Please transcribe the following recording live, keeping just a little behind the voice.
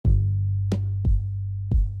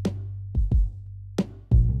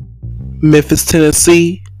Memphis,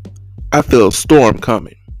 Tennessee, I feel a storm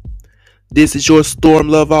coming. This is your storm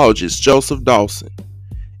loveologist, Joseph Dawson,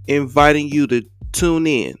 inviting you to tune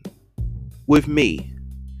in with me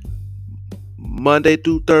Monday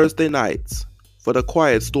through Thursday nights for the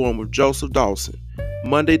Quiet Storm with Joseph Dawson.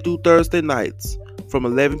 Monday through Thursday nights from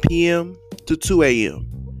 11 p.m. to 2 a.m.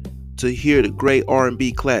 to hear the great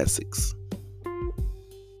R&B classics.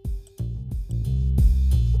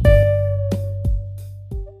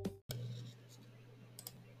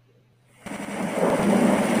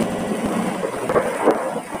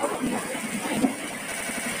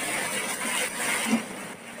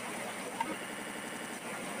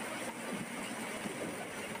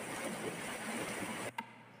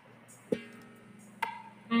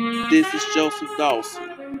 This is Joseph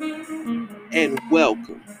Dawson, and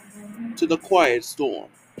welcome to the Quiet Storm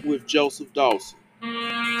with Joseph Dawson.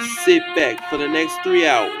 Sit back for the next 3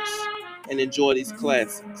 hours and enjoy these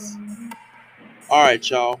classics. Alright,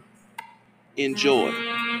 y'all. Enjoy.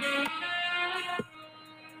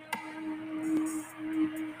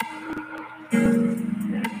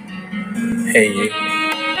 Hey, you.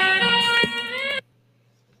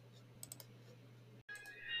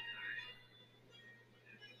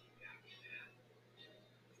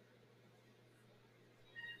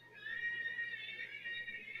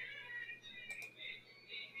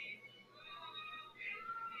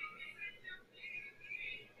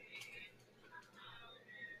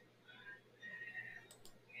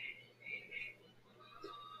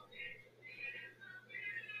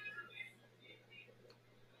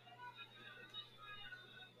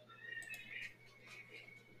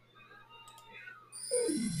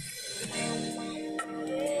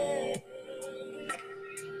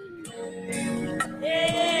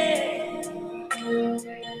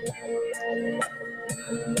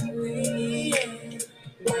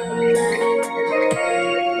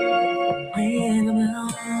 When I'm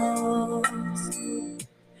lost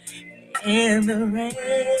in the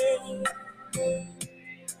rain,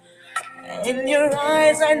 in your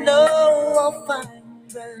eyes I know I'll find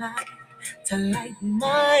the light to light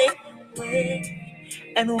my way.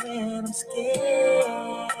 And when I'm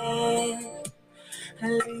scared,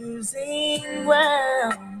 losing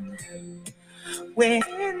ground, when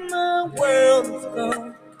the world's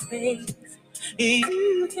gone crazy,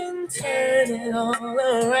 you can turn it all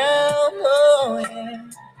around, oh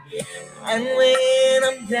yeah. And when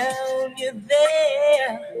I'm down, you're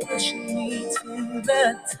there, pushing me to the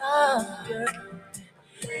top, girl.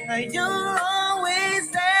 You're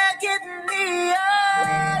always there, getting me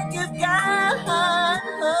up. You got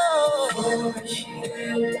for a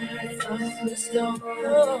shield from the storm,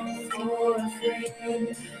 for a friend,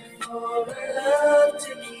 for a love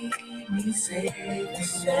to keep me safe.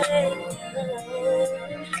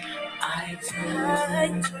 I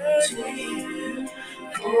turn to you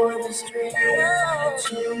for the strength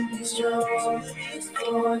to be strong,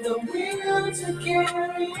 for the will to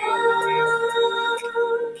carry on,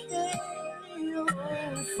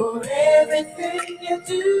 for everything you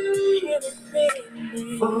do,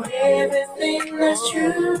 for everything that's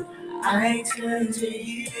true. I turn to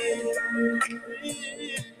you.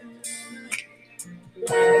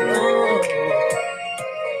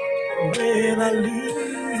 When I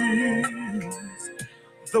lose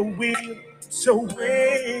the will to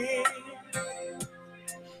win,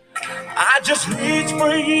 I just reach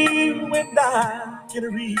for you and I can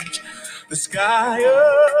reach the sky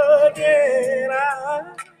again. I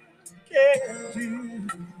can do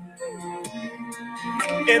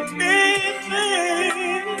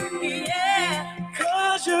anything, yeah.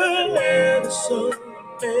 'Cause your love is so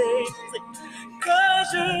amazing, 'cause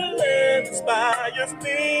your love inspires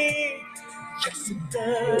me. Yes, it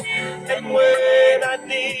does. And when I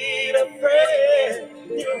need a friend,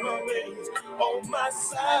 you're always on my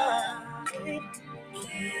side.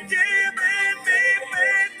 Giving me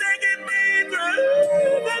faith, taking me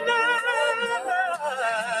through the night.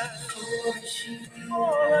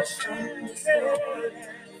 For a shield,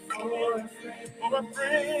 for a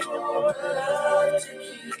friend, for a love to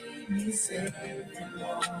keep me safe.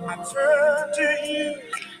 I turn to you.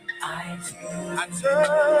 I turn to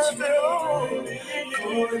you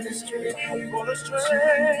for the strength,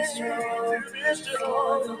 to be strong,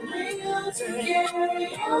 for the will to carry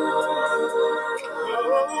on.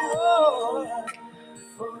 Oh,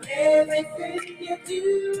 for everything you do,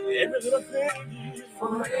 every little thing you do,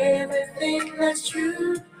 for everything that's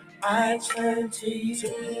true, I turn to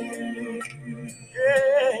you.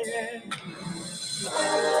 Yeah.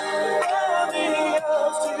 Nobody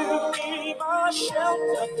else to be my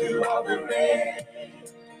shelter through all the rain.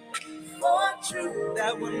 For truth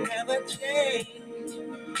that will never change.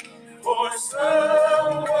 for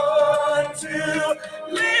someone to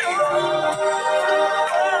lean on.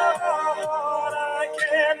 I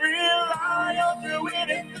can rely on through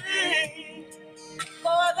anything.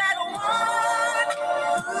 For that one,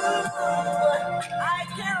 I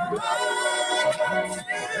can run to.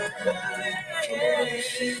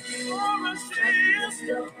 For a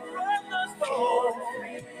sister from the storm,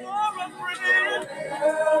 for a friend,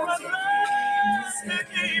 for a love to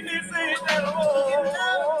keep me safe at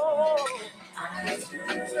home. I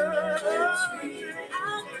turn to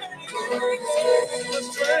the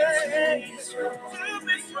strength to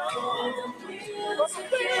be strong.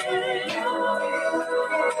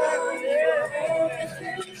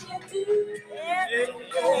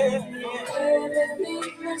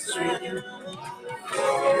 Everything that's true.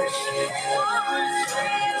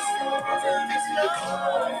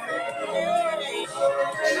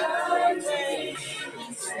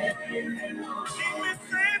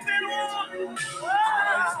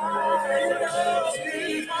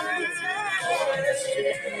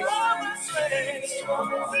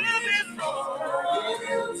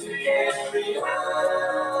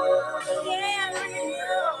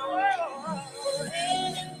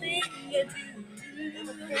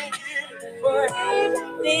 For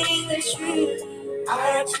anything that's true, I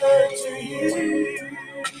turn to you.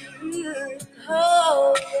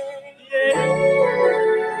 Oh, yeah.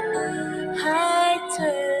 I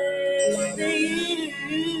turn to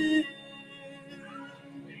you.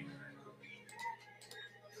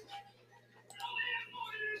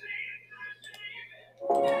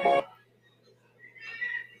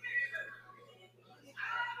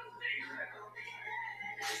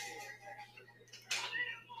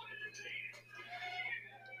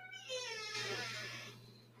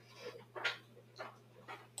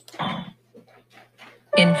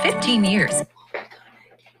 In 15 years.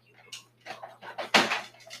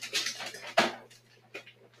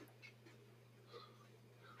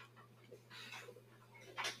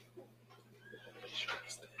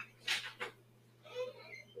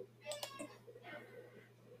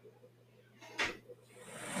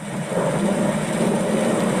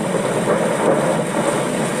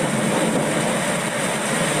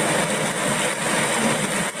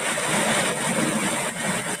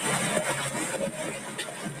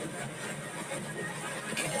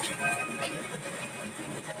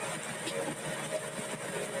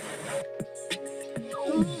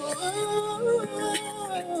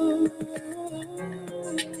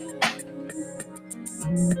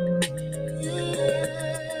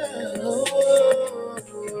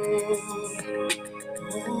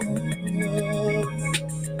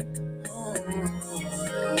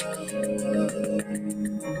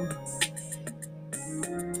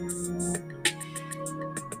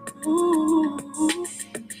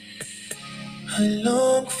 I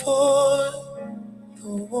long for the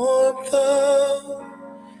warmth of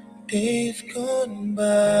days gone by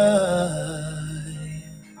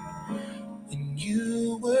when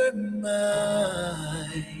you were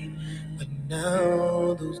mine, but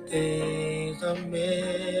now those days are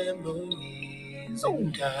memories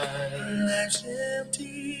in time. Life's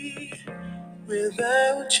empty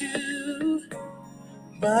without you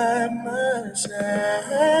by my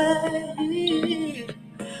side.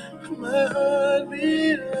 My heart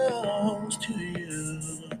belongs to you,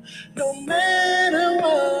 no matter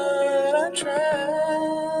what I try.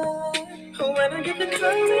 When I get the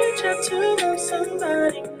courage up to love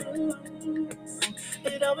somebody new,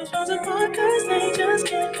 it always falls apart cause they just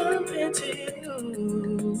can't compare to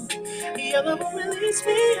you. You're the one release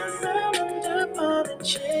me around under ball and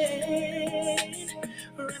chain,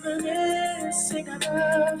 reminiscing of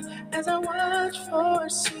love as I watch for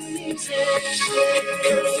seasons change.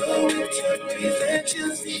 So winter breeze and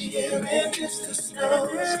just the air and just the snow.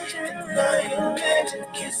 And I imagine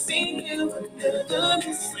kissing you under the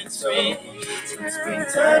missing spring.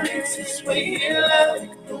 Springtime makes its way in love.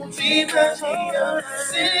 Don't be my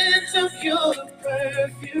sense of your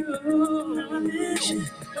perfume.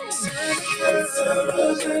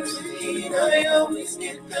 Summer between, I always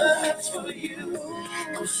get the hearts for you.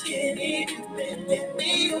 I'm skinny dipping in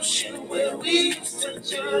the ocean where we used to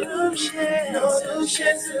jump. And all those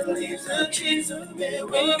sheds that leaves the trees of where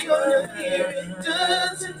we're gonna hear it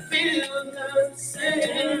doesn't feel the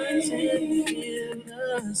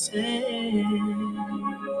same.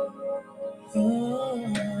 Oh,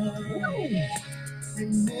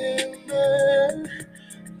 remember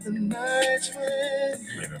the nights when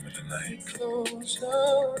we closed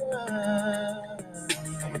our eyes.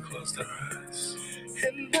 When we closed our eyes.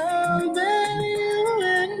 And now that you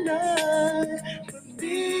and I would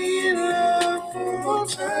be in love full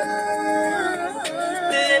time.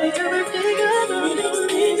 Anytime I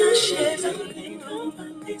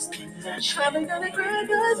Haven't got a grab,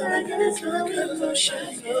 cause I guess I'm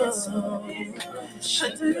emotions.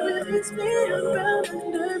 It's me around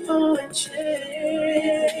under ball and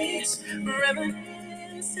chase.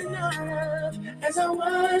 Reminiscing of as I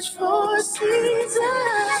watch for seasons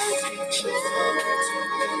change.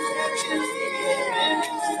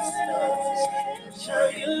 I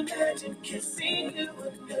imagine kissing you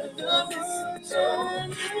under the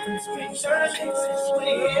mistletoe. When spring shines,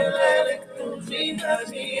 sweet lilac blooms behind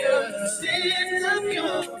me. The scent of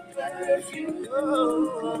your perfume.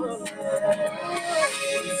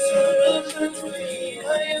 Summer burns for you. I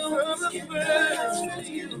am skin burns for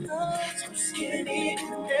you. So skinny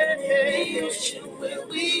and the ocean where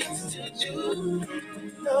we used to do.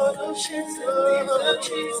 All those ships and the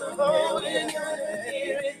trees are holding out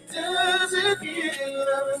here. It doesn't feel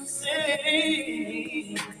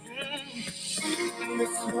unsafe.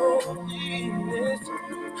 This loneliness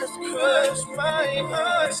has crushed my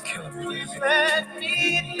heart. Please let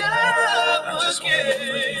me love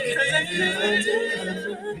again. Cause I couldn't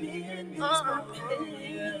ever be in this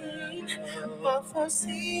pain. But for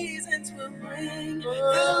seasons will bring the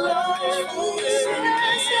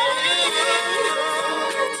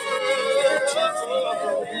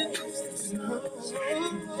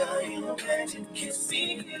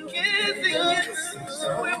kissing you,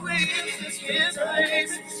 when we used to kiss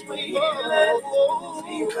places sweet like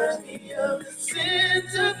behind me of the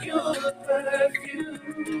scent of your perfume.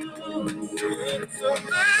 So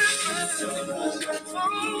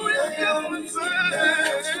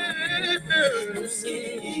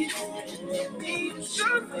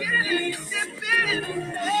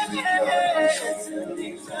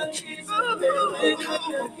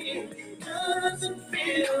doesn't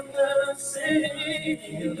feel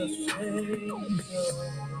the same.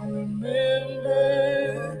 Remember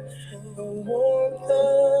the warmth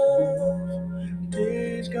of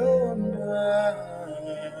days gone by.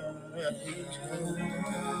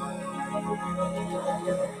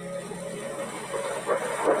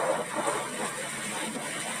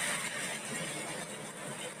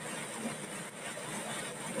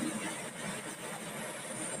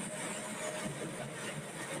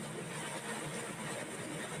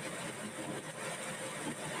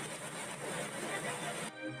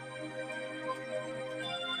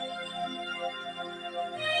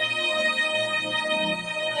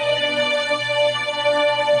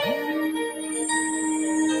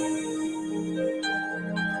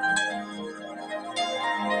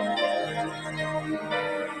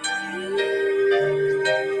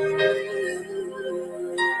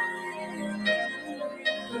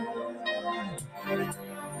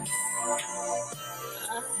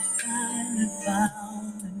 Finally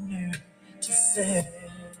found the nerve to say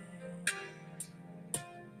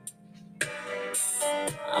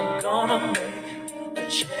I'm gonna make a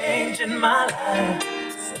change in my life,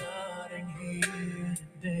 starting here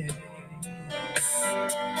today.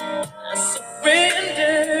 I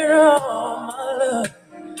surrender all my love.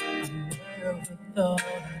 I never thought I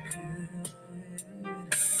could.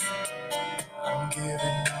 I'm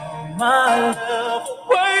giving all my love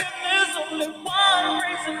away. There's only one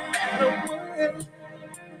reason that I would.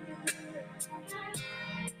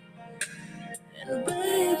 And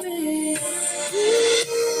baby,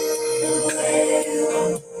 the way you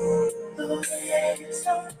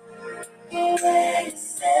talk, the way you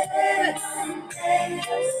say it, the way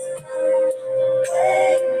you move, the way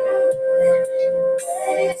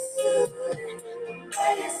you soothe it, the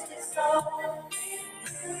way you speak softly.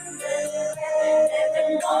 Every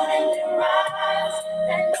morning you rise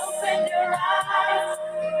and open your eyes.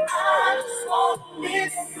 I just wanna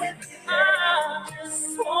live with you. I just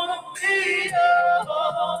wanna be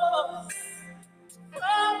yours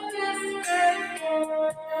from this day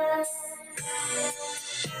forward.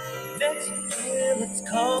 Next year, let's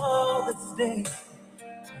call this day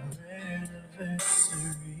our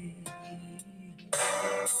anniversary.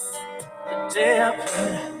 The day I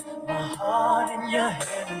put my heart in your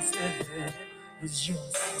hand and said that it was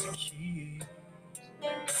yours to keep.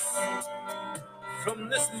 From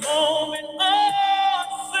this moment on,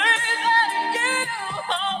 say that you'll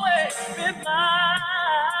always be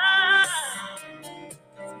mine.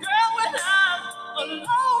 Girl, when I'm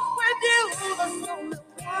alone with you, there's only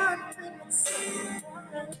one thing I'm saying.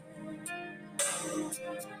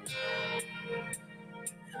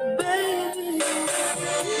 Baby,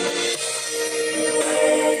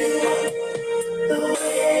 the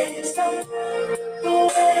way you talk, the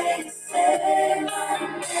way you say my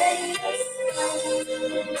name,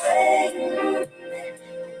 the way you move,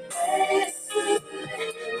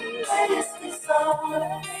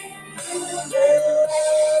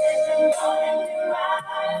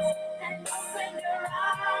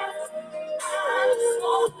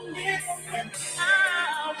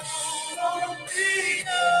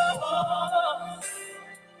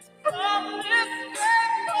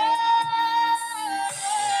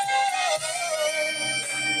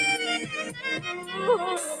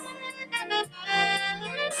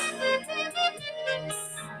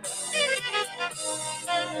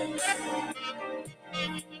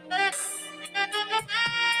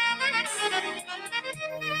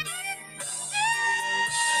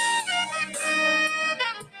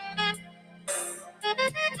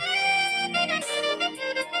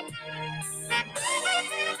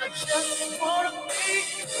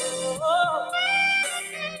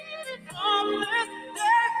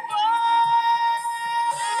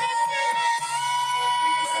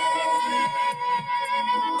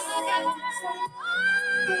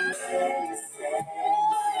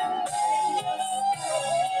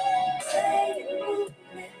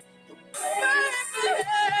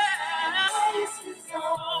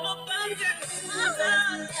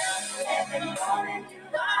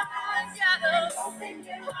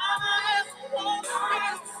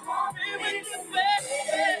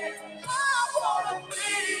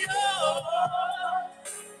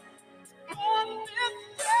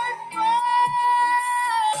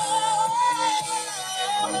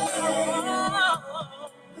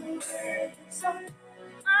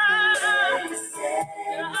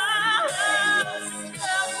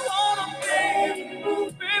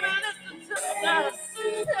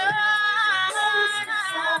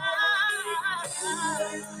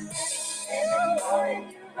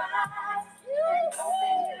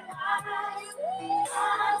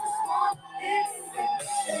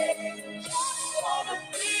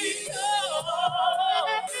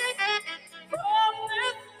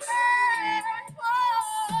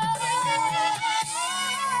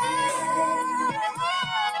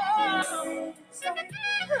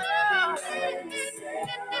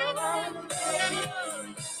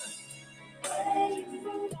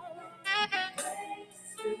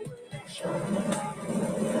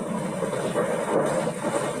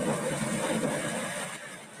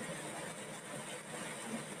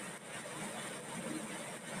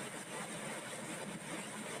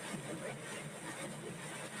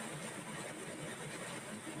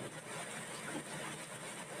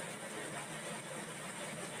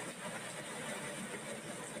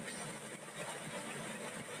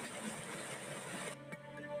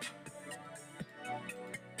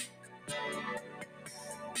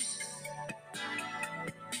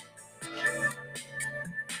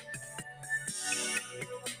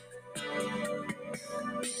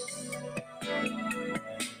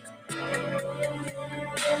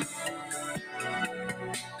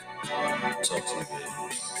 Talk to you,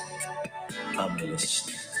 baby. I'm the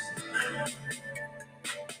listener.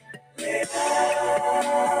 Lay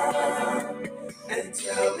down and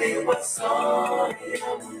tell me what's on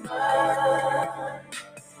your mind.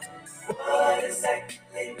 What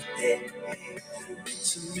exactly did we do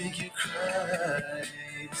to make you cry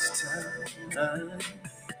this time?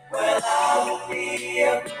 Well, I'll be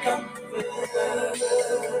a comforter.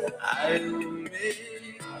 I'll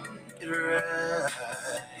make it right.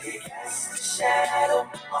 He casts a shadow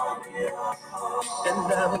on your heart,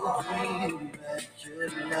 and I will bring back your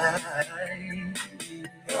light.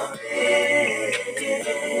 Come in.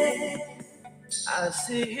 I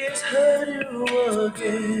see it's hurt you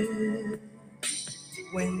again.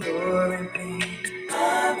 When you're in pain,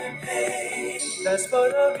 I'm in pain. That's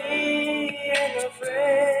part of being a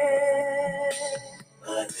friend.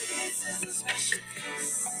 But this is a special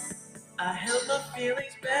case. I held my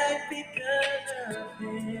feelings back because of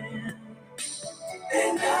him.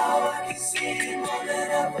 And now I can see more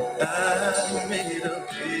than ever. I made a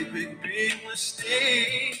big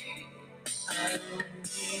mistake. I don't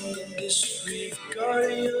mean to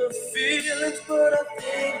disregard your feelings, but I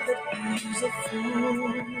think that he's a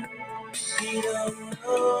fool. He don't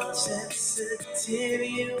know how sensitive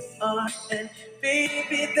you are, and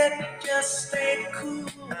baby, that just ain't cool.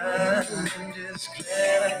 I'm just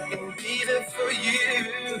glad I can be there for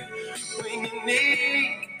you when you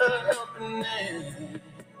need a helping hand.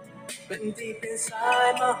 But deep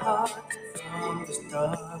inside my heart, from the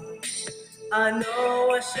start, I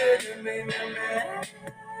know I should have made me mad.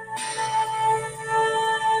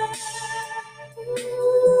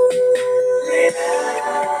 Lay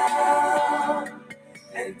down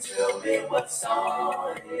and tell me what's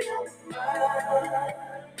on your mind.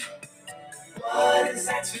 What is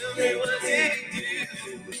that to me? What did you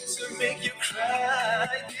do to make you cry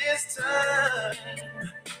this time?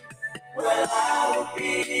 Well, I'll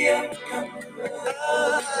be a comforter.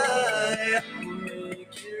 I will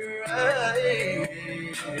make it right.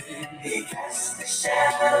 He casts a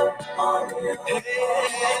shadow on your head,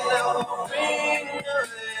 and I will bring your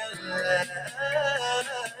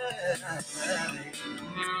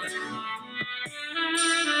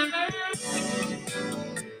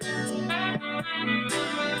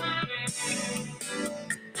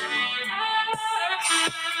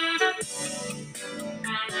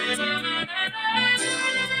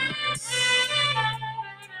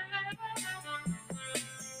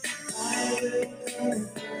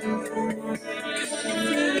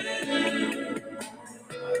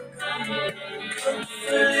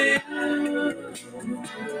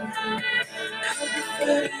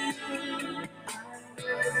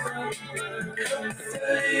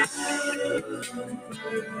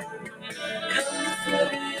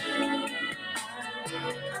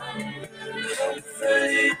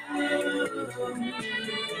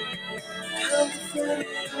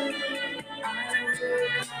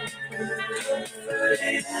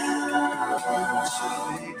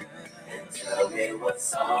tell me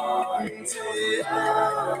what's on your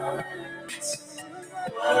mind.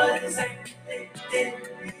 What is that did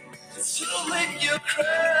to make you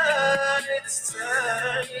cry this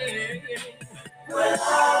time? Well,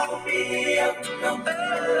 I'll be a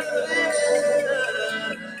comforter.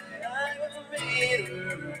 I will be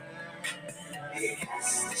right. He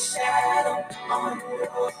casts a shadow on your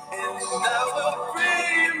heart, and I will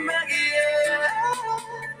bring back your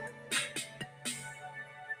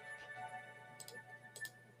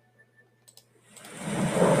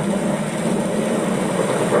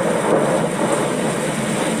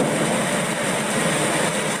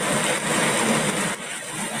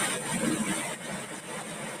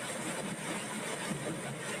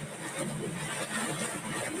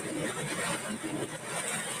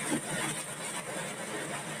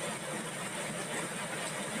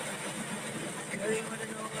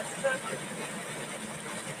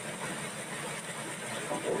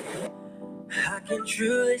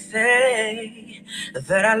say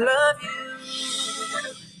that I love you.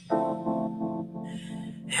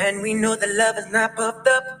 And we know that love is not puffed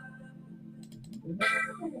up.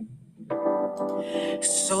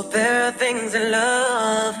 So there are things in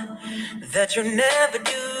love that you never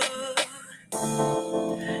do.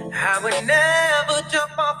 I would never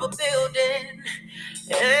jump off a building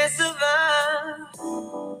and survive.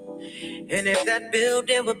 And if that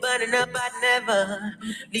building were burning up, I'd never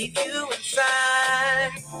leave you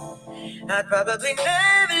inside. I'd probably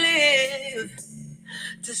never live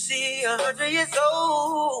to see 100 years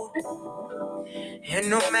old. And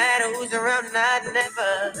no matter who's around, I'd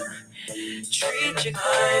never treat you cold.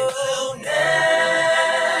 I will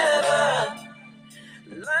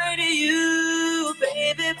never lie to you,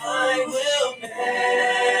 baby. I will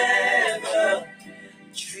never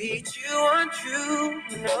treat you untrue.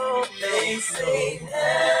 No, they say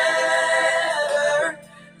never.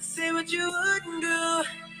 Say what you wouldn't do,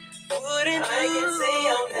 wouldn't do. I can say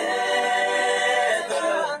I'll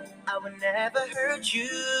never. I would never hurt you.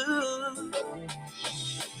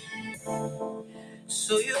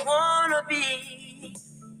 So you wanna be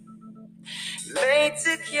made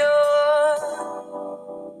secure.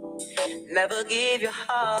 Never give your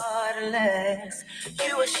heart unless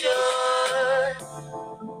you are sure.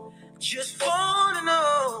 Just wanna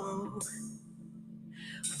know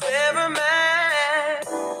where I'm at.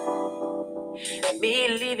 Me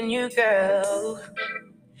leaving you, girl.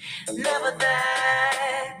 Never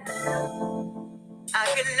that. I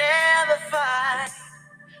could never fight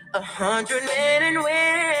 100 men and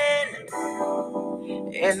win.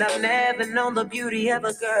 And I've never known the beauty of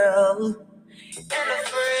a girl and a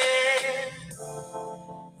friend.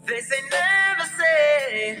 They say never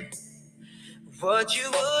say what you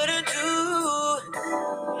wouldn't do,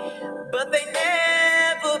 but they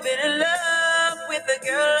never been in love with a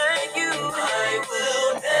girl like you. I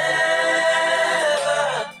will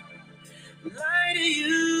never lie to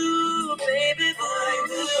you, baby boy. I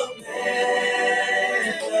will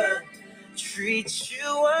never treat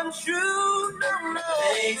you untrue. No, no,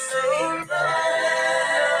 they say never.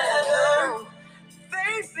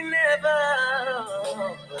 They say never.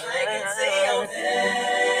 I can say I'll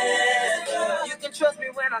never. You can trust me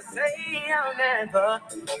when I say I'll never.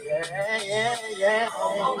 Yeah.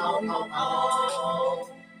 Oh.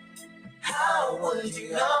 How would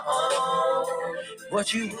you know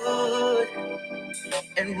what you would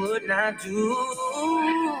and would not do?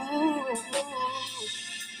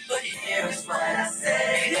 But here's what I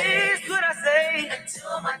say. Here's what I say.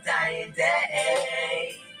 Until my dying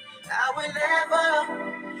day, I will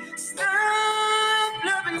never stop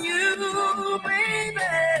loving you, baby. I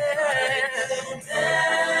will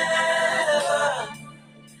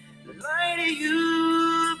never lie to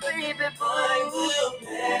you, baby boy. I will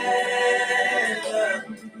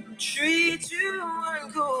never treat you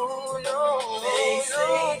uncool. No, they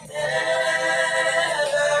say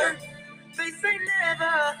never. They say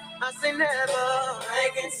never. I say never. I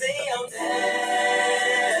can say I'll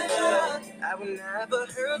never. I will never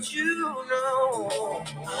hurt you, no.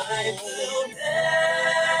 I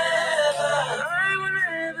will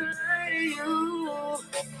never lie to you.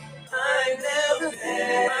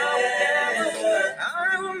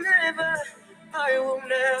 I will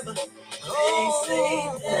never. They say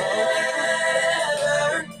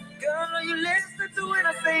never. Girl, are you listening to when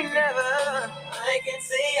I say never? I can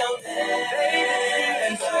say I'll never.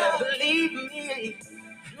 Baby, believe me.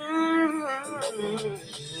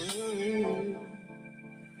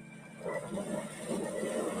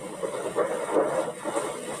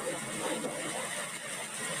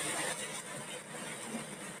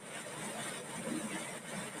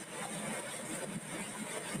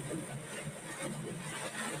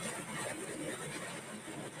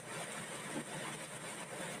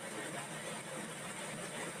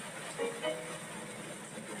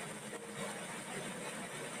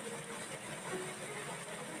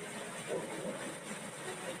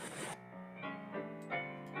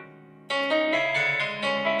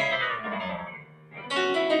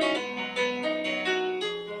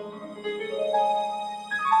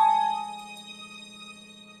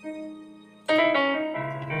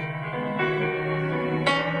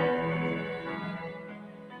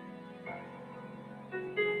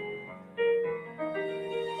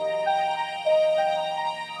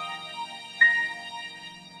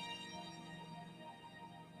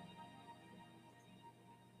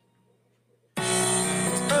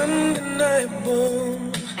 Undeniable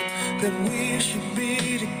that we should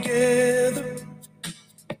be together.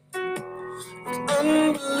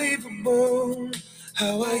 Unbelievable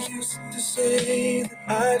how I used to say that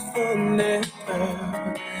I'd fall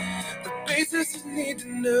never. But places you need to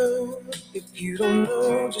know. If you don't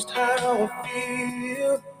know just how I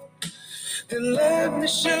feel, then let me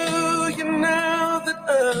show you now that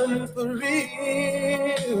I'm for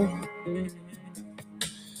real.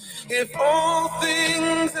 If all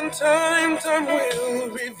things in time will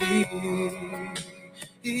reveal.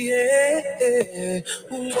 Yeah,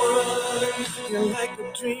 one, you're like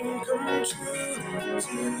a dream come true.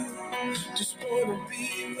 Two, just wanna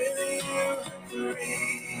be with you.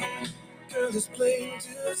 Three, girl, it's plain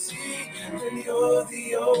to see that you're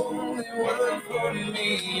the only one for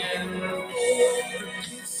me. And four,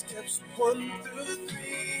 repeat steps 1 through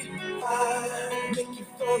 3. 5, make you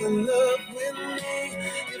fall in love with me.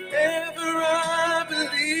 If ever I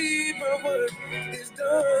believe my work is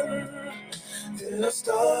done, then I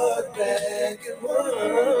start back at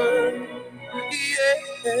 1. Yeah.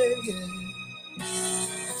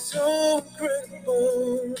 It's so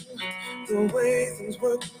incredible the way things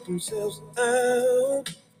work themselves out,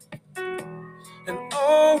 and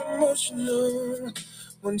all emotional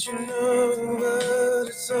once you know what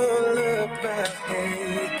it's all about.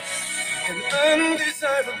 Hey, and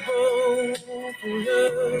undesirable for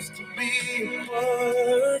us to be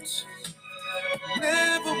apart.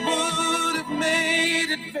 Never would have made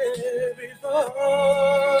it very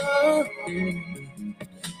far.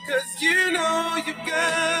 'Cause you know you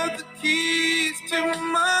got the keys to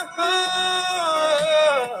my heart.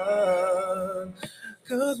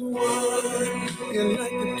 'Cause one, you're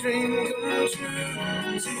like a dream come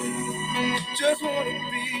true. Two, just wanna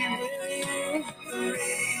be with you.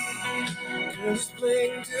 Three, girl, it's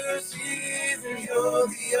plain to see that you're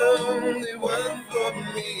the only one for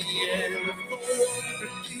me. And four,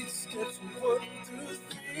 repeat steps 1 through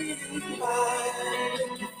 3. 5,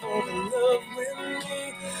 make you fall in love with me.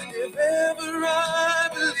 If ever I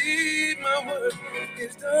believe my work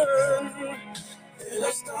is done, then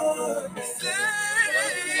I start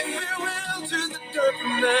saying farewell to the dark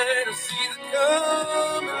night. I see the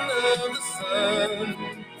coming of the sun.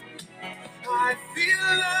 I feel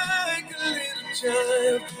like a little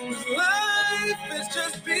child whose life has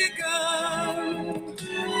just begun.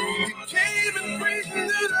 You came and breathed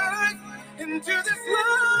new life into this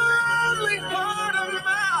lonely heart of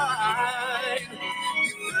mine.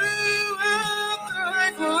 You threw out the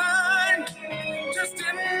lifeline just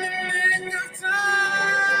in the nick of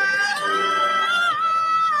time.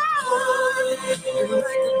 You're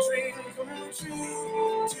like a dream come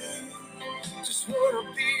true. Two, just wanna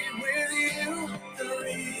be with you.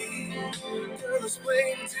 Three, girl, it's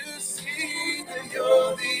plain to see that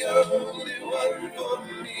you're the only one for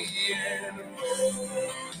me. And four,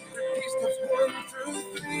 repeat steps 1 through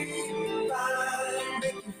 3. 5,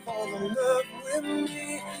 make you fall in love with me.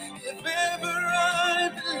 If ever I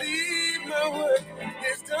believe my work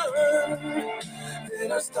is done, then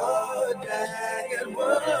I start back at 1.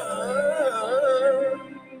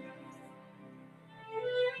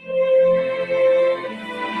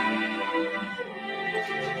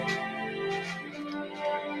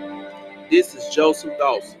 This is Joseph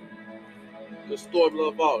Dawson, your storm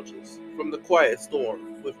loveologist from the Quiet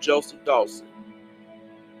Storm with Joseph Dawson,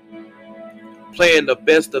 playing the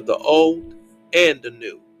best of the old and the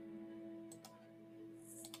new.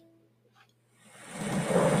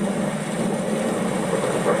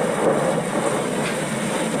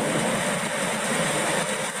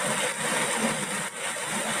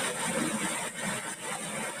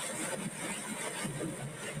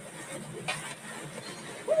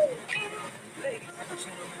 Ladies and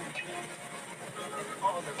gentlemen,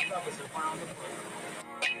 all the lovers around the world,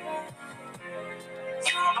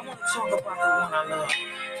 I want to talk about the one I love.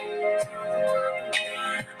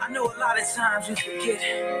 I know a lot of times you forget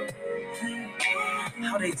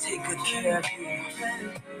how they take good care of you.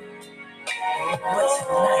 But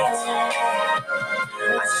tonight, I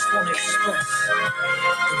just want to express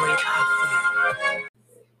the way I feel.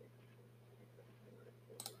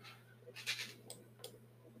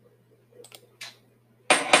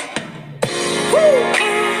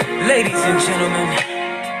 Ladies and gentlemen,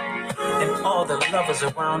 and all the lovers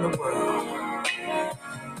around the world,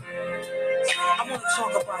 I want to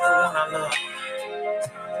talk about the one I love.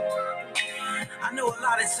 I know a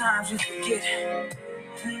lot of times you forget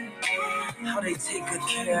how they take good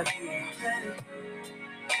care of you.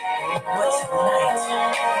 But tonight,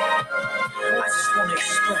 I just want to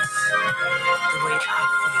express the way I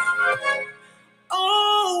feel.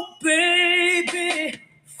 Oh, baby,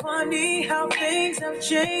 funny how things have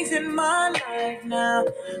changed in my life now.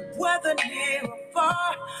 Whether near or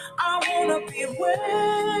far, I wanna be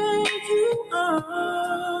where you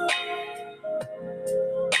are.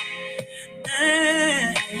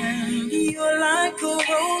 And You're like a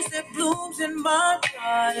rose that blooms in my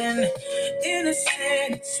garden,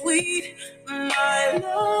 innocent and sweet, my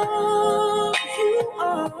love you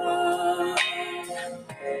are.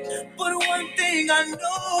 But one thing I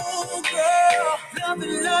know, girl,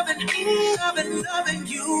 loving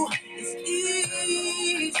you is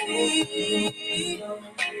easy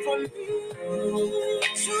for me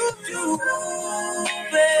to do,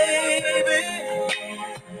 baby.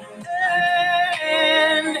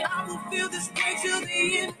 And I will feel this way till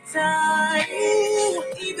the end of time.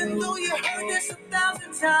 Even though you heard this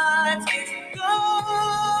 1,000 times, it's the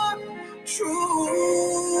truth.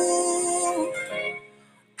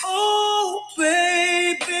 Oh,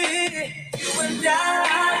 baby, you and I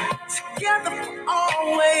together for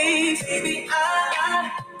always. Baby, I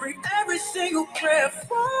bring every single prayer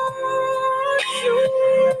for you,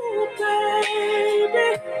 baby.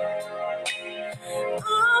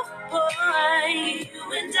 Oh, boy, you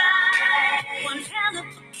and I, one hell of a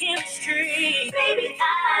chemistry. Baby,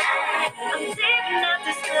 I'm living out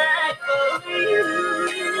this life for you.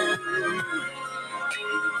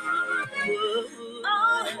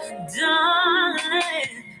 Oh,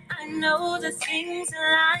 darling, I know the things in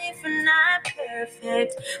life are not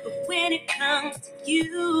perfect, but when it comes to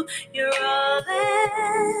you, you're all that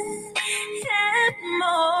and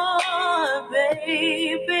more,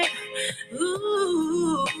 baby.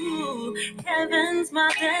 Ooh, heaven's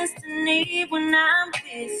my destiny when I'm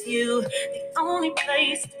with you. The only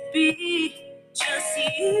place to be, just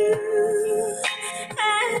you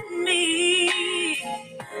and me.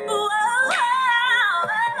 Whoa,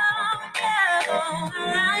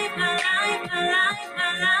 my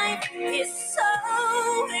life is so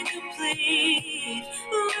incomplete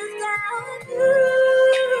without you,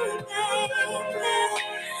 baby.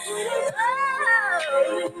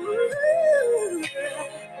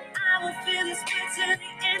 I will feel this way till the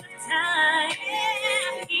end of time.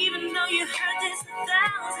 Even though you heard this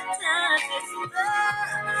 1,000 times, it's the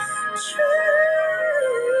truth.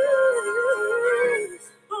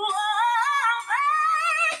 Oh,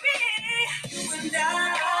 baby, you and I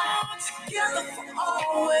together for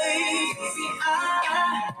always. See, I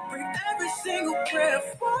bring every single prayer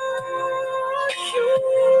for you,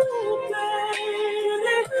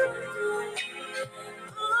 baby.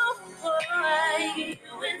 Oh, boy, you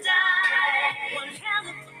and I, one hell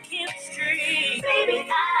of a chemistry. Baby,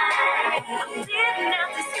 I'm living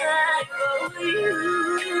out this life for you.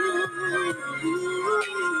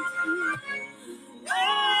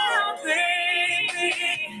 Oh, baby,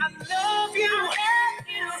 I love you,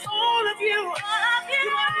 all of you, you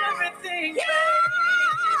are everything, baby.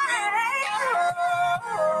 I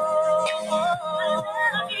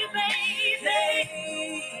love you, baby.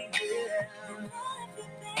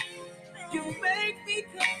 You make me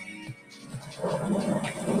come.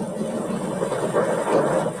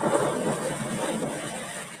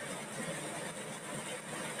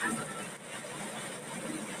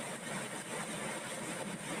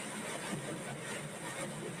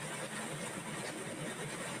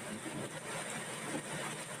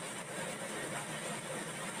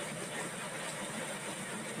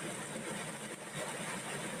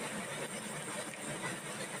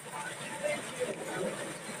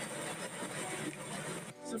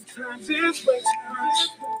 Sometimes it's way too much.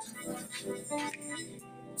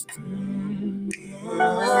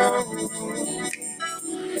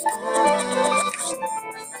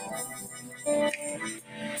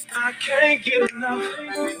 I can't get enough.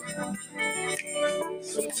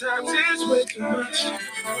 Sometimes it's way too much.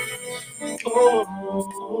 Oh.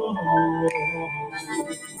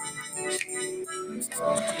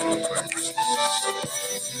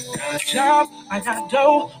 Got a job, I got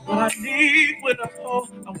dough, what I need with a hoe.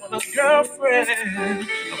 I want a girlfriend, a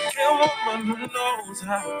real woman who knows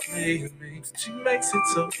how to play me. She makes it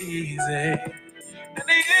so easy. At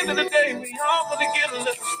the end of the day, we all wanna get a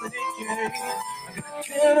little sneaky. I got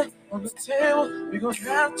dinner on the table, we gon'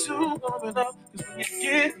 have to warm it up. Cause when you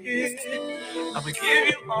get here, I'ma give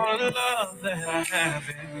you all the love that I have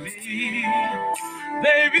in me.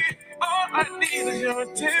 Baby, all I need is your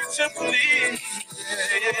attention, please.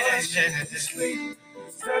 Yeah.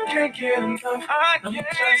 I can't get enough. I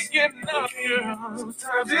can't get enough, girl.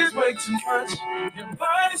 Sometimes it's way too much. Your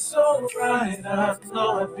body's so right. I know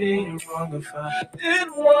I'd be wrong if I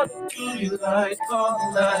didn't want to do you like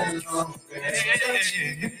all night long.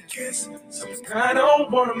 Kiss, something I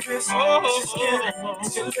don't want to miss. Just get it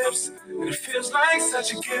to your lips, and it feels like such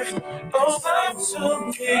a gift. Oh, up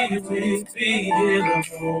to me, we'd be here the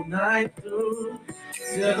whole night through.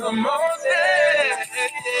 Till the morning.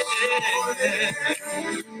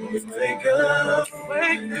 When we wake up,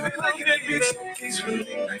 if you're looking at me so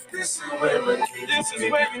peacefully, like this is where we need to be. This is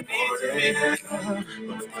where you need to be.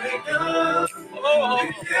 When we wake up,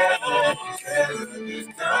 together,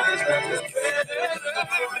 now there's nothing better.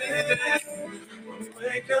 When we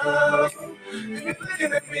wake up, if you're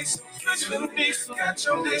looking at me so peacefully, got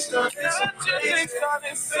your day started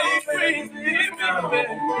so crazy, baby.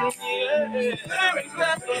 Very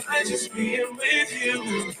glad that I just being with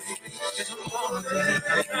you.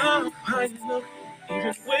 How you look,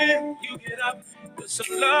 even when you get up, you're so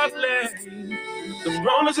lovely. The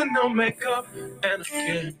rollers and no makeup, and I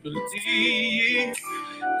can't believe. At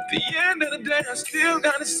the end of the day, I still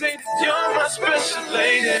gotta say that you're my special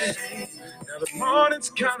lady. Now the morning's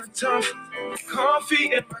kinda tough,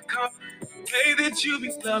 coffee in my cup. The way that you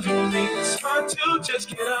be loving me, it's hard to just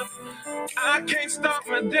get up. I can't start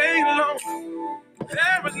my day long.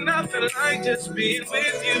 There is nothing like just being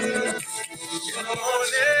with you.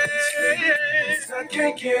 I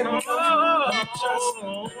can't get on.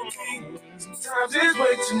 Sometimes it's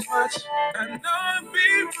way too much. I know I'd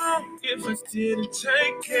be wrong if I didn't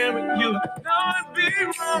take care of you. I know I'd be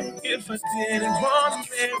wrong if I didn't want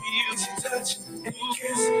to marry you. To touch and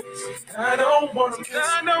kiss, I don't want to kiss.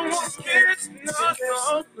 No. It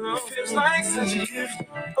feels like such a gift.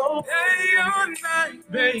 Oh, day or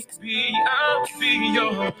night, baby, I'll be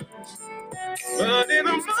yours. But in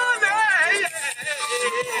the morning,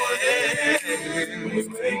 when we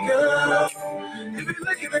wake up, if you're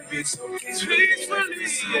looking at me so peacefully, where we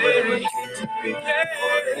need to be. When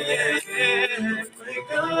we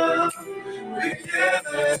wake up, we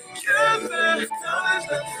together, now there's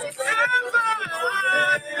nothing better.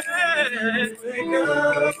 Wake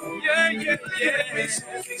up, yeah.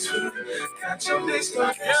 Got your day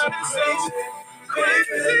started so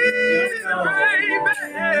crazy, baby.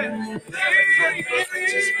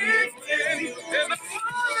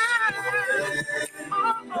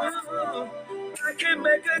 I can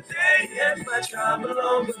make a day at my job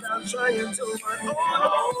alone without trying to run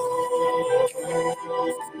home.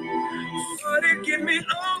 But it get me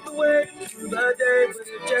all the way through the day, but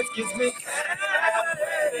it just gives me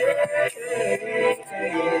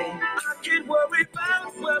I can't worry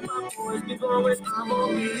about where my boys be going. I'm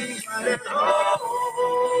only right at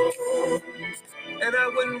home. And I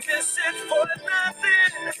wouldn't miss it for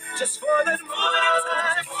nothing, just for that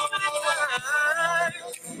moment in time.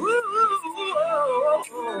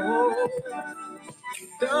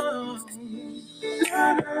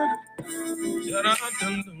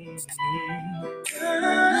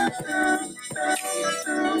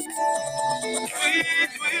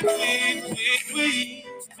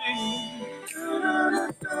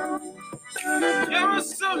 You're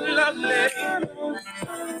so lovely.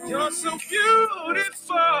 You're so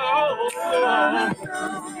beautiful.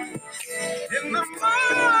 In the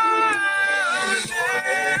morning,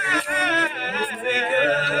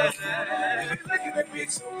 looking at me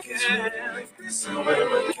so peaceful. This is where I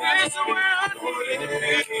need to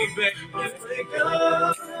be, baby. Wake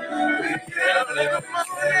up, we can't live my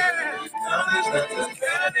way. Now there's nothing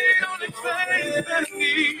better. The only thing that I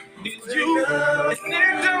need is you. And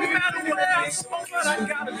it don't matter what else or what I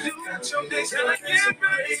gotta do. Till I get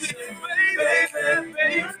ready to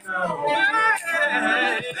baby.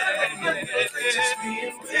 Just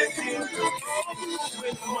being with you.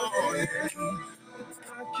 With morning, I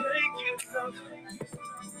can't get enough.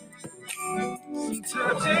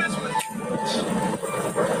 Sometimes it's way too much.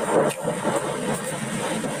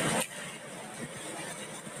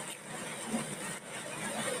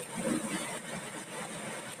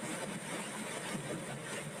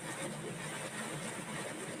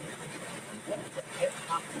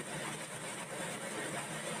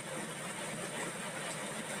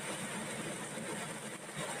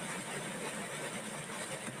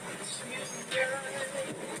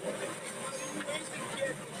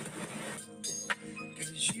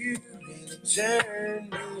 Cause you really turned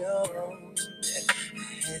me on. I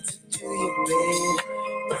had to do you, babe,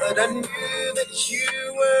 but I knew that you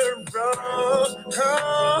were wrong.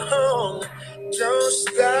 Don't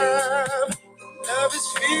stop. Love is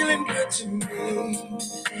feeling good to me.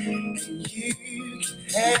 And you can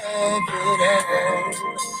have it all.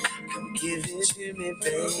 Come give it to me,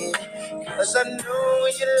 babe. Cause I know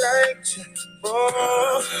you like to roll.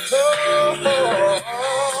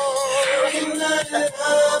 And I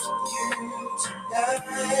love you tonight. Oh,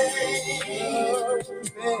 baby.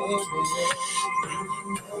 And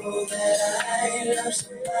you know that I love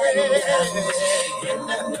somebody else. And I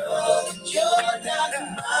know that you're not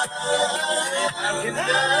mine. How can I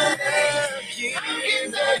love you?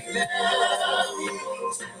 How can I love you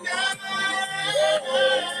tonight?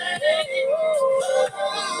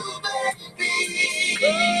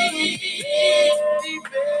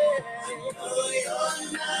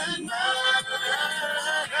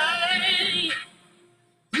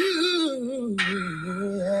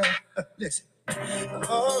 Listen.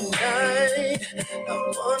 All night,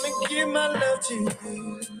 I wanna give my love to you.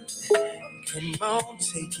 Come on,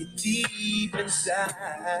 take it deep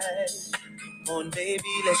inside. Come on, baby,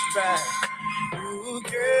 let's ride. Ooh,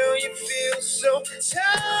 girl, you feel so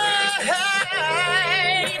tight.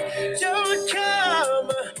 Don't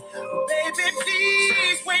come, baby,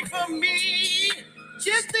 please wait for me.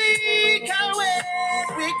 Just think how wet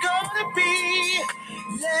we're gonna be.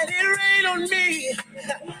 Let it rain on me.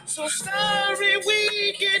 So sorry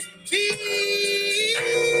we can be,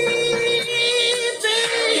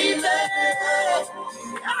 baby.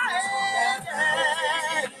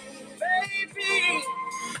 Yeah, baby.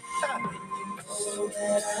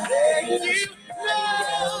 Let you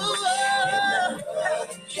know.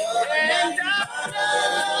 And I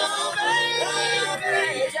know,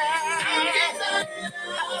 baby.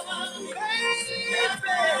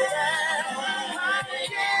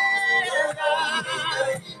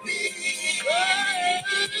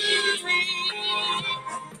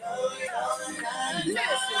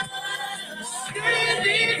 Stand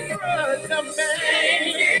in front of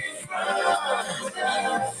me,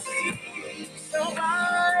 so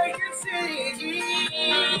I can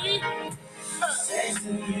see.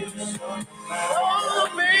 Oh,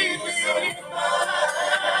 baby,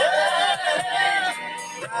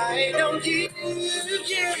 I don't give you,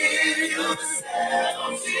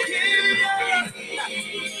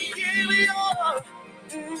 give me all.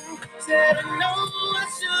 Said I know I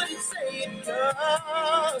shouldn't say it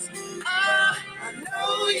 'cause I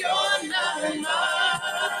know you're not mine.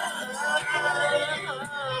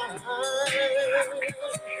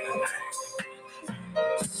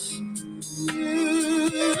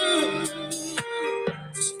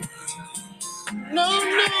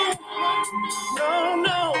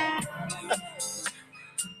 No.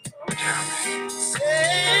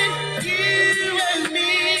 Say you and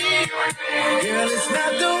me, girl, it's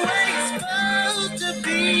not the way it's supposed to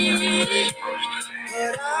be.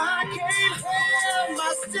 But I can't help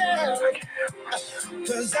myself,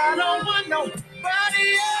 'cause I don't want nobody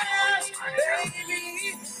else,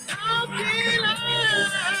 baby. How can I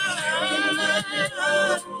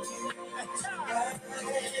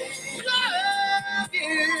love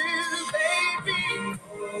you, baby?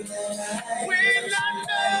 When I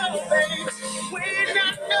know, baby, when I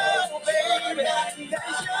know, baby, that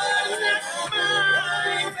you're not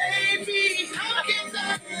mine, baby. How can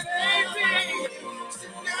I, baby,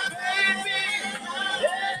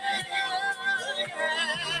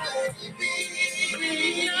 baby,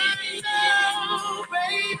 when I know,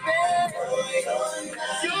 baby,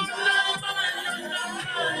 you're not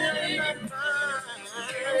mine, you're not mine.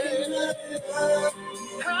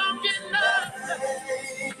 How can I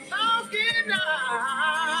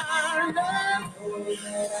love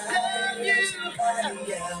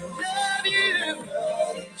you,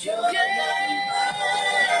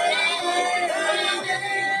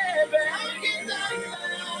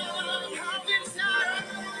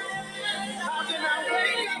 how can I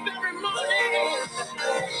wake up every morning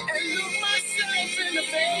and look myself in the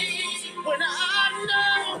face when I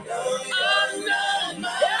know,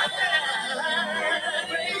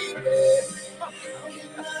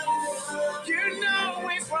 you know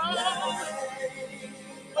it's wrong,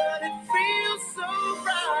 but it feels so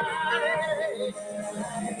right.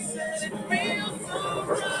 Said it feels so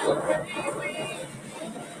right, baby.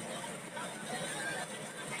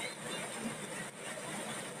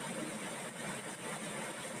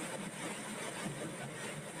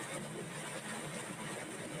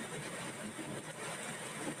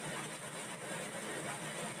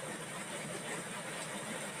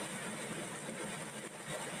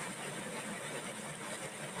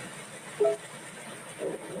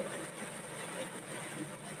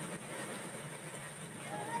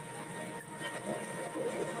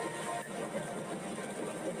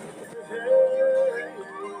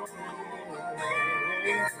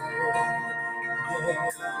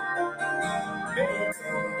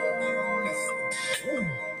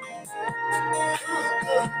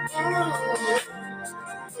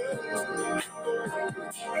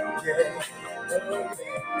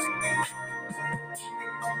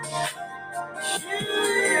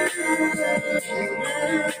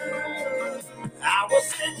 I was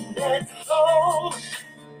sitting at home,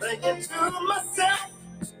 thinking to myself,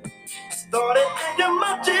 started thinking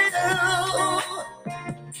about you.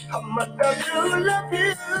 How much I do love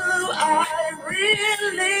you, I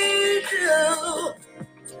really do.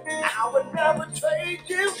 I would never trade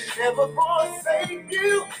you, never forsake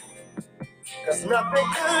you, 'cause nothing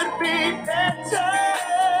could be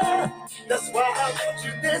better. That's why I want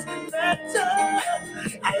you this better.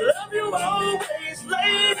 I love you always,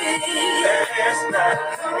 lady.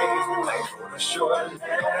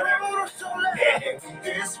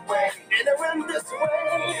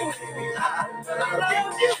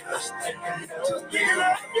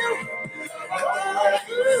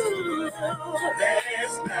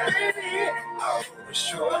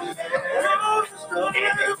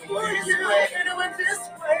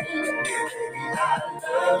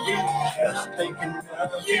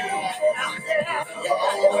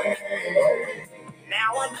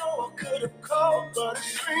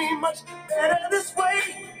 much better this way.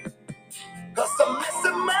 'Cause I'm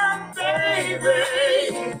missing my baby.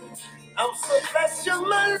 I'm so blessed you're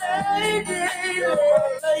my lady. You're my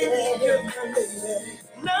lady, you're my lady.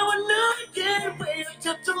 Now I know I can't wait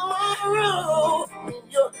till tomorrow.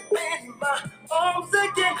 You're in my arms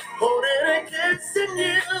again, holding and kissing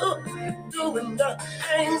you, doing the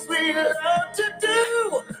things we love to do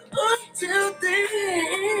until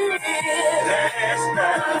then. Last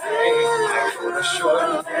night I wrote a short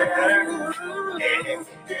letter, and it went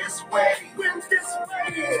this way,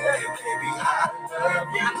 baby, I love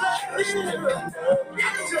you,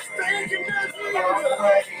 just thinking of you,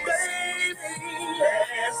 baby.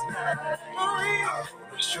 Last night I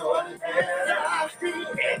wrote a short letter,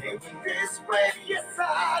 and it went this way, yes I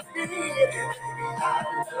did. Baby, I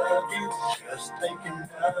love you, just thinking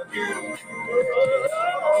of you.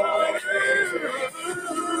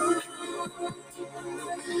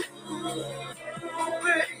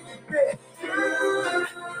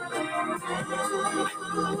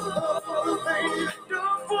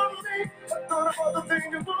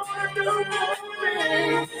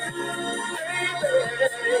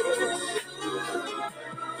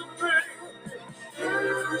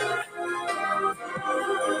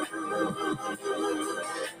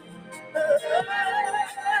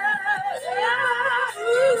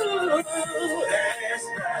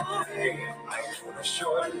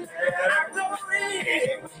 Short letter,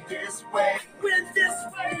 it went this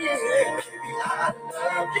way, baby, I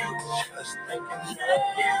love you, just thinking of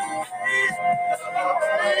you.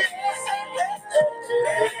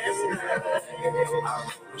 I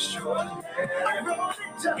wrote a short letter,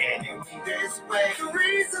 and it went this way, the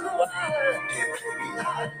reason why, baby, I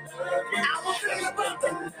love you. I was thinking about the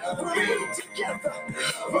when we together,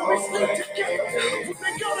 when we sleep together,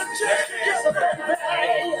 we're gonna change together,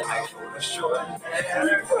 baby. I wrote a short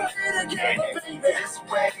letter, pray together, baby, this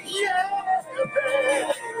way, yeah,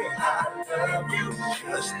 baby, I love you,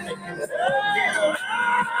 just thinking of you.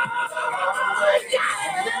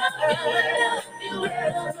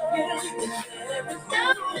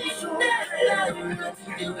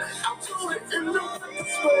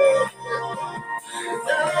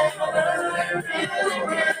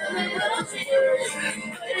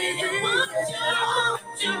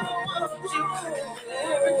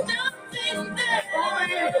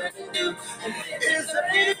 Is there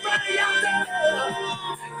anybody out there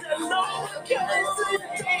that knows what I'm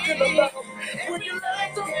talking about? When you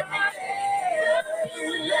love somebody,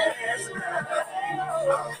 last night,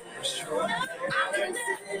 sure, I can see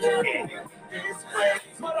you in this way,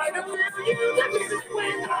 but I can feel you this is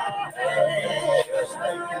when I just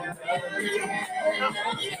thinking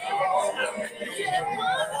about you.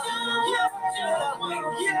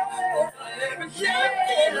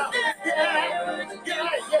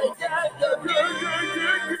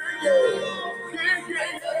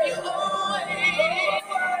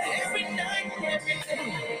 Every night, every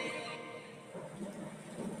day.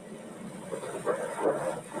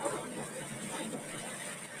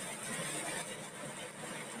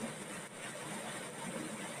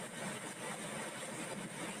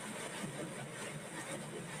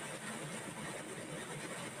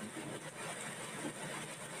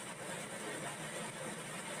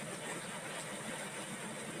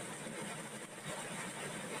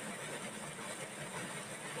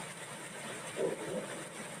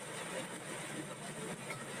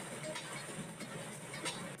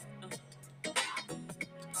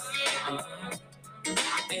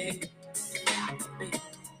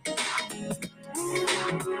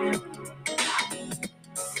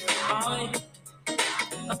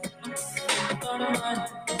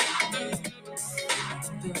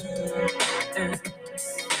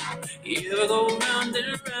 You go round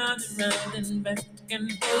and round and round and back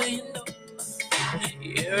and forth, you know.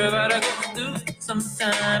 Everybody goes through it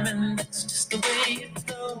sometime, and that's just the way it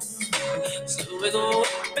goes. So we go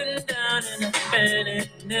up and down and up and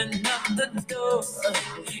in and out the door.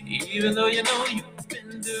 Even though you know you've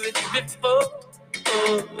been through it before.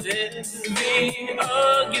 Oh, every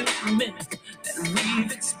argument that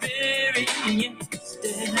we've experienced,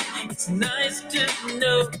 it's nice to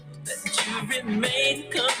know that you remain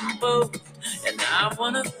composed. And I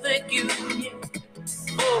wanna thank you, yeah,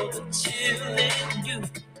 for the chill in you,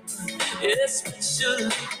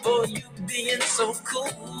 especially for you being so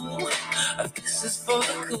cool. This is for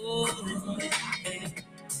the cool, yeah.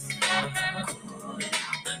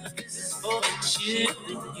 This is for the chill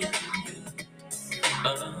in you.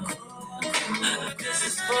 This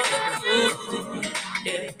is for the cool,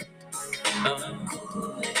 yeah.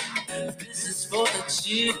 This is for the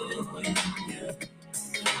children.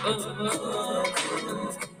 Oh,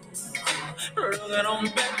 roll looking on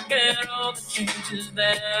back at all the changes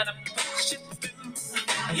that I put you through.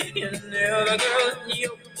 You never, girl, in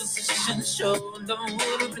your position showed them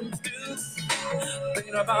would have been through.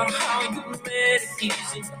 Thinking about how you made it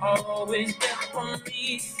easy, always there for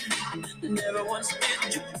me. Never once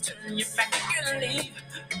did you turn your back and leave.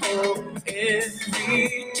 Oh,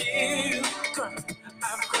 every day you cry,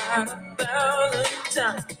 I've cried 1,000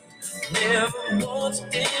 times. Never once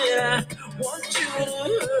did I want you to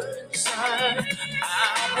hurt inside. I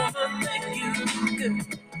wanna thank you, good,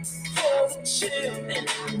 for the chill in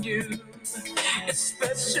you,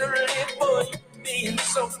 especially for you being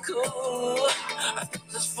so cool.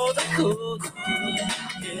 Just for the cool,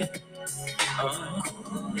 yeah.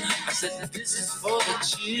 I said this is for the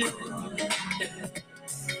chill, yeah.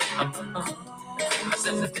 I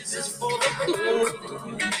said this is for the cool,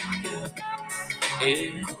 yeah.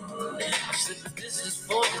 I said this is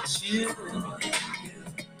for the chill,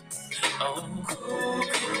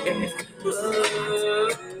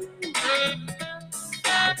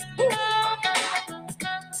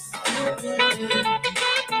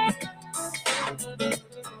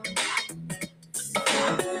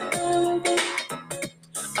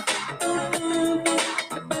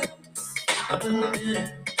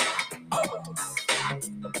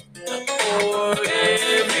 For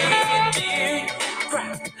every tear you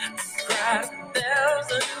cried, I cried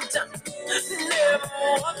 1,000 times. Never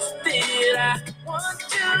once did I want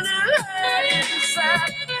you to hurt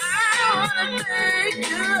inside. I wanna thank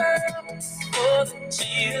you for the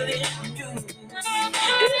chill in you,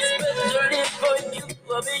 especially for you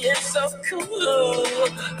for being so cool.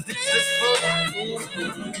 This is for the cool.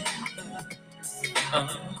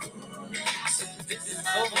 This is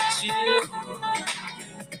for the chill.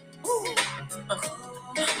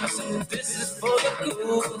 I said this is for the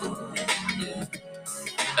cool.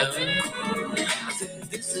 I said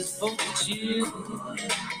this is for the chill.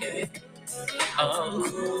 Yeah.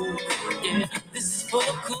 Yeah. This is for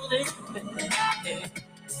the cool. Yeah.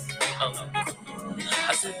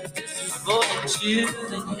 I said this is for the chill.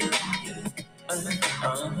 I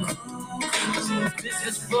said this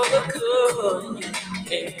is for the cool.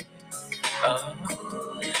 Yeah. I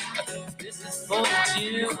said this is for the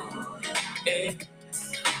chill. Yeah.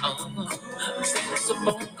 I said it's a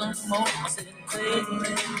bone, come on. I said play.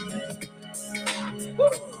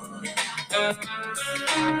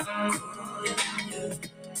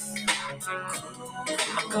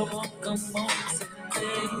 Come on. I said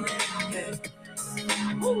play.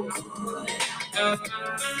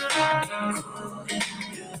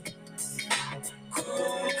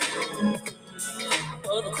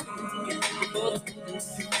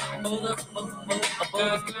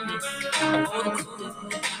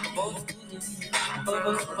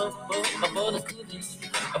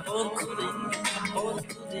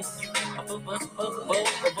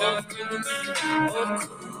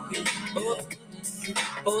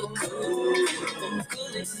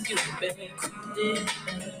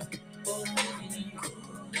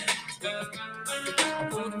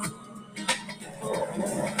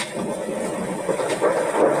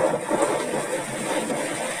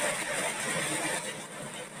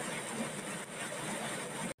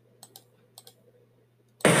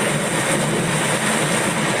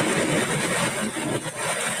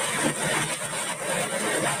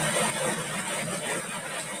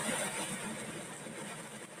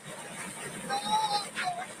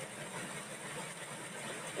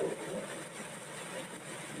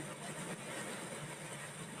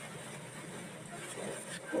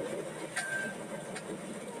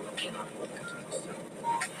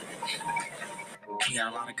 We had a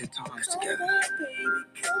lot of good times together.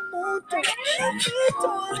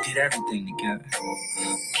 We did everything together.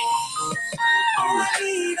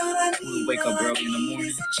 We would wake up early in the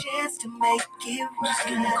morning, just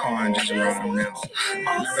get in the car and just ride on out.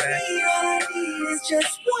 Remember that? We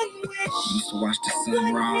used to watch the sun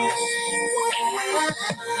rise.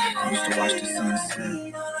 We used to watch the sun set.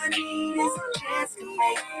 We would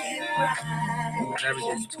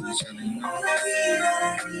everything to each other, you know. Damn,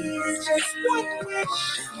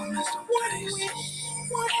 I miss those days.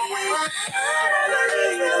 If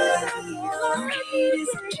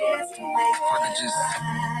I could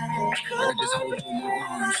just hold you in my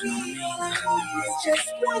arms, you know what I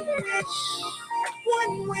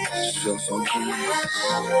mean? It feels so good.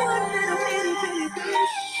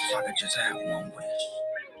 If I could just have one wish.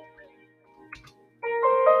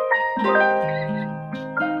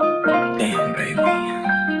 Damn, baby.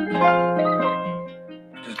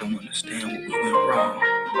 I just don't understand what we went wrong.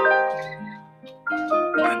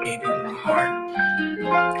 I gave you my heart.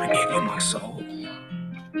 I gave you my soul.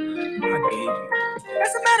 I gave you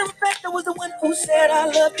As a matter of fact, I was the one who said I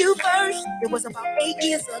love you first. It was about 8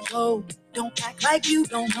 years ago. Don't act like you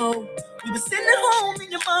don't know. We were sitting at home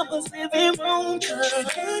in your mama's living room, cause I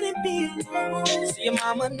couldn't be alone. See, your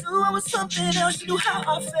mama knew I was something else. She knew how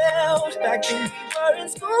I felt. Back then we were in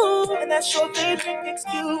school, and that's your favorite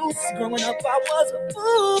excuse. Growing up, I was a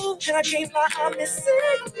fool, and I can't lie, I'm missing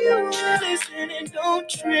you. Listen and don't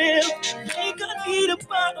trip. Think I need a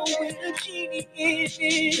bottle with a genie in it.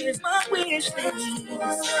 Here's my wish list.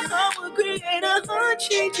 I will create a heart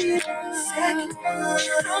changing second one.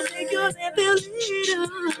 I'll take yours and fill it up.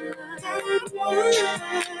 Third one.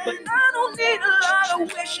 But I don't need a lot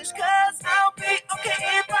of wishes, cause I'll be okay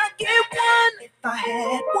if I get one. If I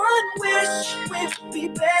had one wish, we would be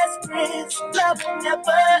best friends. Love would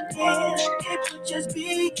never end, it would just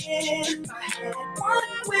begin. If I had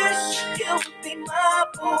one wish, you would be my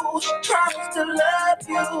boo. Promise to love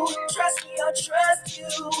you, trust me, I'll trust you.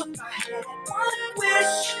 If I had one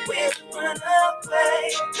wish, we would run away,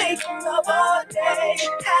 make love all day,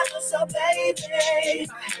 have us a baby.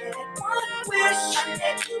 If I had one wish, I'd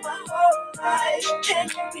make you my whole life, can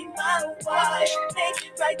you be my wife, make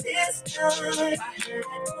it right this time. If I had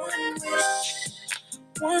one wish,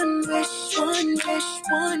 one wish, one wish,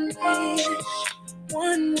 one wish.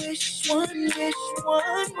 One wish, one wish,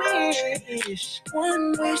 one wish. One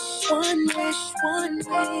wish, one wish, one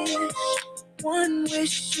wish. One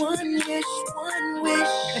wish, one wish, one wish.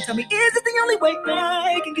 And tell me, is it the only way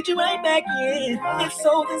I can get you right back in? If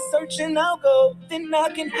so, then searching I'll go. Then I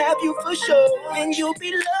can have you for sure. Then you'll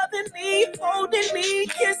be loving me, holding me,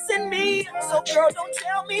 kissing me. So girl, don't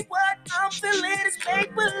tell me what I'm feeling is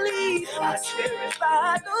make believe. I swear if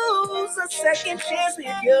I lose a second chance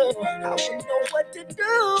with you, I wouldn't know what to do.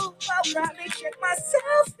 I'll probably check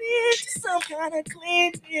myself into some kind of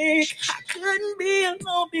clinic. I couldn't be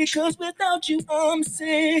alone because without you I'm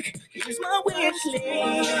sick. Here's my wish list.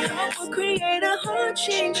 I will create a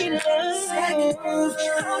heart-changing love. Second move,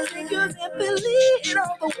 I'll take yours and believe it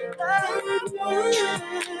all the way. Third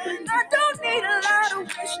one, I don't need a lot of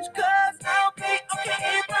wishes, cause I'll be okay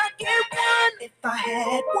if I get one. If I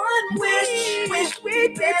had one wish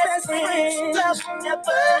we'd be best friends. Love will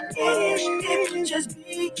never end, it would just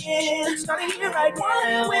begin. Starting here right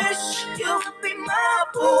now. One wish, you would be my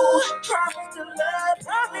boo. Promise to love,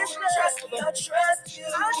 promise to trust me, I'll trust you.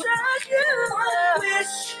 I'll trust you. One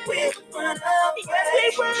wish, we would run away. Yes, we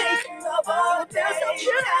would. Make love all day.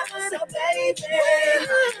 Have us a baby.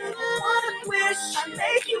 One wish, I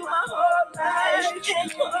make you my whole life. Can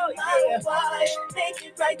you be my wife? Make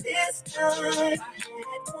it right this time. I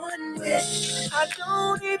had one wish. I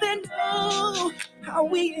don't even know how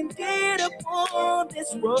we ended up on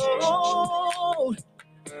this road.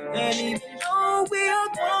 And even though we are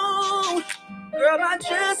grown, girl, I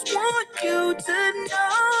just want you to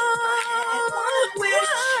know. One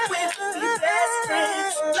wish we would be best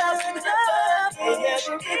friends. Love and love it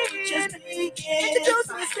would just begin. Introduce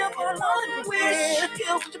yourself on one wish.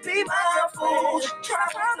 You would be my fool.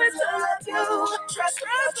 Promise to love you. Trust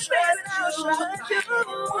you.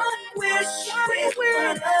 One wish we would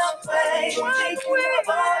run away. Make you love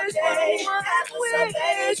all day. Have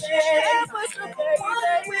us a baby.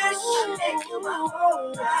 One wish make you my whole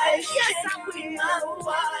life. Yes, I will. My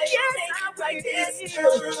wife. Yes, I write this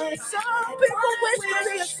time. Some people wish to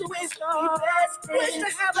be a superstar. Wish to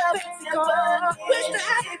have a fancy car. Wish to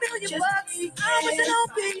have $1 million bucks. I wish it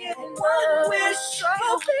don't be in one wish. So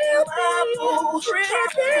feel my boo. Pretty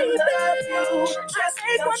baby. Just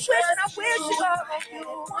take one wish and I wish it all you.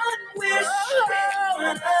 One wish.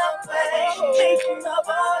 Run away. Make you love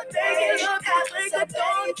all day. Have us a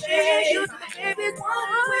baby. You the baby.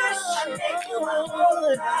 One wish. I make you my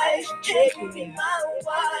whole life. Can you be my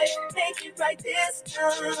wife? Make it right this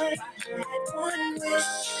time. I had one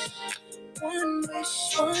wish. One wish,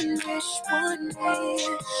 one wish, one wish.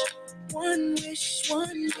 One wish,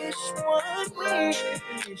 one wish, one wish.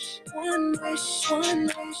 One wish, one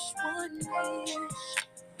wish, one wish.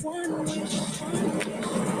 One wish, one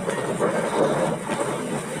wish.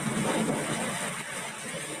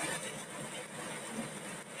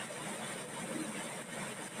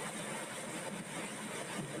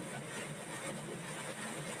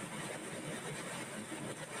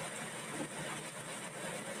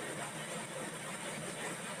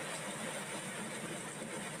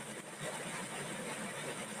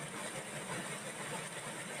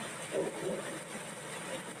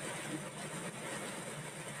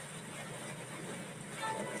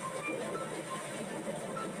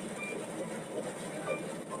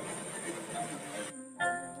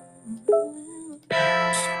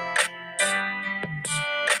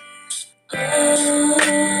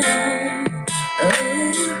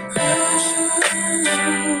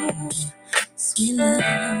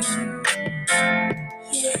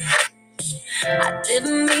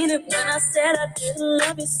 I didn't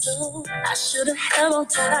love you so. I should've held on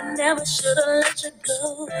tight, I never should've let you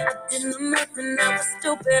go. I didn't know nothing, I was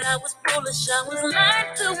stupid, I was foolish, I was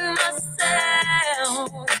lying to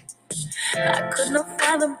myself. I could not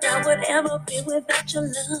fathom that would ever be without your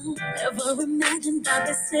love. Never imagined I'd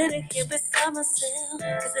be sitting here beside myself.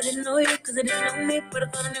 Cause I didn't know you, cause I didn't know me, but I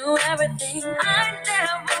thought I knew everything. I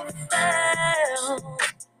never felt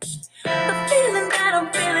the feeling that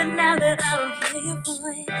I'm feeling now that I don't hear your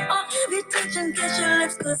voice. Or have you touch and kiss your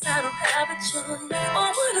lips cause I don't have a choice. Or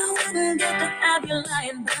what I wouldn't get to have you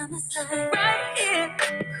lying by my side right here.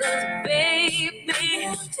 Cause baby,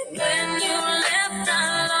 when you left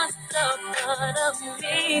I lost a part of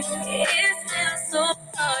me. It's still so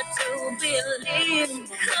hard to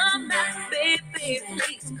believe. Come back baby,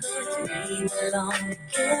 please, cause we belong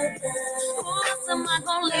together. Who else am I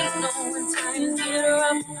gonna lean on when times get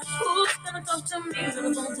rough? Who's gonna talk to me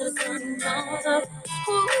when the phone till the sun comes up?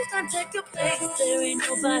 Who's gonna take your place? There ain't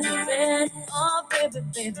nobody better. Oh, baby,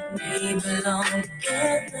 baby, we belong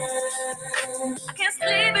together. I can't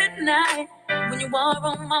sleep at night when you are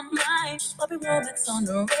on my mind. Bobby Rolex on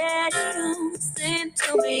the radio, sing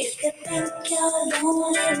to me. You can think you're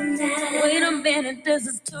lonely now. Wait a minute, this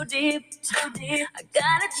is too deep, too deep. I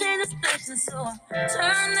gotta change the station, so I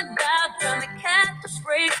turn the dial down to catch the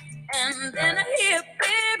break. And then I hear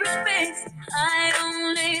baby's face. I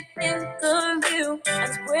only think of you. And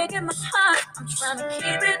it's breaking my heart. I'm trying to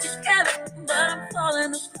keep it together, but I'm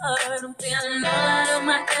falling apart. I'm feeling all out of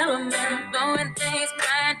my element. I'm doing things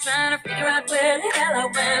right, trying to figure out where the hell I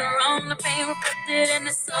went wrong. The pain reflected in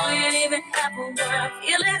the song ain't even half of what I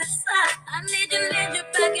feel inside. I need you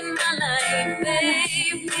back in my life,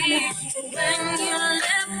 baby. When you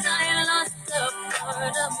left, I lost a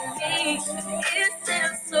part of me. It's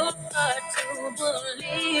still so hard to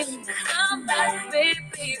believe. Come back, baby,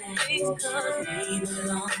 please, cause we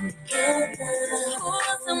belong together. Who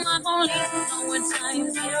else am I gonna lean on when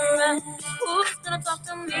times get rough? Who's gonna talk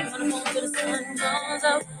to me when I'm home till the sun comes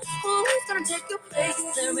up? Who's gonna take your place?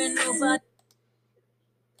 There ain't nobody.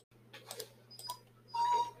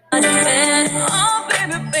 Oh,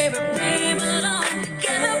 baby, baby, we belong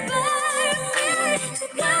together, baby.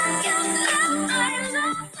 Together, I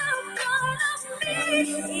lost a part of me.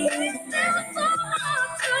 It's still so hard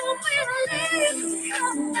to believe.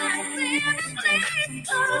 Come back, baby, please,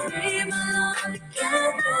 'cause we belong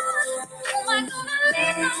together. Who am I gonna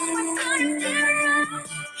lean on when times get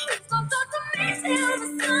rough? Who's gonna talk to me till the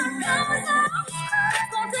sun comes up? Who's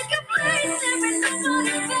gonna take your place? There ain't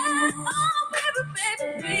nobody there. Oh, baby,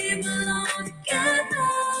 we belong together.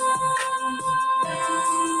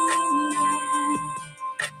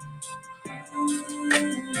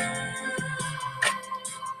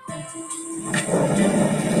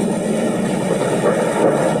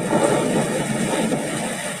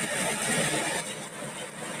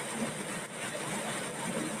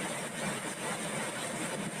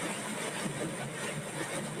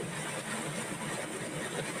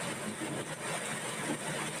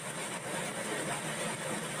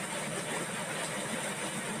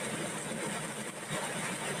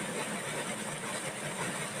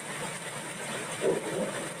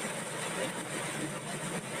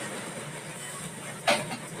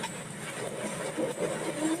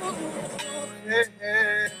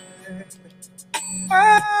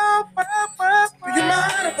 Do you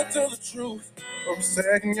mind if I tell the truth for a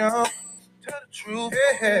second, y'all? Tell the truth.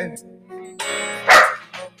 Yeah.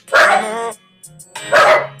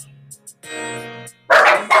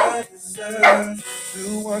 I deserve to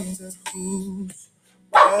wonder who's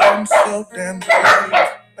falling so damn late.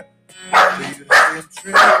 For you to say I'm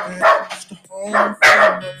tripping, just to home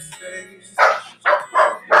from upstairs.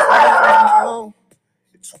 I know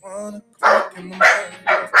it's 1 o'clock in the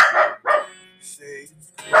morning. You say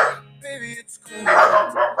it's cool, baby, it's cool.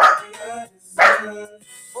 I deserve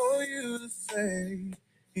for you to say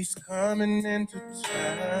he's coming into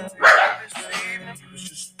town this evening. I was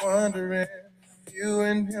just wondering if you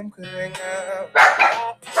and him could hang out.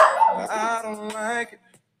 I don't like it,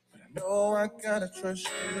 but I know I gotta trust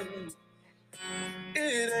you.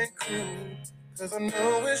 It ain't cool, 'cause I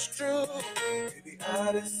know it's true. Maybe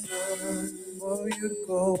I deserve for you to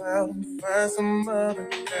go out and find some other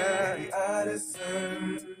guy. Maybe I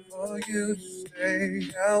deserve for you to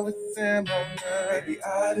stay out with them all night. Maybe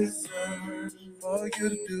I deserve for you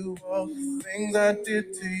to do all the things I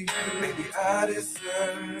did to you. Maybe I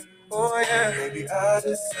deserve, oh yeah. Maybe I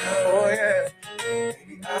deserve, oh yeah.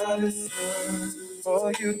 Maybe I deserve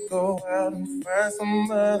for you to go out and find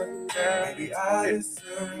some other guy. Maybe I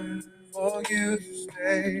deserve for you to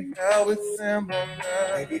stay out with them all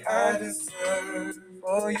night. Maybe I deserve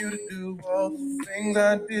for you to do all the things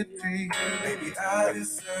I did to you. Baby, I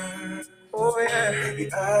deserve. Oh yeah,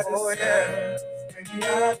 baby, I deserve. Oh yeah, baby,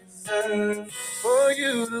 I deserve for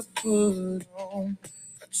you to put on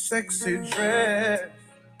that sexy dress.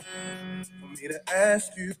 For me to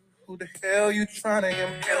ask you who the hell you trying to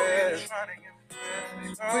impress.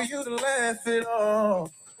 For you to laugh it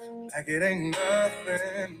off like it ain't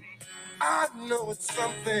nothing. I know it's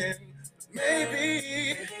something.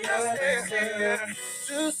 Maybe yeah,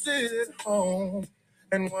 to sit at home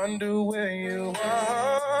and wonder where you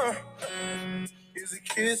are. Is it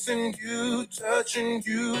kissing you, touching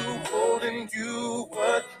you, holding you?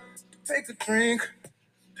 What? Take a drink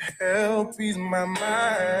to help ease my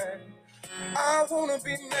mind. I wanna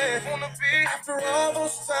be mad, after all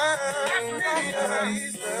those times. Maybe I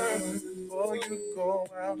deserve for you to go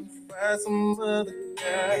out and find some other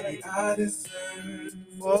guy. Maybe I deserve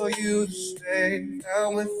for you to stay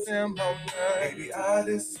down with them all night. Maybe I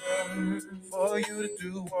deserve for you to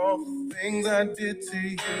do all the things I did to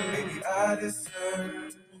you. Maybe I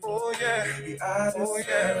deserve. Oh yeah, maybe I deserve. Oh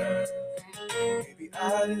yeah. Maybe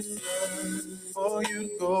I deserve for you to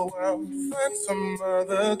go out and find some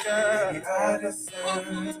other guy. Maybe I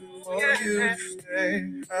deserve for you to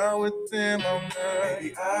stay out with them all night.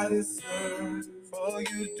 Maybe I deserve for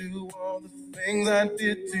you to do all the things I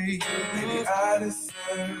did to you. Maybe I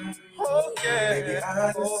deserve. Oh yeah. Maybe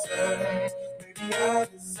I deserve. Maybe I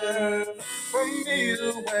deserve for me to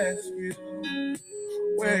ask you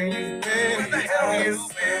where you've been. Where the hell you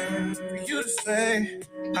been? For you to say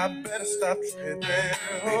I better stop tripping.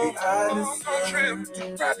 Oh, I trip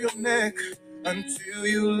to grab your neck until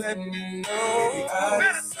you let me know. Baby, I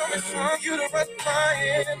better tell me for you to run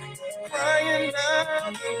crying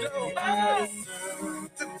out the door.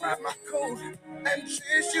 To grab my coat and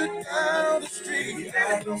chase you down the street. Baby, I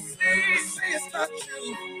don't say it's not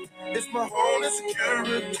you, it's my own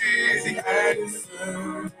insecurity. Baby, I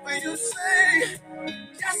deserve. When you say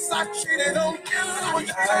yes, I cheated on you. What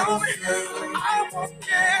you tell me, I won't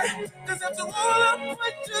care. Cause after all I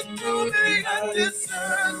put you through me, I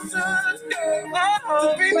deserve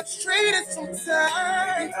to be mistreated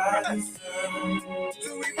sometimes. To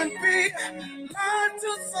even be lied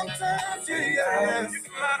to sometimes. Yeah. You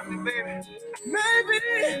can lie to me, baby. Maybe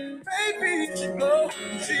you should go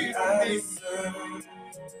cheat on me.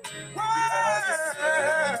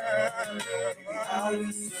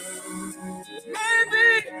 Maybe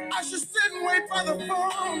I should sit and wait by the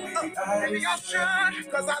phone. Maybe I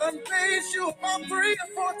should, cause I done faced you about 3 or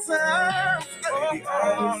 4 times. Girl,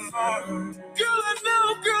 I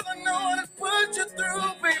know I done put you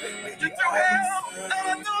through, baby. Put you through hell. And I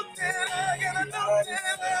know that I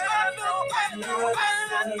know.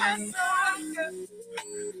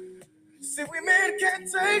 See, we men can't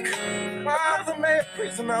take another man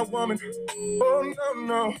pleasing our woman. Oh,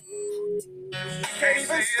 no. Can't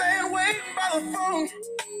even stand waiting by the phone.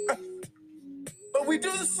 But we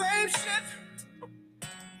do the same shit.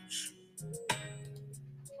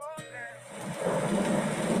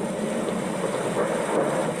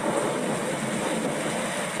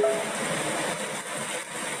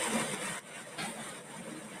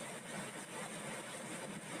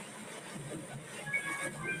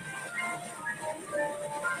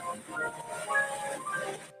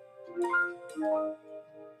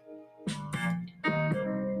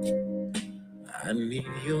 I need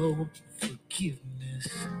your forgiveness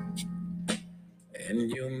and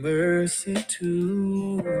your mercy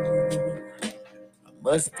too. I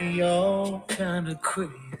must be all kind of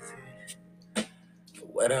crazy for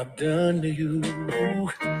what I've done to you.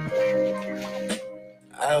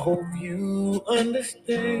 I hope you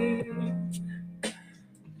understand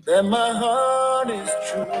that my heart is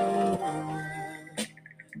true.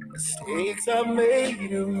 Mistakes I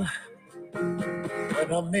made,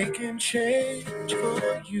 but I'm making change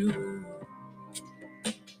for you.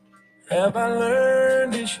 Have I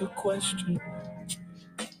learned is your question,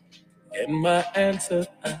 and my answer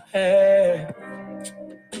I have.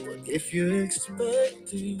 But if you're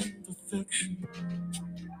expecting perfection,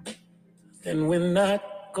 then we're not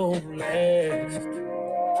gonna last.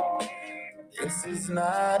 This is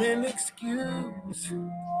not an excuse,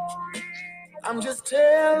 I'm just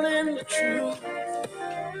telling the truth.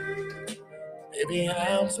 Baby,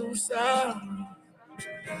 I'm so sorry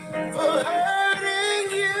for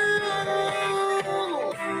hurting you.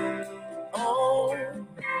 Oh,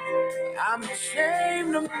 I'm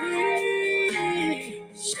ashamed of me.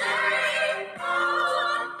 Shame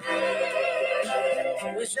on me.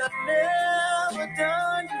 I wish I'd never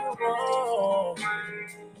done you wrong.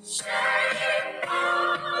 Shame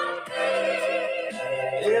on me.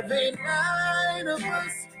 Every night of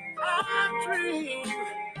us I dream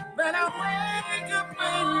that I wake up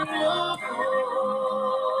in your home.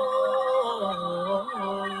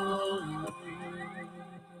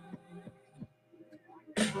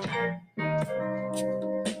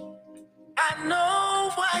 I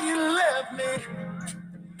know why you left me,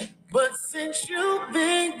 but since you've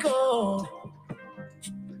been gone,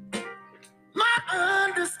 my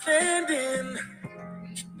understanding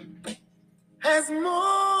has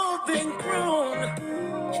more than grown.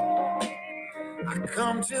 I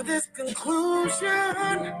come to this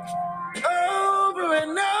conclusion over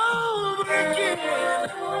and over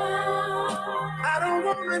again. I don't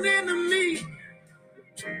want an enemy.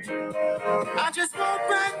 I just want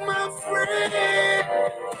back my friend.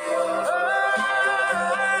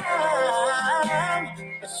 I'm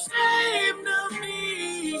ashamed of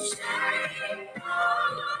me.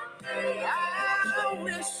 I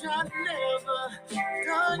wish I'd never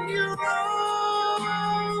done you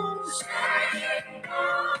wrong.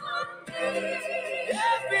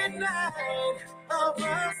 Every night of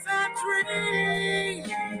us I dream,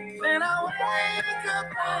 then I wake up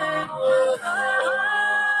and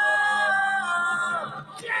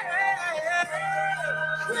yeah.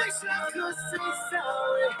 Wish I could say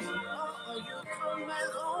sorry, or you come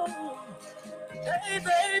back home. Hey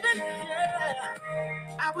baby, yeah.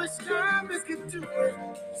 I wish Thomas could do it,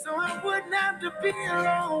 so I wouldn't have to be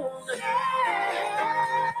alone.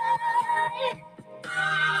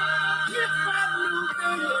 If I knew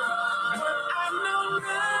then what I know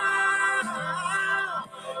now,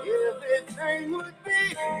 everything would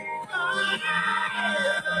be fine.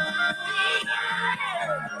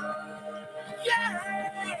 Yeah,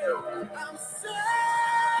 I'm so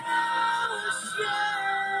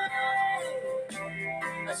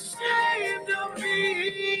ashamed of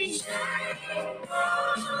me. Said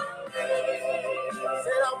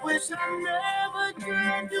I wish I never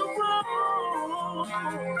did you wrong.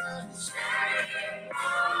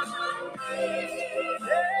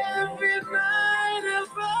 Every night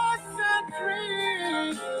of us I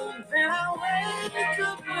dream, then I wake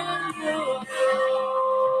up in your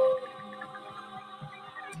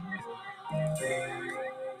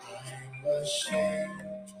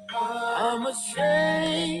I'm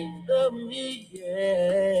ashamed of me,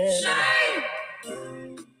 yeah. Shame.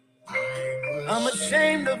 I'm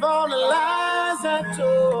ashamed of all the lies I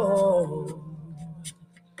told.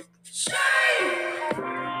 Shame.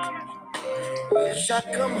 Wish I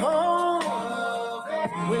come home.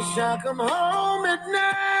 Wish I come home at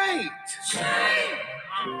night. Shame.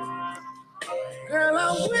 Girl,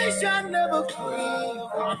 I wish I never quit.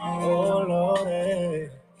 Oh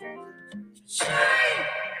Lord. Shame.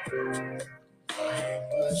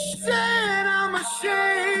 Said I'm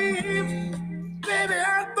ashamed. Baby,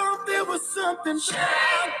 I thought there was something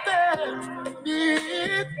out there for me.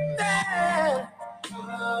 There.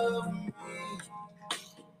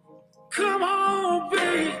 Come on,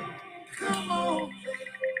 baby. Come on.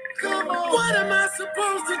 Come on. What am I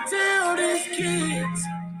supposed to tell these kids?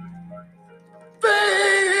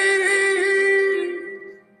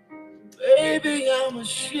 Baby, I'm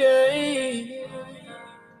ashamed.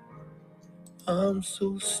 I'm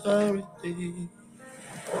so sorry, baby.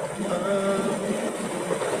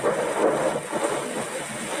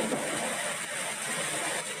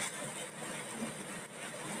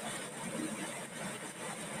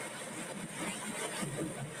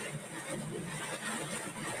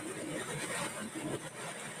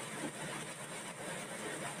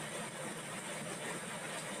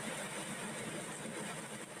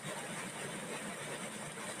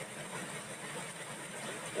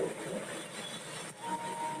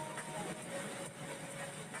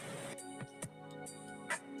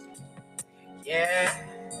 Yeah.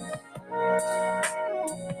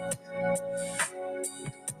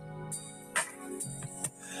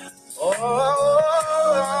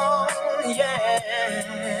 Oh,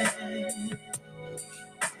 yeah.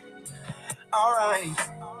 All right.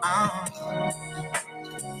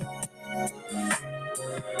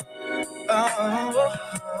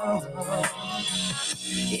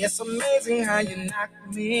 It's amazing how you knock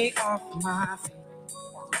me off my feet.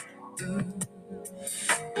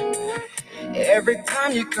 Every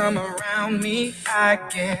time you come around me, I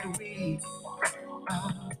get weak.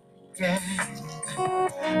 Oh, yeah.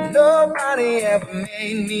 Nobody ever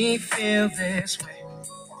made me feel this way.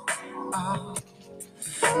 Oh,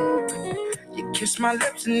 you kiss my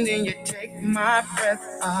lips and then you take my breath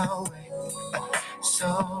away.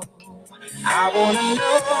 So I wanna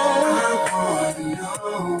know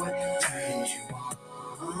what turns you on.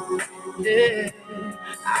 Yeah,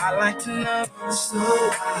 I like to know so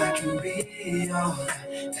I can be all that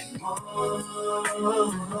and more.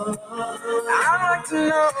 I like to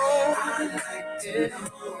know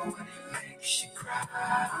what makes you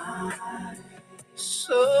cry.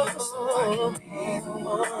 So I can be the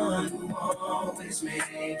one who always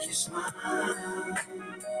make you smile.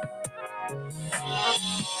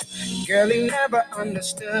 Girl, he never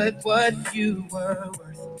understood what you were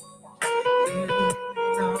worth.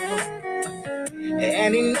 No.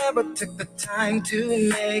 And he never took the time to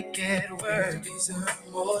make it work. Deserve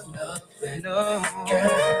more love than no.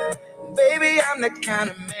 Girl, baby, I'm the kind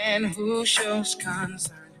of man who shows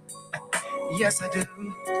concern. Yes, I do.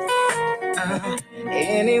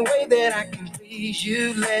 Any way that I can please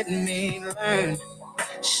you, let me learn.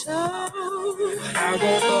 So I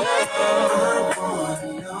wanna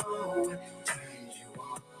know what turns you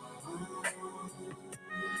on.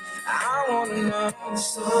 I wanna know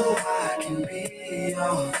so I can be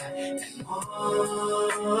all that and more.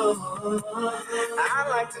 I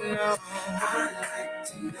like to know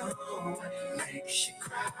what makes you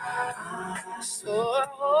cry. So I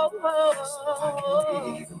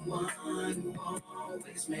can be the one who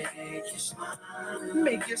always make you smile.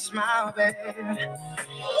 Make you smile, baby.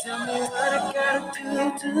 Tell me what I gotta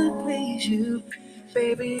do to please you.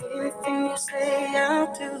 Baby, anything you say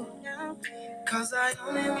I'll do. Cause I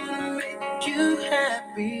only wanna make you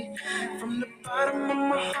happy. From the bottom of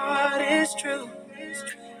my heart, it's true.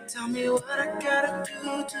 Tell me what I gotta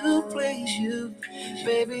do to please you.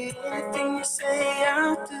 Baby, anything you say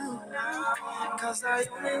I'll do. Cause I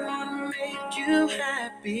only wanna make you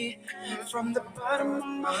happy. From the bottom of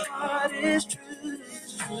my heart, it's true.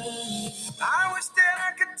 I wish that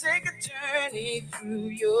I could take a journey through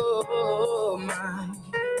your mind.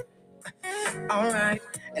 Alright,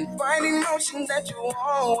 and find emotions that you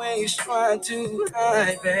always try to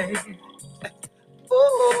hide, babe.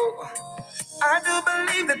 Oh, I do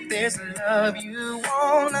believe that there's a love you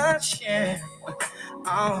wanna share.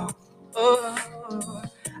 Oh,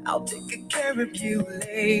 I'll take good care of you,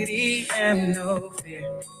 lady, and no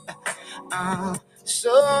fear.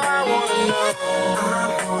 So I wanna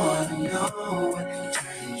know what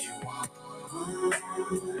turns you on.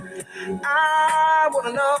 I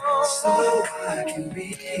wanna know so I can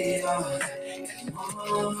be all that and more.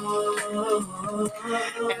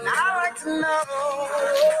 And I like to know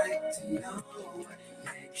what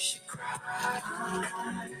makes you cry.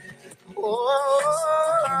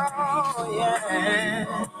 Oh,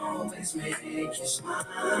 yeah. Always make you smile.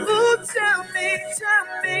 Ooh, tell me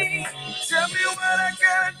what I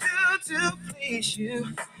gotta do to please you.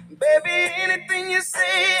 Baby, anything you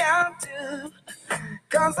say, I'll do.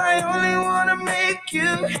 Cause I only wanna make you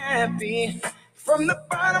happy. From the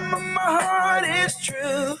bottom of my heart, it's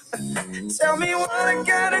true. Tell me what I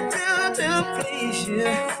gotta do to please you.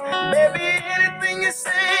 Baby, anything you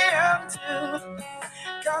say, I'll do.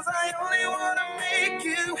 Cause I only wanna make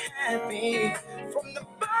you happy. From the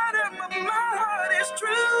bottom of my heart, it's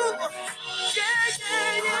true. Yeah.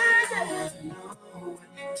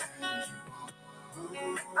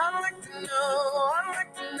 I'd like to know.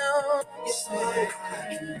 You say I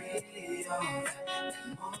can be all that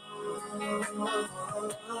and more.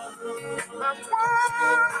 I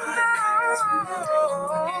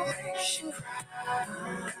wanna makes you cry.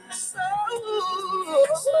 So,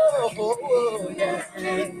 yeah.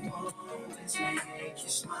 Always make you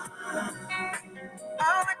smile.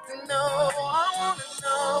 I like to know. I wanna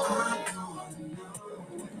know.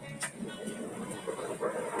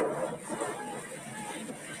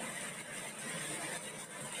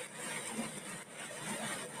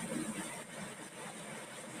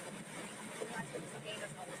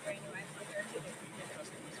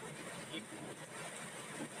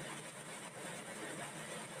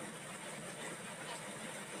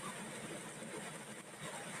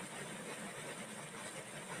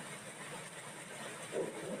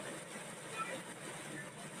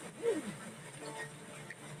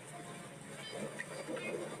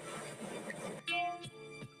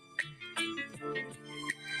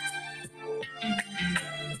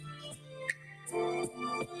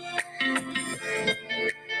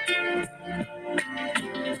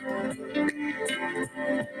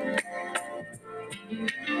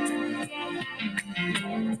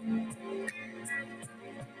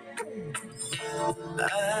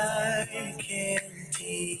 I can't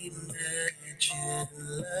imagine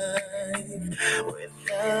life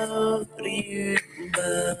without you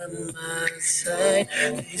by my side.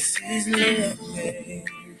 This is nothing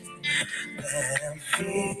that I'm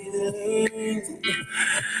feeling,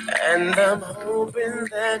 and I'm hoping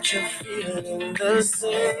that you're feeling the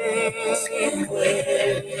same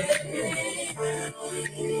way.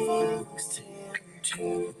 Things tend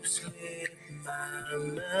to slip my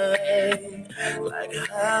mind, like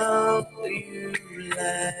how you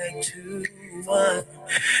like to wine,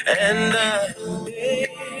 and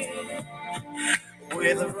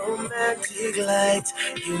with romantic lights,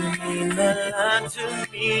 you mean a lot to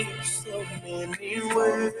me in so many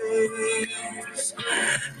ways.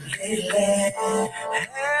 Lately,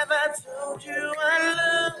 have I told you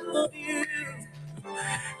I love you?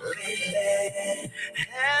 Lately,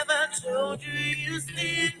 have I told you you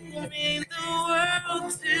still mean the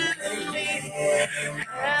world to me?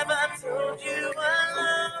 Have I told you I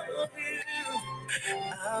love you?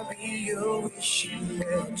 I'll be your wishing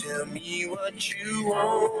well. Tell me what you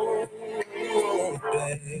want,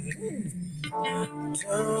 babe.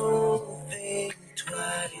 Don't think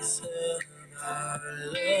twice of our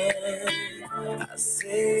love. I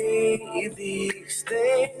say these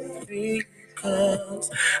things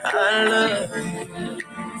because I love you,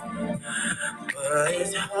 but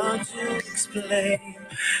it's hard to explain.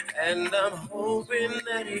 And I'm hoping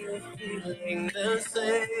that you're feeling the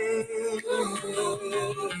same.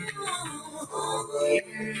 You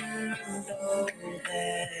know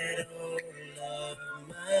that all of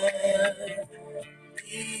mine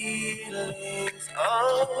feelings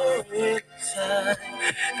are inside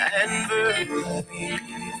and verbally.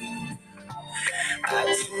 I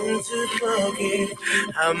tend to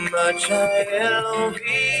forget how much I love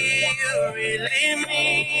you really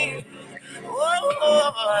mean.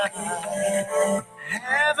 Oh,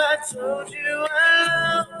 have I told you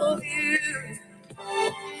I love you?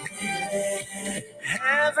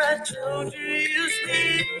 Have I told you you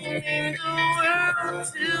still mean the world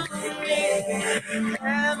to me?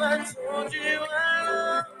 Have I told you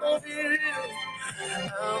I love you?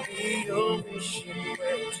 I'll be your wishing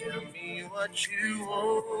well. Tell me what you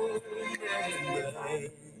want.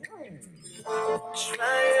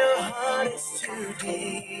 Try your hardest to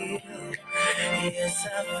deal. Yes,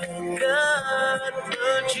 I forgot,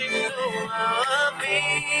 but you know how I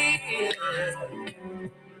feel.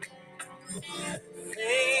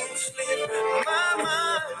 Things slip my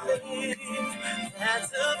mind,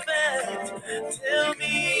 that's a fact. Tell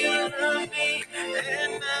me you love me,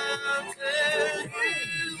 and I'll tell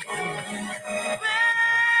you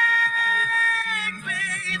back,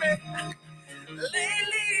 baby.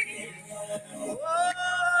 Lately,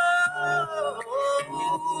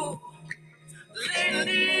 oh,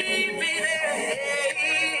 lately, baby.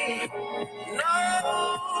 No, I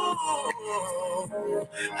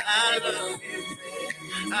love you,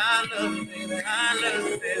 baby. I love you, baby. I love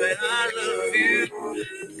you, baby. I love you.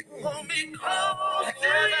 Hold me close, and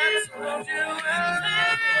I told you I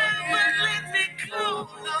love you. Let me go,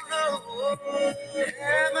 no, no.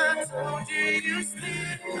 Have I told you you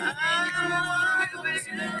still I love you?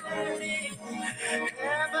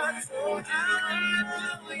 Have I told you I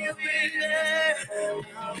love you, baby?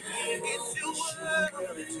 It's your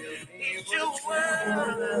world, it's your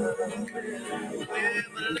world.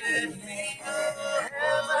 Never let me go.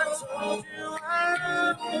 Have I told you I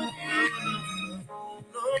love you?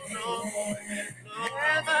 No, no, no.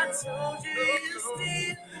 Have I told you you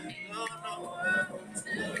still? No, no.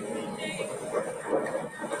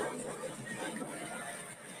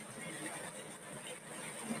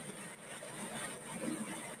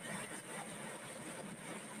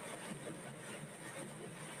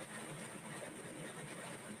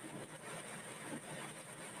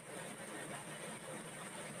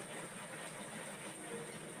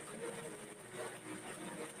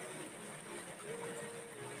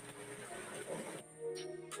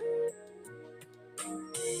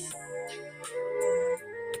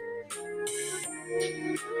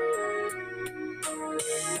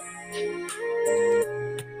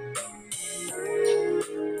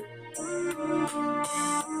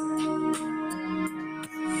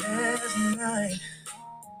 Last night,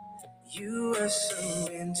 you were so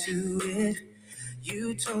into it.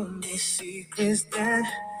 You told me secrets that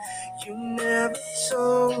you never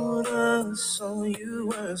told us. So you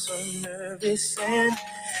were so nervous and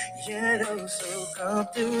yet oh so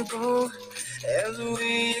comfortable as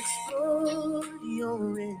we explored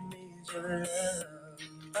your image of love.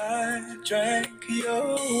 I drank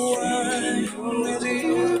your wine as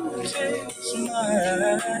you kissed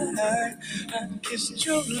mine. I kissed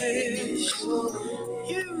your lips.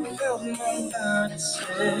 You felt my body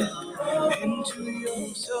slip into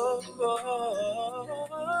your soul.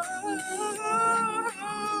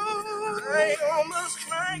 I almost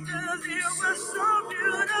cried 'cause you were so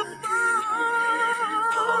beautiful.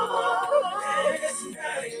 Last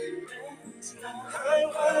night, I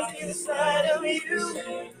was inside of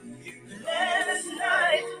you. Last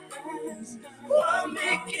night,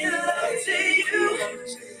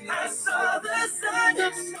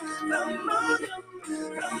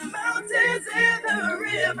 the mountains and the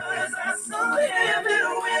rivers are so heavy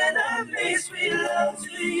when I make sweet love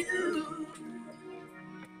to you.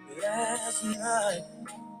 Last night,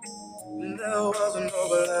 there was an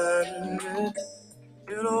overland.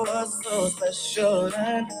 It was so special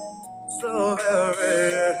and so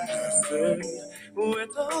very interesting. With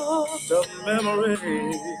all the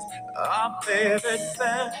memories our favorite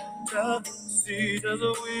fantasies as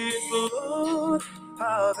we explored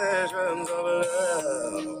our visions of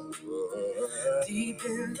love. Deep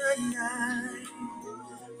in the night,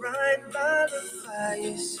 right by the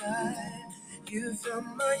fireside, you felt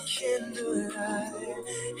my candlelight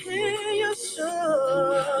in your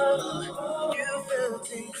soul. You felt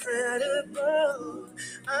incredible.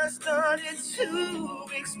 I started to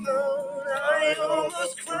explode. I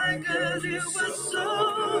almost cried 'cause it was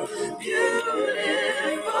so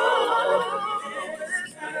beautiful.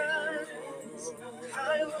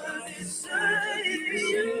 I was inside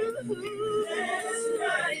you.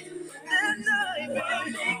 That night,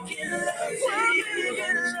 baby, making love to you. I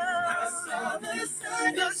saw the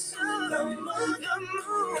sun, the moon, the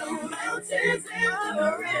mountains and the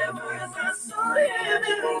rivers. I saw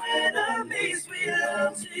heaven when I made sweet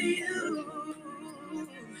love to you.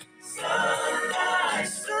 Sunlight,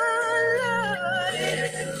 red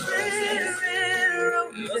roses.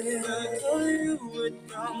 Tell you it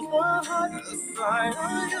comes the heart, the sight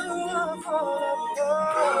of you are fall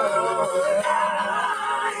apart.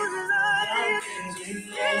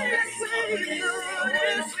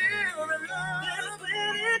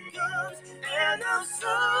 And I'm so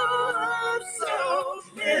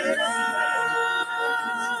in love.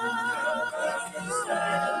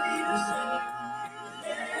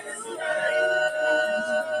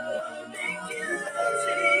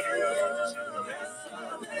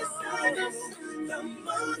 The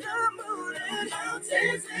moon and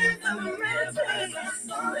mountains and the rivers are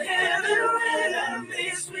so heavy when I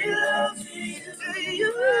make sweet love to you, baby.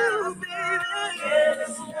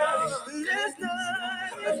 Last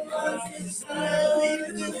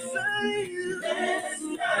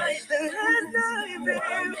night, baby,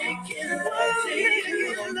 making love to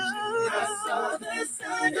you. I saw the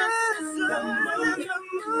sun, the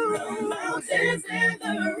mountains and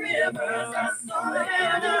the rivers. I saw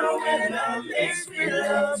heaven when I made sweet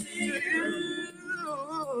love to you.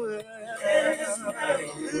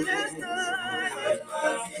 Last night,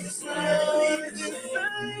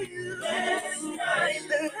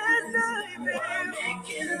 baby,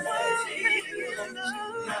 making love to you.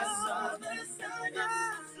 I saw the sun,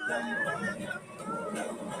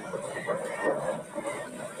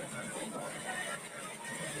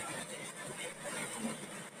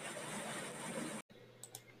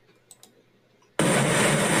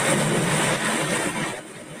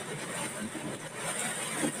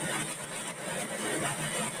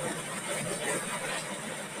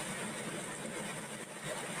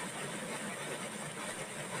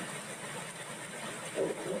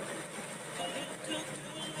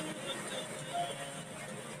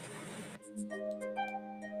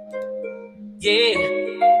 yeah.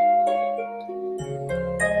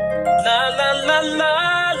 La la la la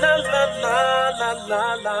la la la la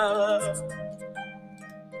la.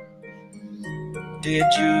 Did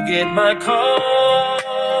you get my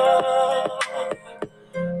call?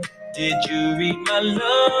 Did you read my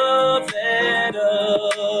love letter?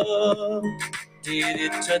 Did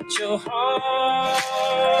it touch your heart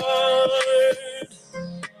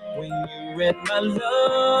when you read my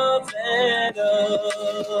love letter?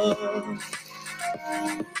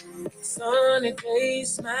 Sunny day,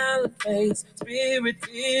 smiling face,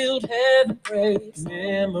 spirit-filled heaven praise.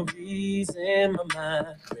 Memories in my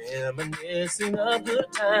mind, reminiscing a good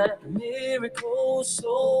time. Miracles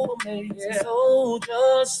so amazing, so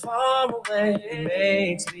just far away. It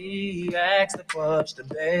makes me ask the question,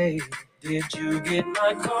 babe, did you get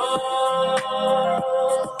my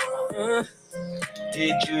call?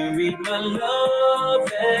 Did you read my love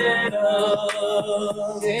letter?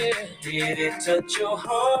 Yeah. Did it touch your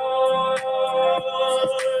heart?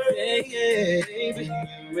 Yeah, yeah, baby. When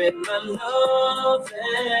you read my love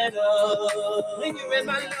letter. When you read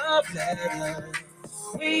my love letter.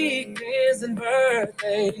 Weekends and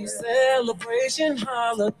birthdays, celebration,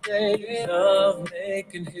 holidays, love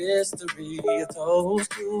making history, a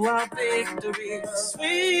toast to our victory.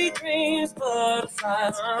 Sweet dreams,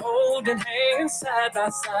 butterflies, holding hands side by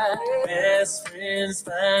side. Best friends,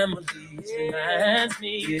 families, reminds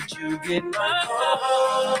me. Did you get my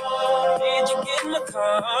call? Did you get my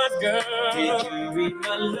card, girl? Did you read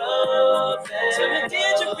my love letter? Tell me,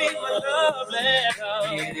 did you read my love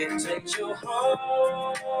letter? Did it touch your heart?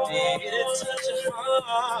 Did it touch your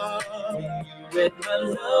heart? When you read my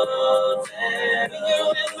love letter. When you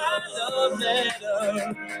read my love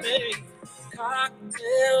letter, babe.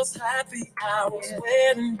 Cocktails, happy hours,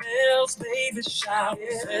 wedding bells, baby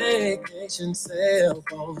showers, vacation cell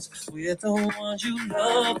phones with the ones you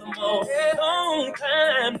love the most. Long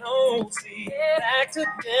time no see, back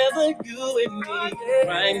together you and me.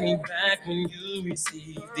 Bring me back when you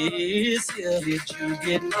receive this here. Did you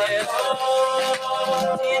get that?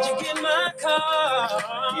 Did you get my card?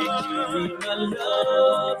 Did you read my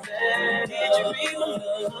love letter? Did you read my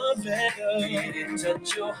love letter? Did it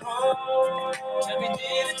touch your heart? Tell me, did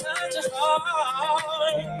it touch your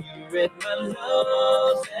heart? When you read my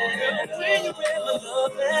love letter. When you read my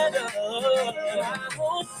love letter. I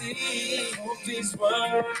hope these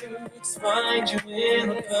words find you in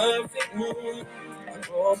a perfect mood. I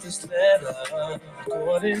wrote this letter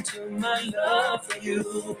according to my love for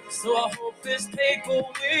you. So I hope this paper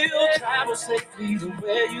will travel safely to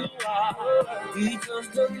where you are. Because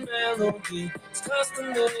the melody is custom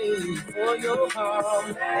made for your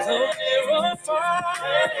heart. So near or far,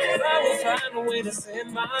 I will find a way to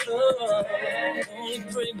send my love. Only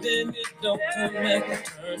pray then it don't come back and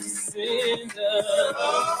turn to cinder.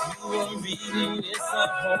 You are reading this, I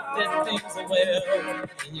hope that things are well.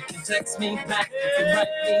 And you can text me back, you can write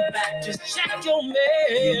me back, just check your mail.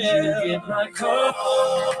 Did you get my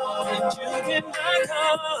call? Did you get my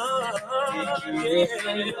call? Did you get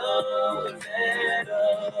my love letter?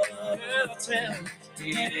 Girl, tell me,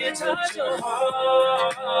 did it touch your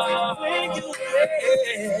heart when you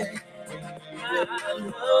read my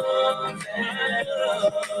love letter?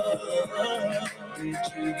 Did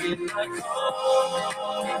you get my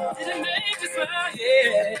call? Did it make you smile?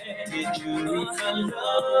 Yeah. Did you read my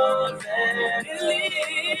love letter? Did it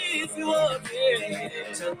leave you up there?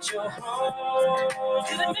 Touch your heart?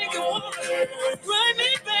 Did it make you wanna write me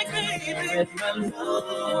back, baby? Read my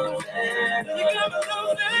love letter. You got my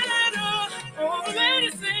love letter. All the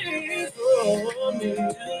medicine for me.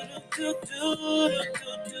 Do, do, do,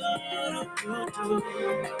 do, do, do, do.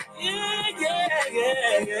 Yeah, yeah,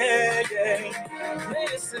 yeah, yeah, yeah.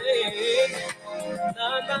 Listen, la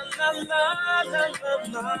la la la la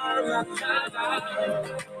la la la la.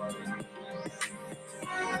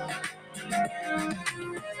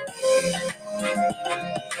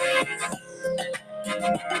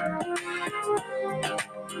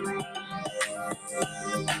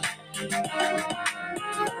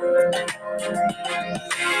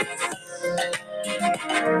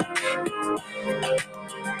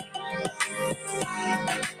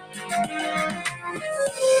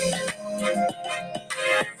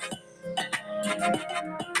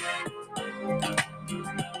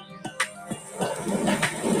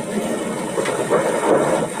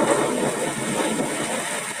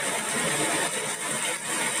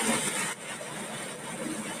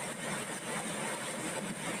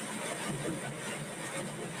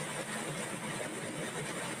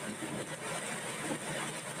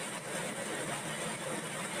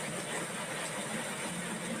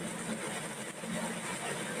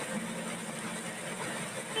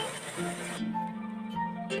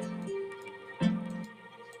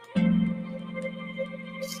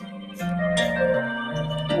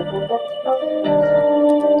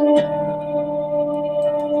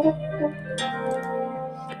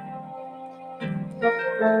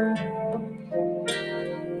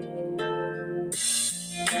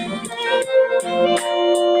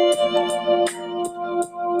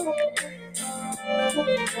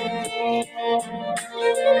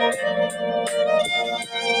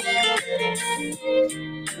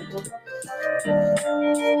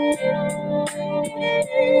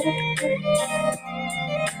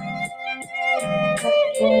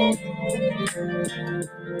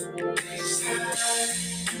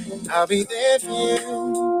 I'll be there for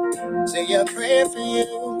you. Say a prayer for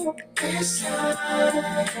you.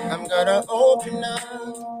 I'm gonna open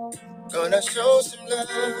up, gonna show some love.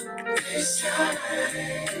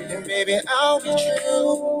 And baby, I'll be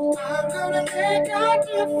true. I'm gonna make a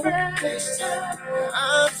difference.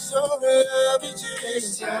 I'm so in love with you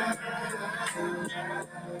this time.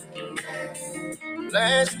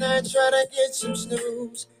 Last night tried to get some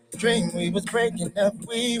snooze. Dream we was breaking up,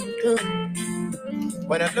 we were through.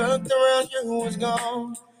 When I looked around, you was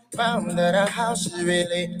gone. Found that our house is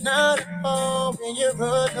really not a home when you're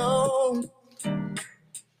alone.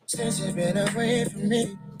 Since you've been away from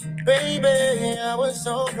me, baby, I was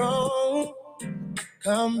so wrong.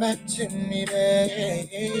 Come back to me,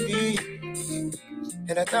 baby.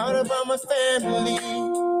 And I thought about my family.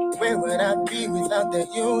 Where would I be without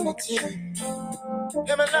that unity?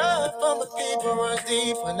 And my love for the people runs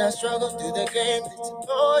deep when I struggle through the game that's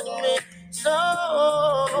avoiding me. So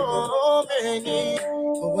many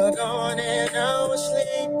who are gone and now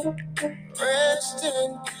asleep. Rest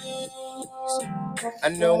in peace. I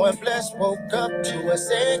know I'm blessed, woke up to a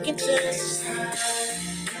second chance.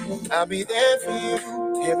 I'll be there for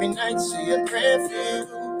you every night, see a prayer for you.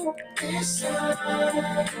 This time,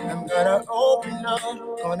 I'm gonna open up,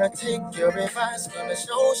 gonna take your advice, gonna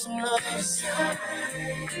show some love. This time,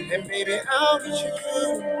 and baby, I'll be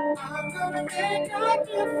true. I'm gonna make a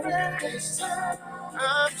difference. This time,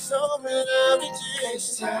 I'm so in love with you.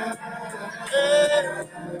 This time, yeah.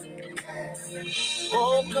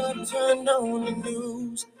 Woke up, turned on the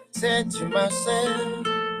news, said to myself,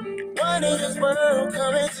 what is this world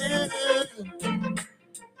coming to?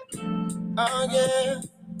 Oh yeah,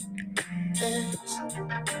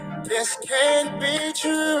 this can't be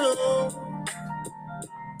true.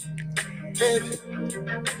 Baby,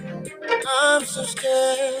 I'm so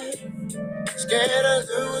scared, scared of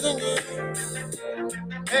losing you.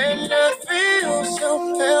 And I feel so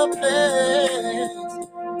helpless.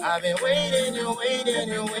 I've been waiting and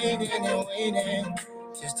waiting and waiting and waiting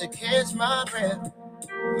just to catch my breath.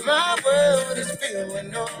 My world is filled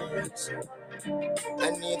with noise.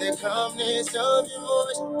 I need the calmness of your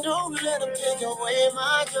voice. Don't let them take away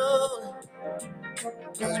my joy.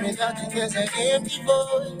 Cause without you there's an empty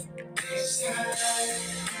void. This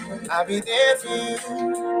time, I'll be there for you.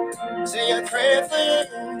 Say a prayer for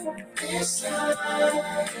you. This time,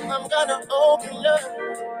 I'm gonna open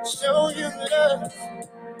up, show you love.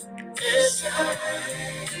 This time,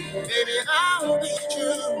 baby, I'll be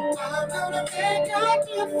true. I'm gonna make a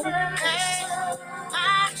difference. Hey,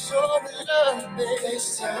 I'm so in love, baby.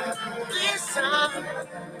 This time,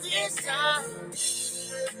 this time,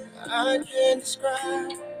 I can't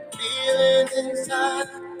describe feelings inside.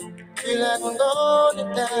 Feel like I'm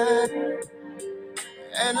gonna die,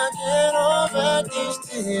 and I can't hold back these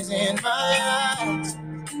tears in my eyes.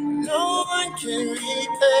 No one can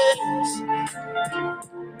replace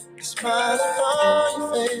the smile on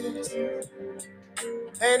your face,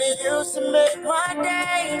 and it used to make my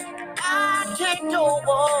day. I can't go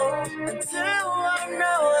on until I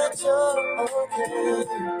know that you're okay.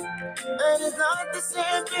 And it's not the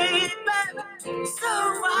same, baby.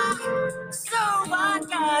 So I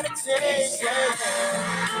gotta take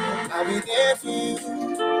it. I'll be there for you.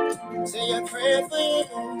 Say a prayer for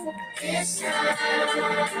you. This time,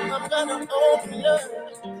 I'm gonna open up,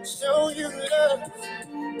 show you love.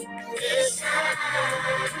 This time,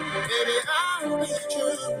 baby, I'll be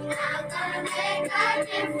true. I'm gonna make a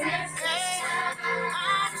difference. Hey,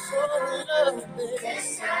 I'm so in love, baby.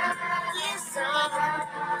 This time,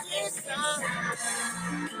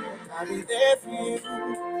 I'll be there for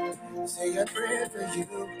you. Say a prayer for you.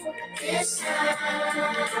 This time,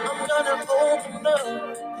 I'm gonna open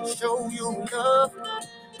up, show you love.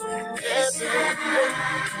 Yes,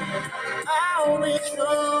 I'll be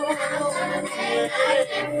true.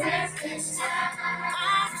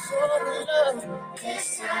 I'm so in love. This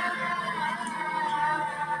time.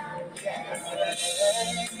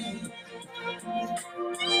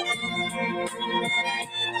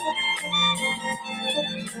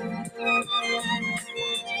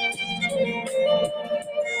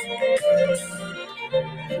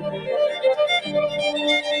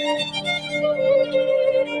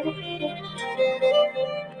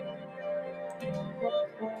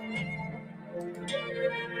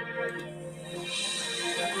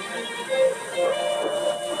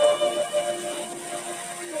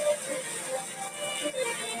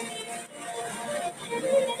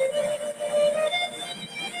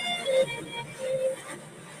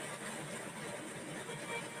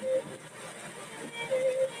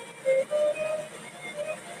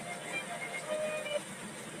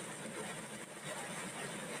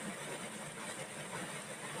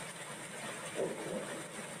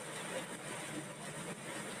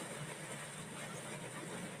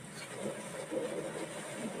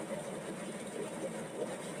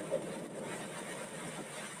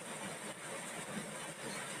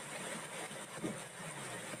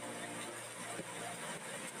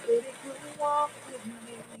 Baby, could you walk with me?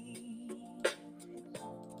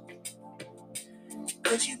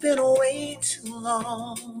 'Cause you've been away too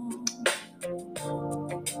long.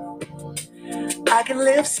 I can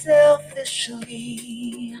live selfishly,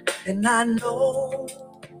 and I know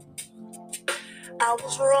I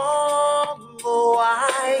was wrong. Oh,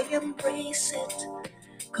 I embrace it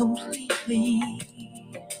completely.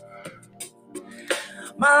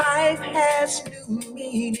 My life has new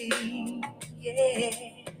meaning, yeah.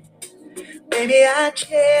 Baby, I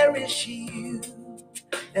cherish you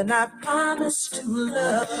and I promise to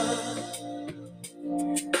love.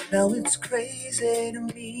 Now it's crazy to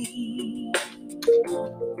me.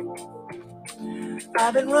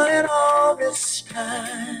 I've been running all this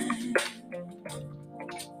time.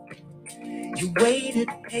 You waited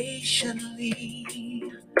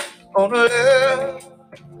patiently on a love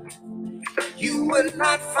you would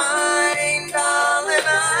not find, darling.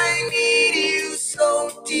 I need you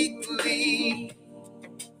so deeply,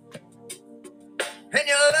 and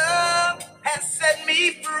your love has set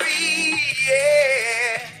me free.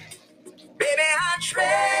 Yeah, baby, I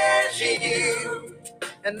treasure you,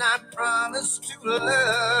 and I promise to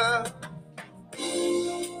love.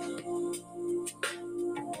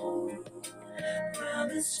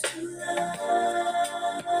 Promise to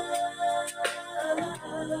love.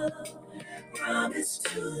 Promise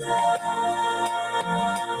to love.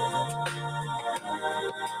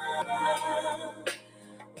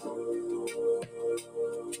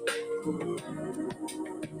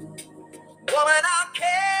 Woman, I'll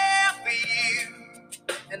care for you,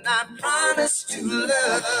 and I promise to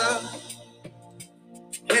love.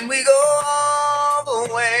 Can we go all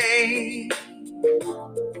the way?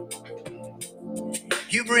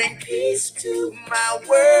 You bring peace to my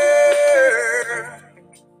world.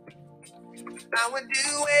 I would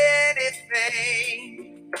do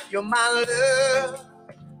anything. You're my love.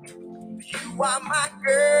 You are my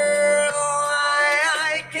girl.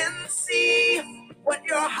 I can see what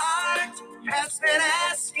your heart has been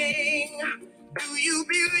asking. Do you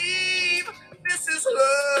believe this is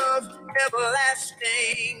love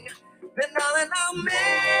everlasting? Then darling, I'll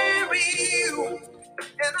marry you,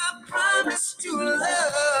 and I promise to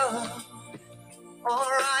love. All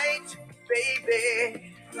right,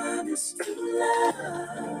 baby. Promise to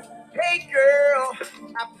love. Hey, girl,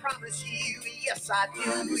 I promise you, yes, I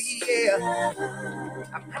do, yeah.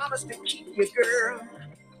 I promise to keep you, girl.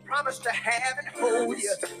 I promise to have and hold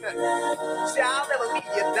you. See, I'll never leave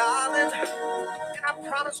you, darling. And I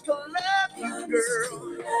promise to love you,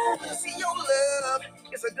 girl. See, your love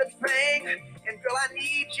is a good thing. And girl, I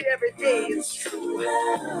need you every day, it's true.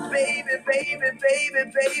 Baby, baby,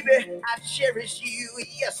 baby, baby, I cherish you,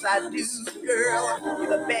 yes I do, girl.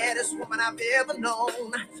 You're the baddest woman I've ever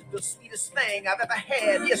known, the sweetest thing I've ever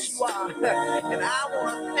had, yes you are. And I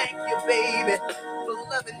want to thank you, baby, for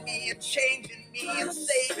loving me and changing me and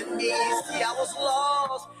saving me. See, I was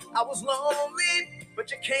lost, I was lonely, but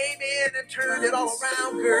you came in and turned it all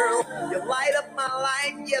around, girl. You light up my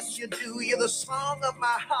life, yes you do. You're the song of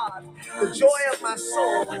my heart, the joy of my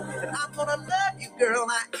soul. And I'm gonna love you, girl,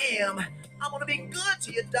 I am. I'm gonna be good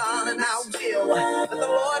to you, darling, I will. Let the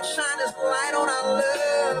Lord shine his light on our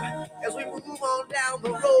love as we move on down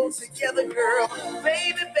the road together, girl.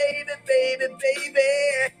 Baby, baby, baby,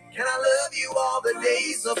 baby, can I love you all the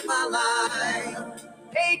days of my life?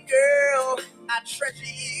 Hey girl, I treasure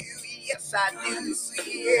you, yes I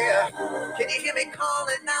do, yeah. Can you hear me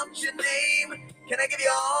calling out your name? Can I give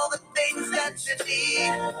you all the things that you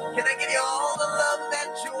need? Can I give you all the love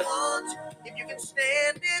that you want? If you can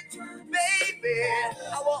stand it, baby,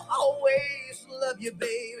 I will always love you,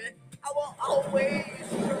 baby. I will always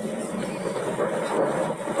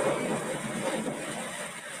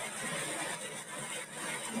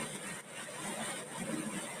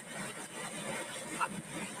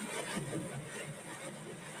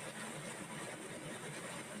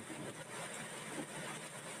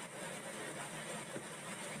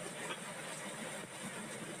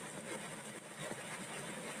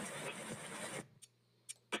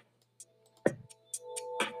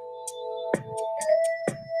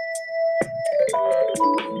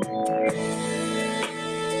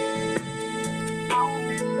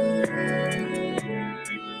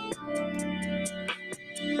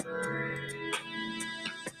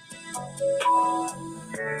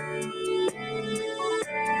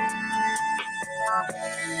trust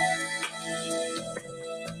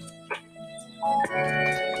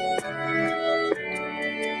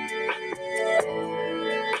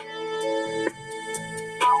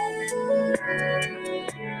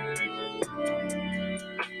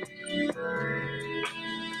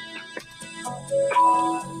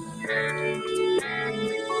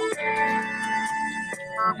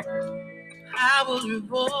I was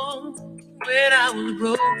reborn when I was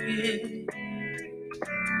broken.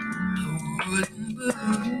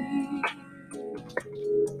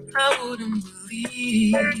 I wouldn't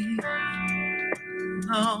believe,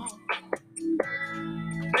 no.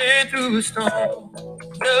 Been through a storm,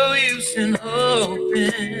 no use in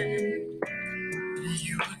hoping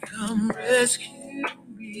you would come rescue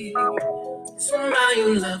me. Somehow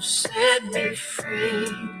your love set me free.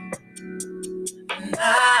 And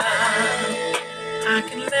I I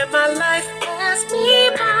can let my life pass me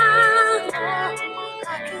by.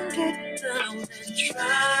 I can get down and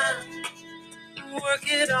try. Work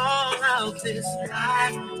it all out this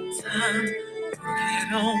lifetime. Work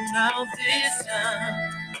it all out this time.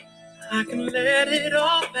 I can let it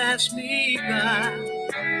all pass me by.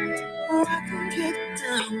 Or I can get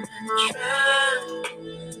down and try.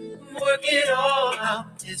 Work it all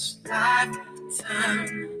out this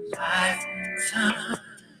lifetime. Lifetime.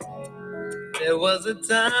 There was a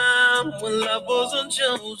time when love wasn't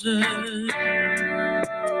chosen.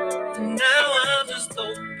 Now I'm just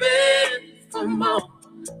open for more.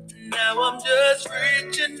 Now I'm just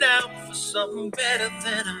reaching out for something better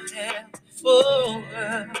than I had before.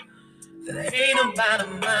 That ain't about a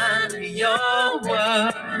mind of your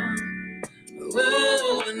word.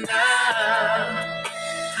 Ooh, and I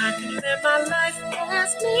can let my life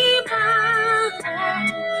pass me by. I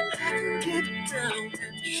can get down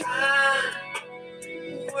and try.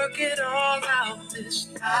 Work it all out this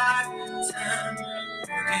lifetime.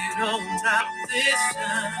 Work it all out this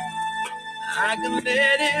time. I can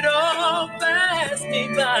let it all pass me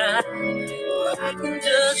by. I can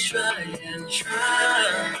just try and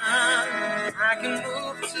try. I can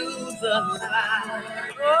move to the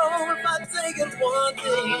light. Oh, if I take it one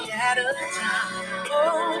day at a time.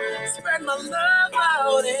 Oh, spread my love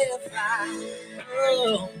out and fly.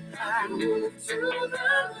 Oh, I can move to the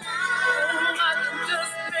light. Oh, I can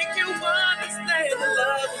just make you understand that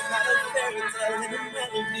love is not a fairy tale and a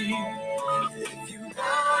melody. If you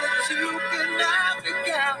want it, you can have it,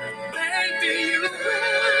 girl. Maybe you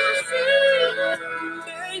will see.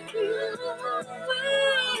 Maybe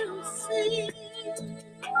you will see.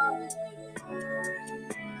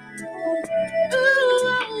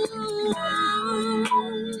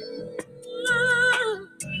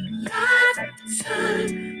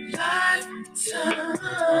 Lifetime, lifetime.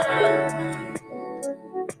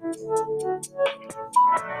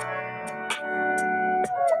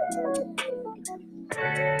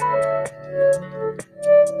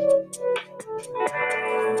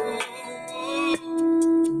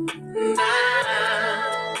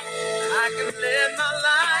 I can let my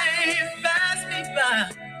life pass me by.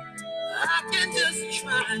 I can just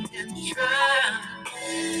try and try.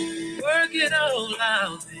 Work it all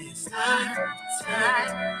out this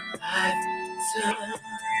lifetime.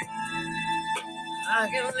 I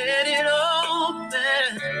can let it all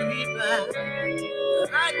pass me by.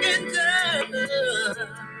 I can just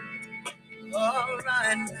all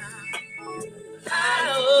right now. I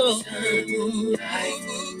know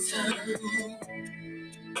lifetime.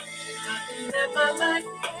 I can let my life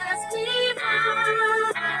pass me by.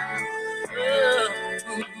 Oh,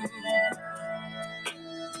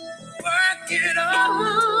 work it all.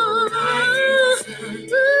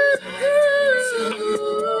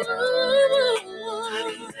 I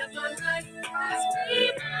can let my life pass me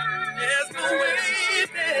by. There's no way,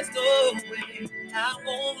 there's no way I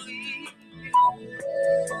won't leave you.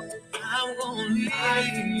 I won't leave you.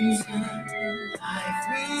 Life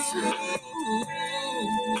is you.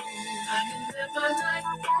 I can live my life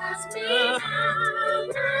pass me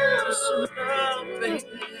by. So love, baby.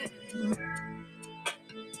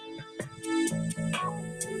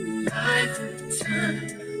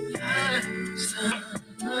 Lifetime, lifetime.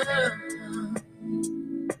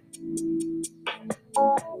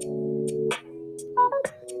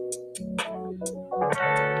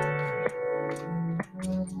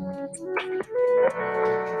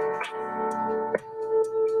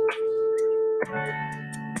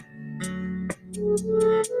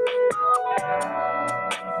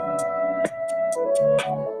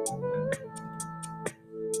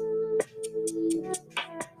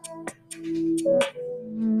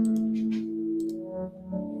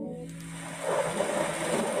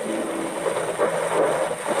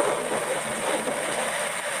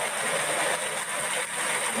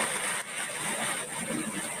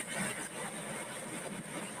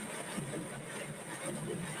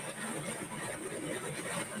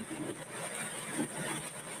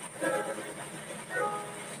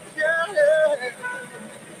 Yeah.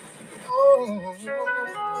 Oh,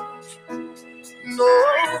 no.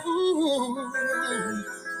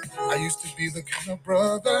 I used to be the kind of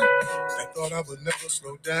brother that thought I would never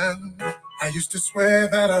slow down. I used to swear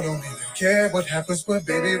that I don't even care what happens, but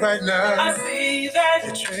baby, right now I see that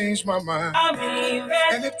you changed my mind. I mean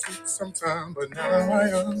that, and it took some time, but now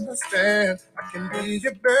I understand I can be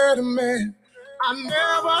a better man. I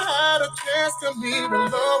never had a chance to meet a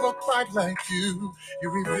lover quite like you. You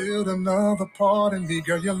revealed another part in me,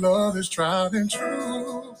 girl. Your love is tried and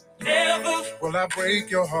true. Never will I break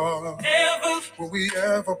your heart. Never will we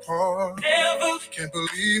ever part. Never can't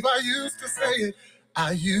believe I used to say it.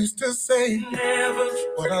 I used to say never,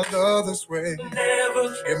 but I love this way.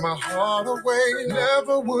 Never give my heart away.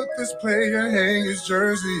 Never would this player hang his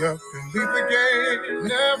jersey up and leave the game.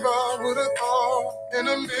 Never would have thought in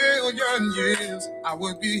a million years I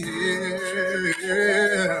would be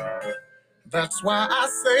here. That's why I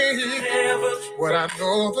say never, when I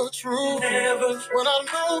know the truth, never, when I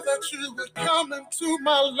know that you would come into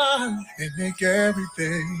my life and make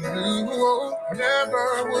everything new. Oh,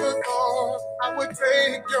 never would have thought I would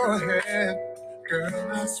take your hand.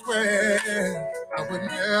 Girl, I swear I would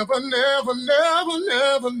never, never, never,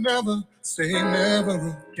 never, never say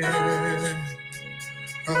never again.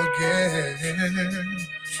 Again, again,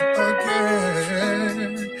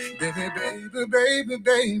 baby, baby, baby, baby,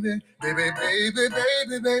 baby, baby, baby,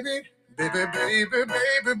 baby, baby, baby,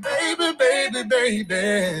 baby, baby, baby,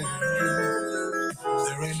 baby.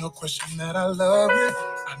 There ain't no question that I love you.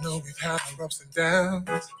 I know we've had our ups and downs,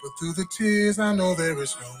 but through the tears, I know there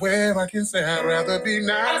is nowhere I can say I'd rather be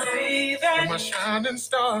now. I see that. You're my shining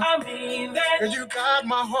star. I mean that. Cause you got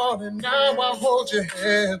my heart and now I hold your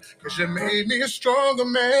hand. Cause you made me a stronger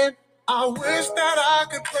man. I wish that I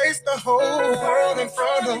could place the whole world in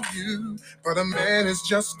front of you. But a man is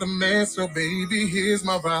just a man, so baby, here's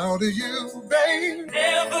my vow to you, babe.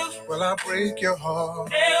 Never will I break your heart.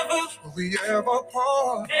 Never will we ever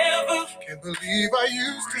part. Never can't believe I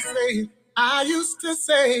used to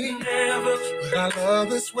say, never would I love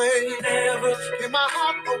this way. Never give my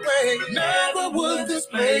heart away. Never would this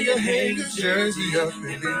player hang his jersey up and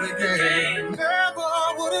leave the game. Never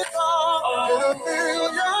would have thought in a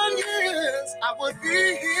million years I would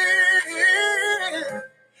be here.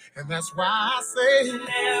 And that's why I say,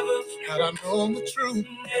 never, had I known the truth,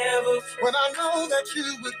 never, when I know that you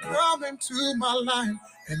would come into my life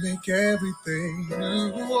and make everything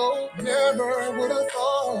new. Oh, never would have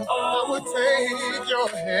thought I would take your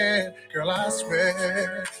hand. Girl, I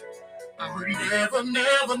swear I would never,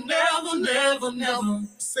 never, never, never, never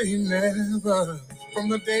say never. From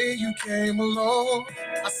the day you came along,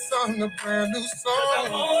 I sung a brand new song. I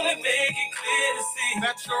wanna make it clear to see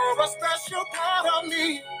that you're a special part of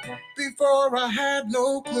me. Before I had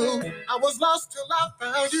no clue, I was lost till I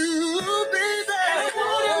found you, baby. I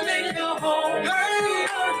wanna make you home. Hey,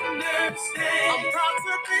 I'm proud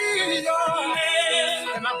to be yours, man.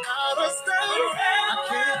 And I'm proud to stay. I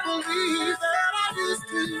can't believe that I used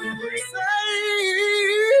to say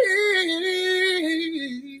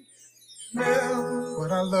now,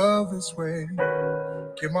 but I love this way.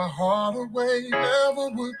 Give my heart away. Never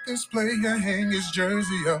would this player hang his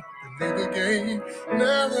jersey up and leave the game.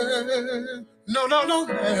 Never. No, no, no,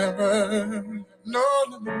 never. No,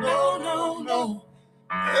 no, no, no, no.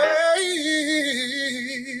 Hey,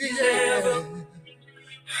 yeah. Never.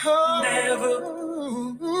 Oh, never.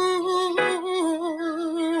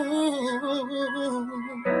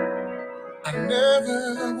 I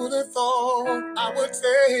never would have thought I would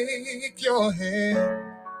take your hand.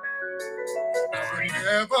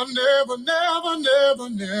 Never, never, never, never,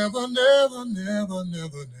 never, never, never,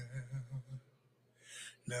 never,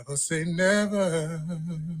 never say never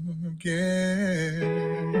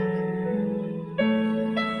again.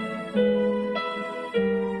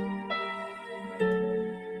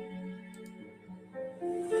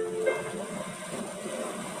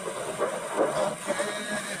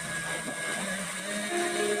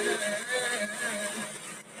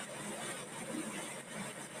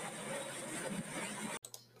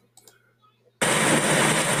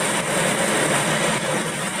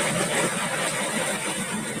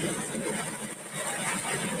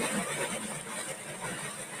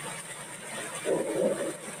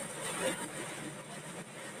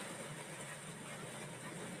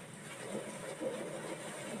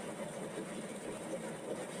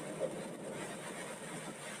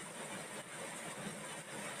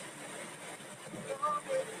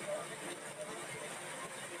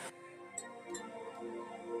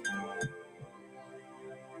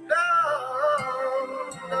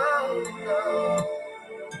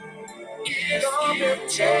 If you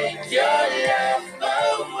take your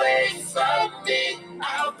love away from me,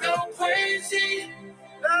 I'll go crazy.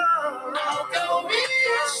 I'll go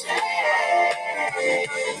insane.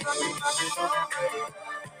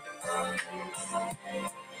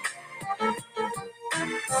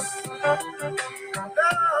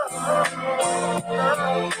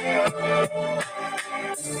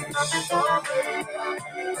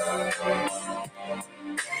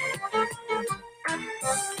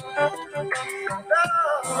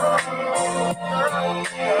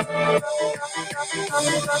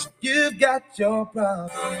 You've got your problem,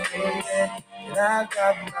 baby, and I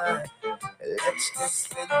got mine. Let's just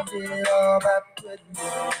spend it all by putting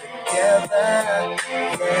it together.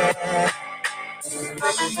 Yeah.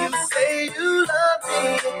 When you say you love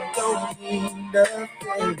me, it don't mean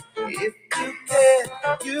nothing. If you care,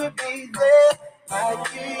 you'll be there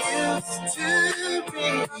like you used to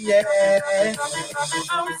be. Yeah.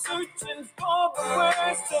 I'm searching for the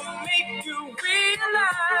words to make you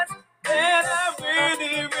realize that I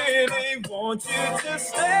really, really want you to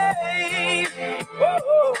stay.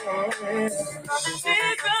 Oh,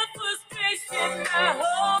 tears of frustration I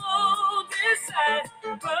hold inside,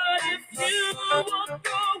 but if you walk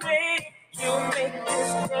away, you make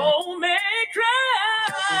this grown man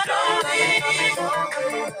cry.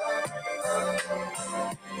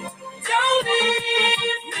 Don't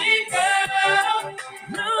leave me, girl.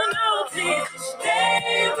 No, no, please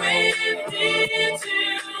stay with me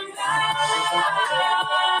tonight.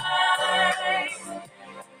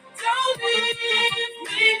 Don't leave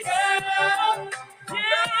me, girl.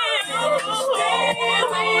 Yeah, stay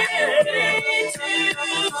with me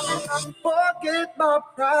too. Forget my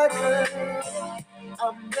pride, girl.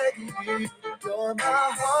 I'm begging you. You're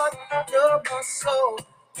my heart, you're my soul.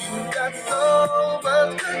 You got so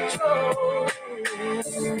much control.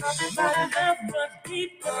 My love runs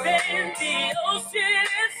deeper than the ocean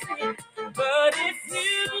and sea. But if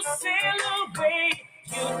you sail away,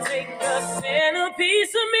 you take the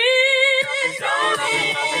centerpiece of me.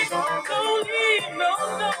 Don't leave,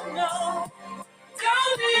 no, no, no.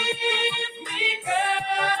 Don't leave me,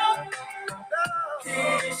 girl.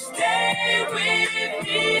 Please stay with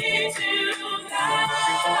me tonight.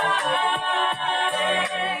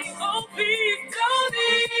 Oh, please don't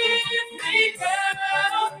leave me,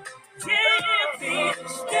 girl. Can you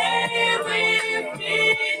please stay with me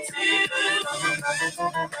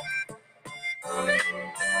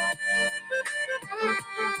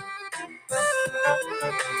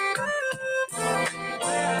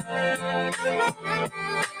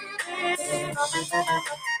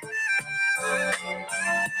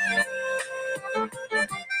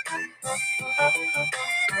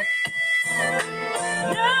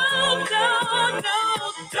No, no,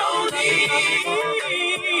 no, don't leave.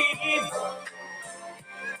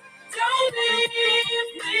 Don't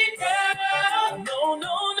leave me, girl. No,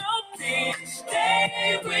 no, no, please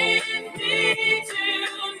stay with me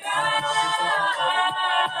tonight.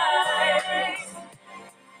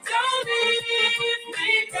 Don't leave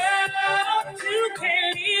me, girl. You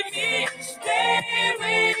can't leave me. Stay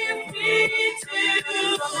with me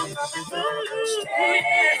too.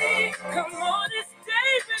 Stay. Come on and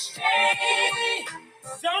stay with me.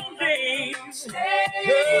 Don't leave. Stay.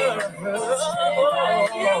 Stay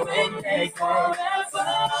with me forever. I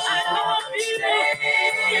love you.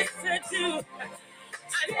 Yes, I do.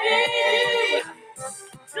 I need you.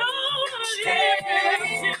 Don't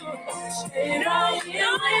leave you. Don't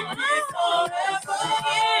leave me forever.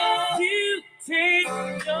 You take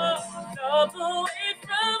your love away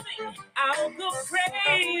from me, I'll go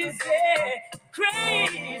crazy,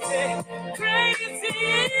 crazy, crazy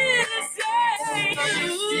inside.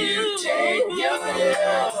 You take your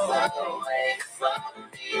love away from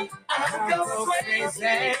me, I'll go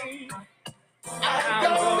crazy. I'll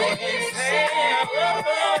go crazy.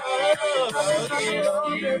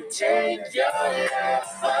 You take your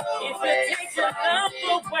love away. If you take your love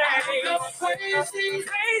away, I'll go crazy,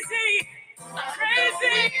 crazy,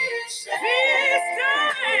 crazy. Please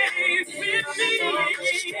stay with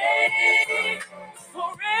me. Stay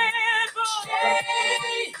forever.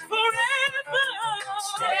 Stay forever.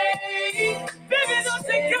 Stay. Baby, don't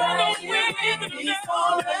take your love away with me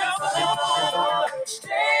forever.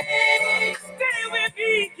 Stay. Stay with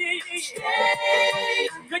me. Stay.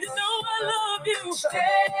 'Cause you know I love you. Stay.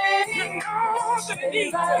 You know that I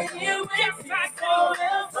need you. Yes, I do.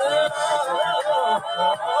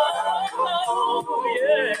 Oh,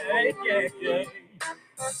 yeah, yeah, yeah.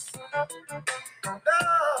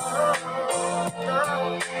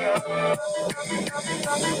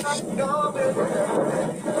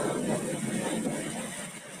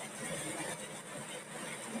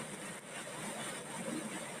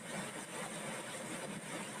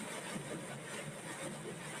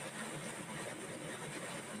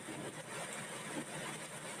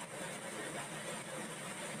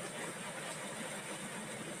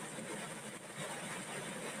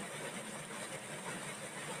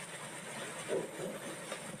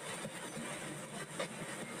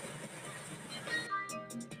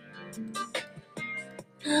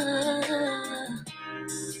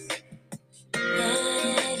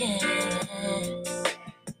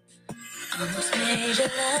 Almost made you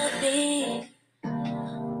love me,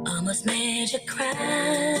 almost made you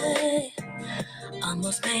cry.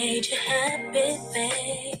 Almost made you happy,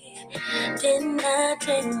 babe. Didn't I,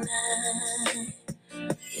 didn't I?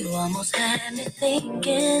 You almost had me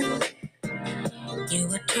thinking you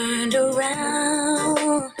were turned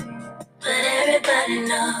around. But everybody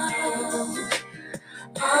knows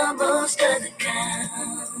almost doesn't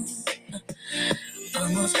count.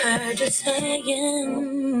 Almost heard you saying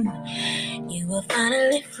you were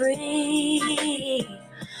finally free.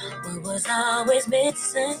 What was always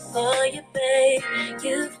missing for you, babe?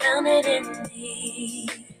 You found it in me.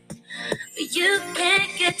 But you can't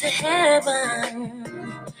get to heaven,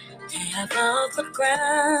 half off the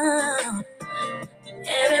ground.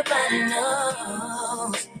 Everybody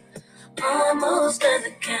knows almost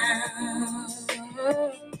doesn't count.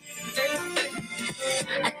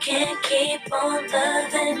 I can't keep on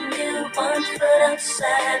loving you, one foot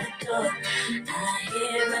outside the door. I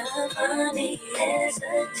hear a funny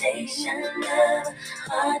hesitation of a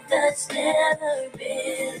heart that's never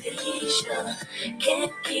really sure.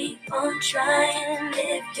 Can't keep on trying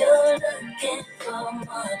if you're looking for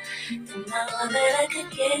more than all that I could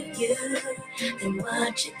give you, than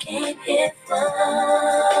what you came here for.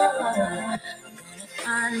 I'm gonna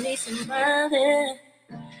find me somebody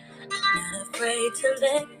not afraid to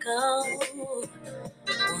let go.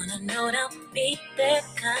 Wanna know that I'll be that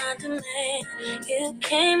kind of man. You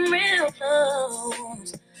came real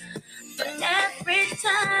close, but every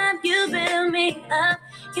time you build me up,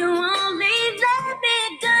 you only let me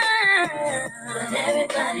down. But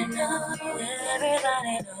everybody knows,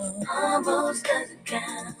 almost doesn't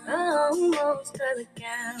count. Almost doesn't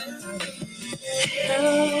count.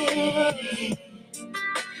 Oh.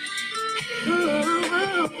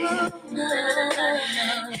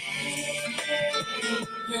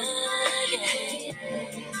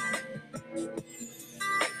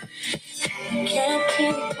 Can't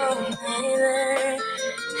keep on living,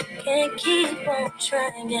 can't keep on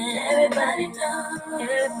trying. Everybody knows,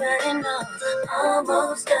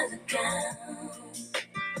 almost doesn't count.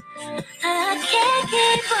 I can't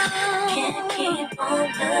keep on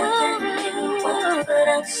loving you, one foot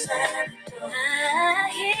outside the door. I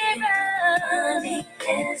hear a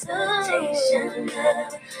hesitation of a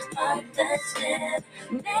heart that's never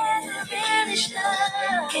really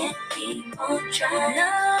sure. Can't keep on trying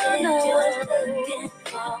if you're looking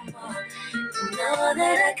for more. To know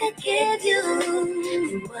that I could give you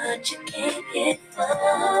what you came here for.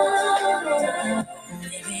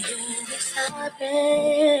 Maybe you'll be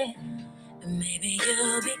sorry. Maybe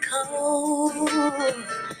you'll be cold.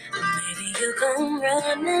 Maybe you'll come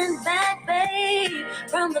running back, babe,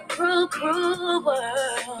 from the cruel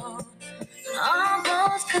world.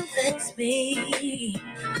 Almost convinced me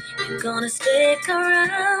you're gonna stick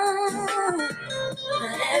around.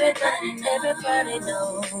 But everybody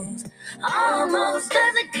knows almost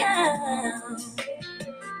doesn't count.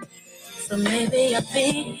 So maybe I'll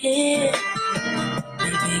be here.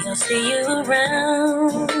 Maybe I'll see you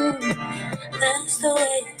around. That's the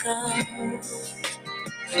way it goes.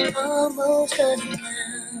 Almost doesn't count.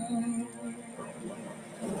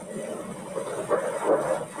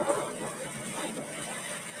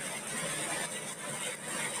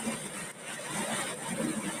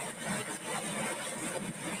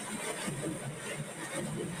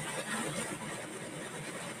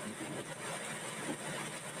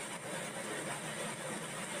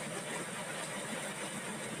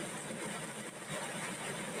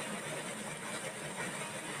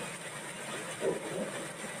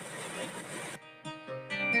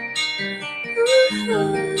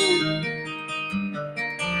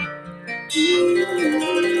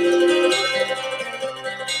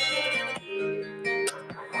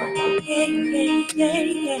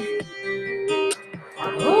 Yeah.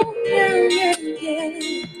 Oh, yeah.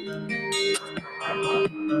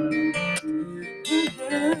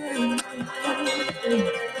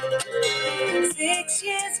 6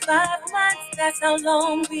 years, 5 months, that's how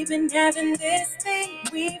long we've been having this thing.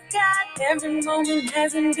 We've got every moment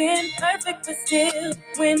hasn't been perfect, but still,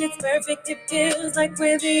 when it's perfect, it feels like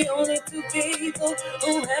we're the only two people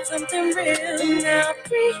who have something real. Now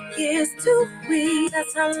 3 years, 2 weeks,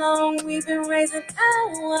 that's how long we've been raising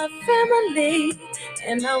our family.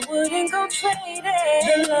 And I wouldn't go trade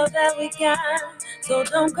it, the love that we got So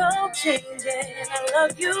don't go changing. I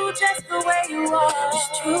love you just the way you are.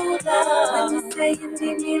 It's true love. When you say you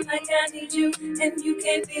need me like I need you, and you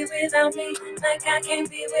can't be without me like I can't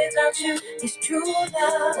be without you. It's true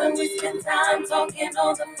love. When we spend time talking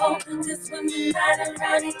on the phone, just when we're right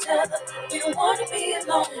around each other, we don't wanna be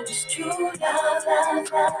alone. It's true love,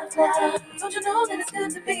 love, love, love. Don't you know that it's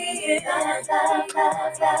good to be here? Love, love,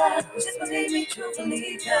 love, love. Just believe me,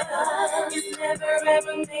 truthfully, God. It's never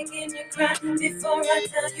ever making you cry before I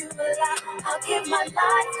tell you a lie. I'll give my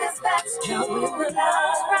life, 'cause that's true love,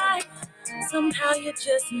 right? Somehow you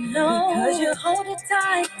just know, because you hold it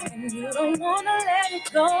tight and you don't wanna let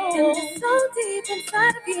it go. And it's so deep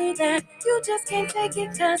inside of you that you just can't take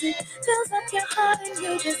it, 'cause it fills up your heart and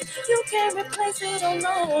you can't replace it. Oh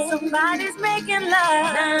no, somebody's making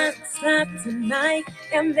love non-stop tonight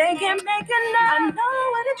and they can't make enough. I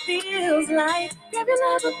know what it feels like. Grab your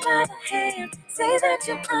lover by the hand, say that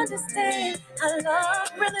you understand. Our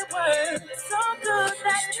love really works so good,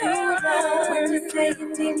 that's true love. When you say you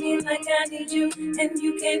need me like I need you, and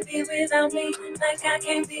you can't be without me like I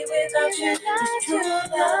can't be without you. It's true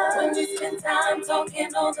love. When we spend time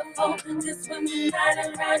talking on the phone, just when we're right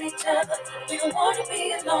around each other, we don't wanna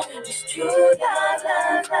be alone. It's true love,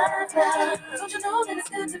 love, love, love. Don't you know that it's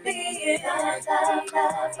good to be here? Love, love,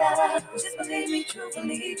 love, love. Just believe me,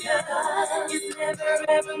 truthfully, God. It's never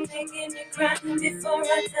ever making you cry before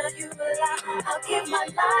I tell you a lie. I'll give my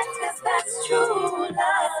life, 'cause that's true love.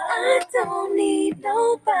 I don't need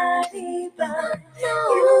nobody but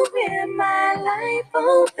you in my life,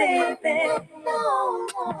 oh baby. No,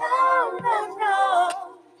 no, no, no.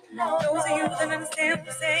 No, those of you that understand what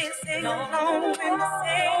I'm saying, sing along with me,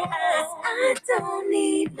 say I don't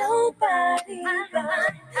need nobody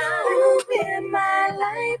but you in my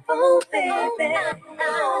life, oh baby.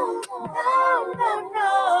 No, no, no,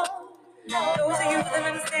 no. Those of you that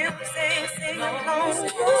understand what I'm saying, sing along.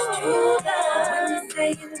 It's true love. When you say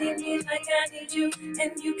you need me like I need you,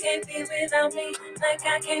 and you can't be without me like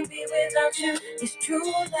I can't be without you. It's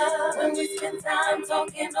true love. When we spend time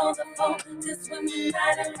talking on the phone, just when we're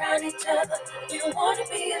right around each other, we don't wanna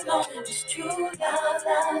be alone. It's true love,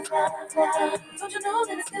 love, love, love. Don't you know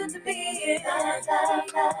that it's good to be here? Love,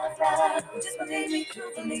 love, love, love. Just believe me,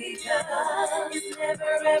 truthfully, God. It's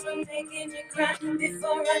never ever making you cry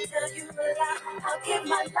before I tell you a lie. I'll give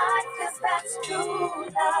my life, 'cause that's true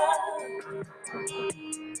love.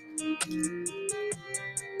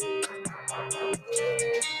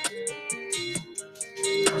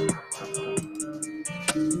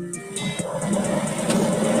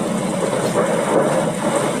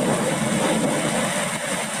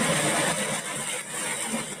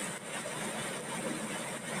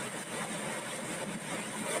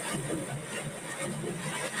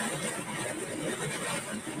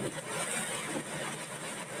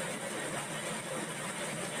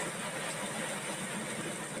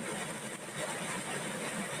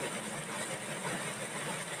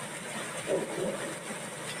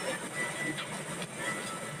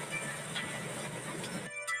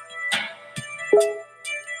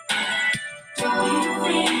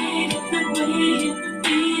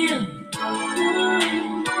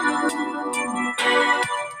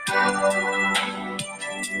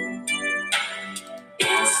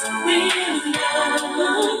 It's real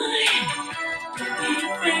love. Don't be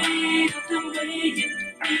afraid of the way you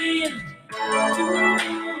feel.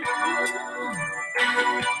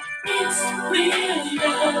 It's real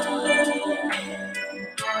love.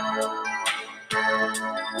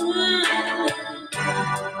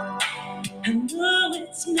 I know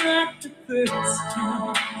it's not the first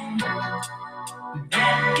time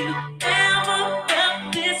that you ever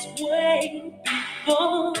felt this way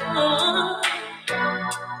before.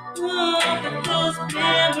 But those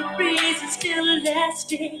memories are still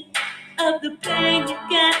lasting of the pain you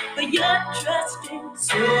got for your trusting.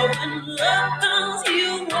 So when love comes,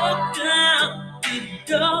 you walk out the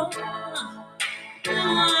door.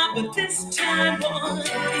 But this time, boy, don't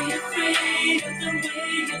be afraid of the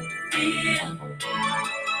way you feel.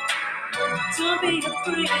 Don't be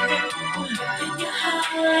afraid of in your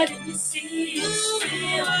heart and you see it's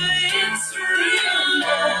real. It's real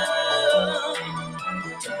love.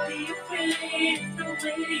 Don't be afraid of the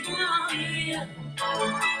way you feel.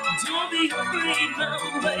 Don't be afraid,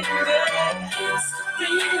 my baby. It's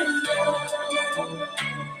real love.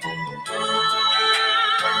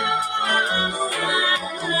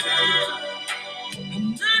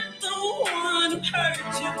 I'm not the one who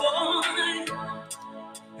hurt you, boy.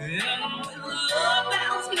 And when love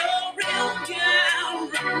has no real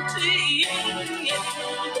guarantee,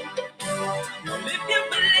 well, if you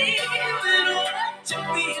believe in what you're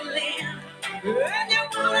feeling, and you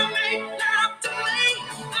wanna make love to me,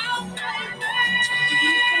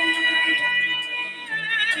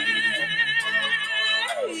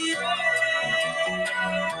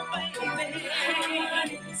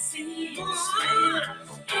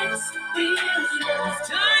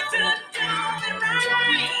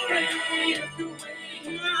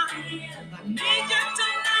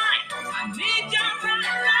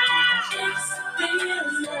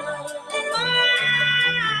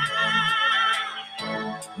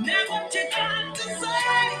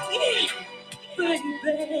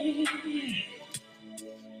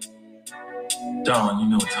 Dawn, you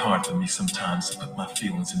know it's hard for me sometimes to put my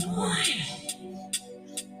feelings into words.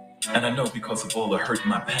 And I know because of all the hurt in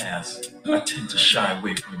my past, I tend to shy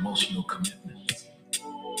away from emotional commitments.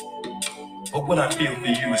 But what I feel for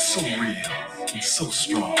you is so real and so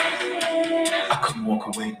strong. I couldn't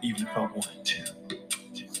walk away even if I wanted to.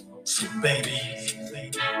 So baby,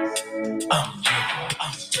 I'm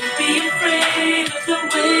yours. Don't be afraid of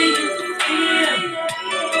the way you feel.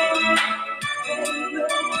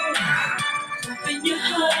 Open your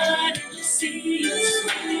heart and you see it's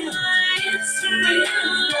real. It's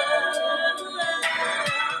real love.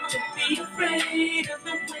 Don't be afraid of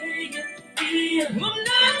the way you feel. I'm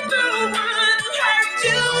not the one who hurt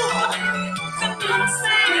you. So don't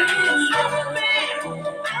say love me.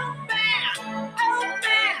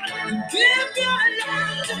 Give your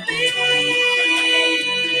love to me.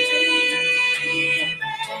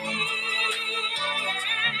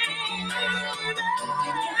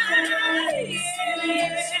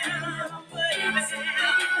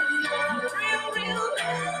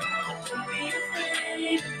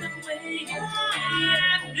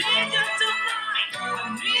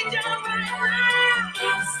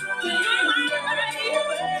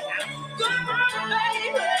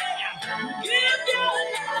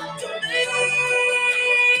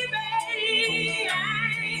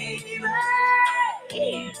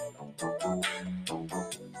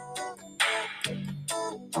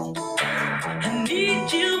 I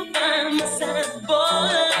need you by my side,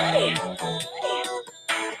 boy.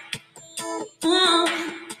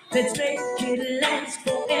 Let's make it last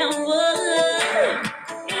forever.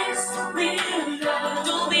 It's real love.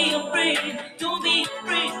 Don't be afraid. Don't be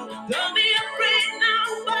afraid. Don't be afraid now,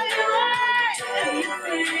 baby. Don't be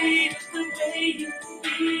afraid of the way you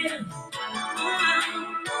feel.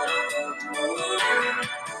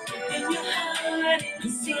 In your heart, you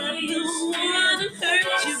see you wanna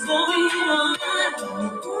hurt you, boy.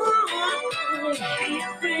 Be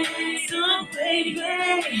afraid, so baby,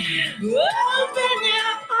 open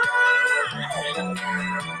your heart.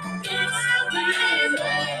 It's real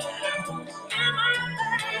love. Come on,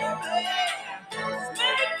 baby.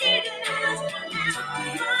 Make it last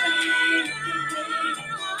forever.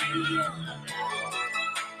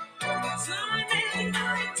 Sunday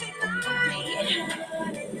night tonight.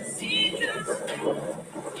 See you.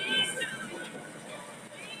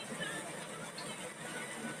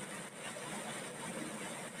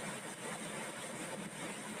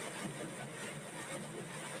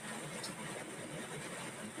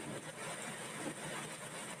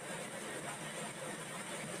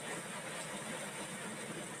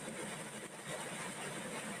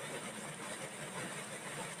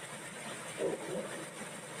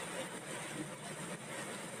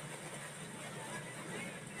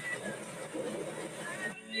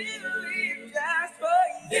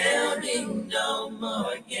 There'll be no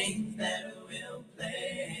more games that we'll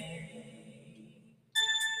play.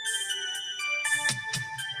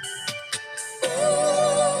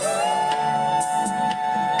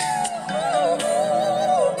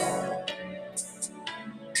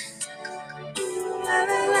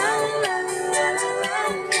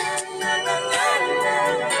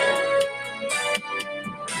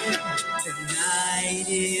 Tonight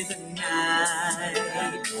is a night,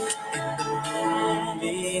 and the moon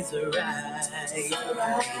is right.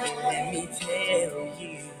 Let me tell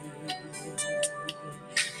you,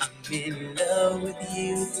 I'm in love with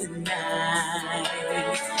you tonight.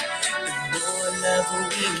 The more love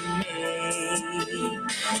we make,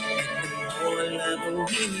 and the more love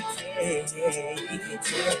we take,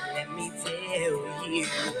 let me tell you,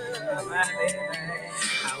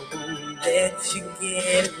 I won't let you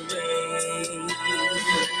get away.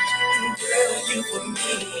 Girl, you for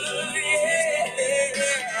me, girl,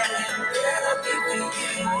 I'll be for you.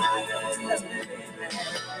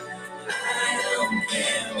 I don't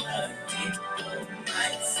care what people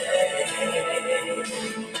might say.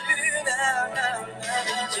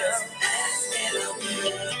 Just ask and I'll do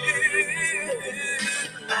it.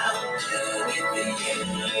 I'll do it for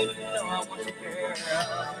you. You know I want you, girl.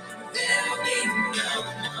 There'll be no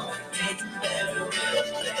more things that will play.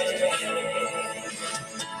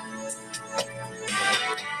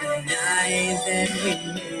 The night that we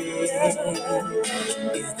met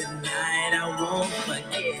is the night I won't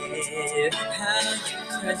forget. How you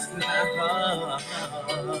touched my heart,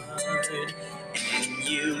 and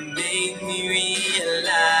you made me realize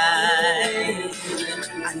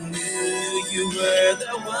I knew you were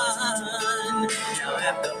the one. Now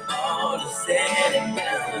after all is said and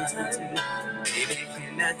done, baby,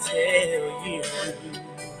 can I tell you?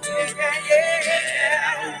 Yeah, I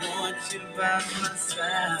want you by my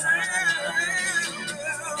side.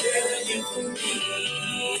 Girl, you for me.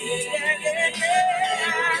 Yeah, yeah,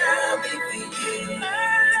 yeah. I'll be for you.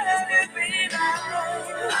 I'll be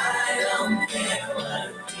I don't care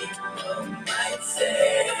what people might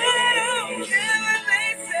say. I don't care what they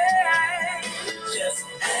say. Just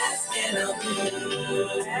ask and I'll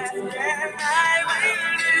do. Ask and I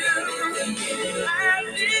will do. I'll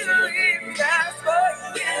do it just for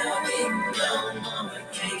you. There'll be no more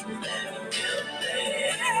games that will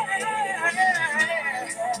play.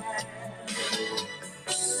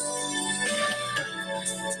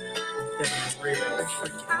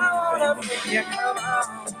 I wanna be you, come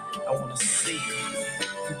on. I wanna see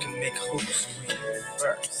who can make hoops swing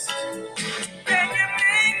first. Can you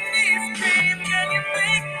make me scream? Can you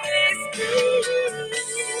make me scream?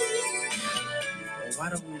 Well, why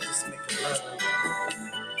don't we just make a love?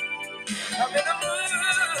 I'm in the mood.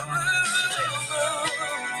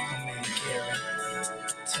 My man Gary,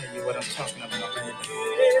 tell you what I'm talking about, baby.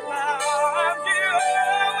 If I love you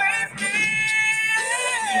always be.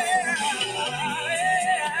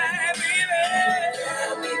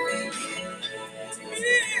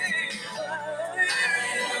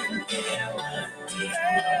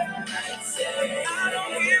 I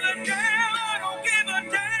don't give a damn, I don't give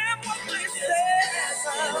a damn what they say.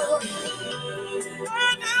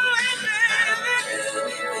 I'll do it,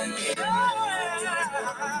 baby.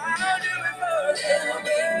 I'll do it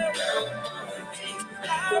for you.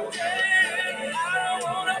 I don't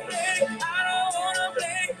wanna play, I don't wanna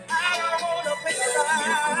play, I don't wanna play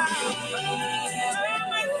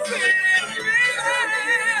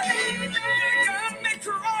you got me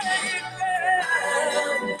crying,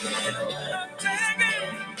 I'm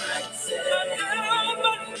begging, I'm down on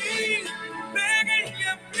my knees, begging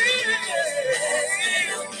you,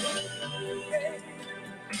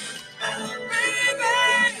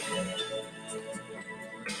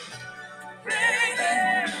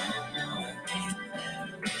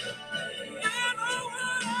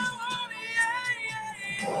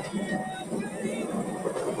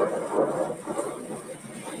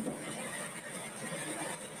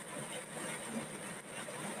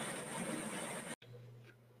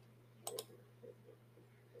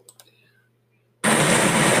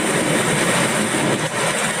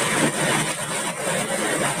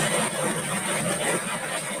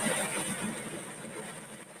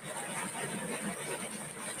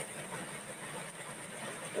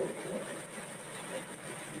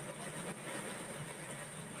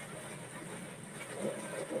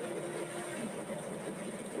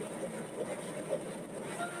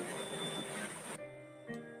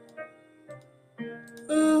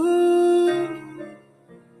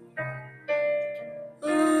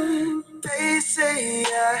 They say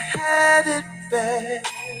I had it bad,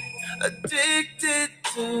 addicted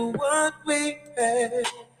to what we had.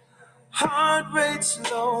 Heart rate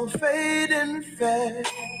slow, fading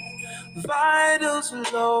fast. Vitals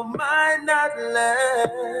low, might not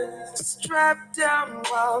last. Strapped down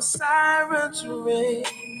while sirens ring.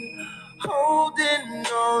 Holding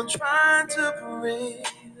on, trying to breathe.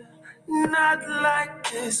 Not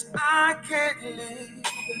like this, I can't leave.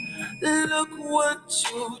 Look what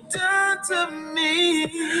you've done to me.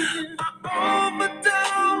 I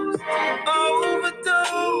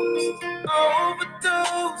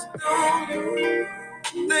overdosed on you.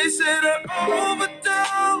 They said I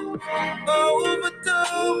overdosed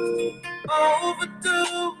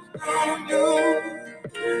on you.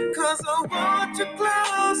 'Cause I want you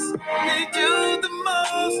close, need you the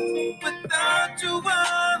most. Without you,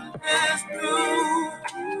 I'm just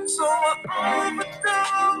through. So I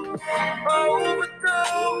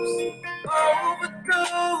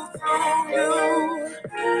overdose on you.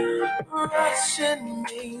 Rushing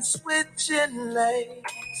me, switching lanes.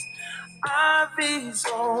 IVs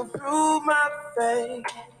all through my veins.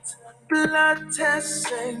 Blood tests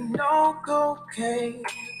say no cocaine.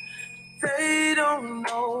 They don't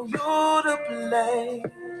know you're to blame,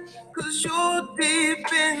 'cause you're deep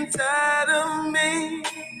inside of me.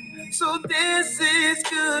 So this is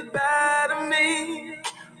goodbye to me.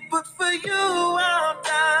 But for you, I'll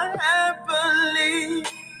die happily.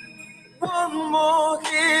 One more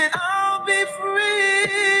hit, I'll be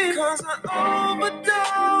free. 'Cause I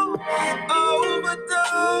overdose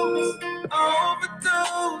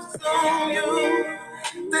on you.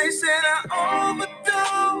 They said I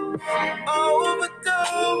overdose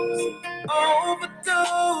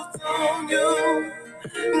on you.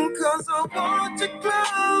 'Cause I want you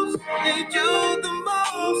close, need you the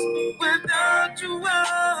most. Without you,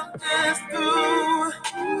 I'm just through.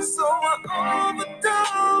 So I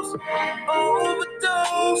overdose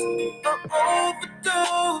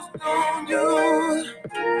on you.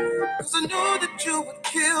 'cause I knew that you would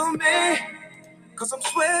kill me. 'Cause I'm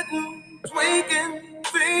sweating, tweaking,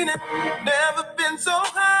 feeling. Never been so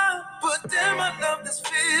high, but damn, I love this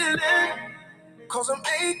feeling. 'Cause I'm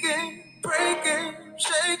aching, breaking,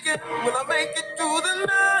 shaking. Will I make it through the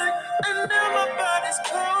night? And now my body's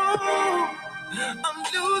cold. I'm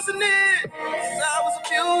losing it, 'cause I was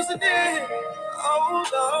abusing it. Oh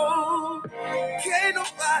Lord, can't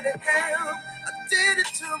nobody help. I did it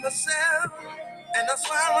to myself, and I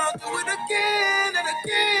swear I'll do it again and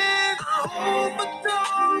again. I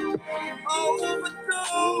overdose,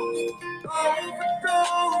 overdose,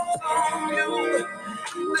 overdose on you.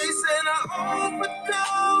 They said I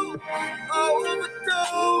overdose,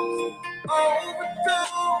 overdose,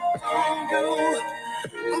 overdose on you.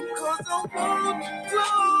 'Cause I want you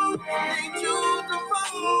close, need you to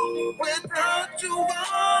fall. Without you,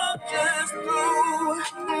 I'm just through.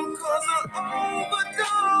 'Cause I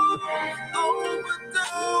overdose,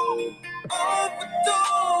 overdose,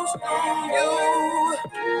 overdose on you.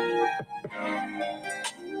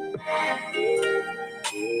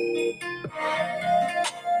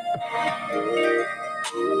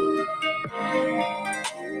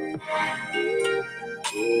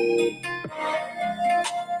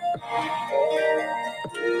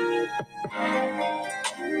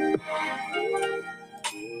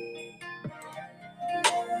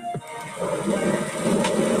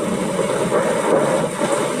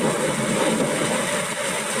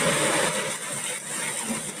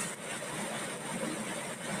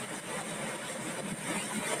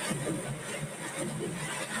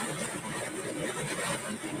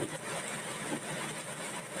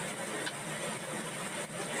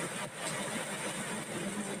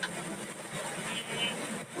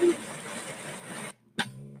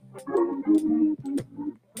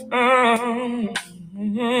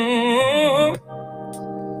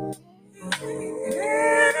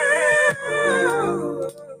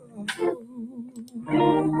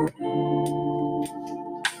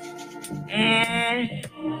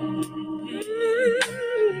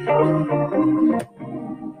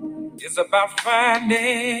 It's about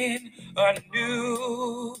finding a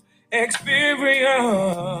new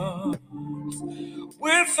experience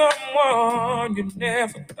with someone you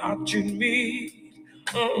never thought you'd meet.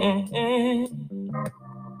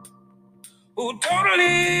 Who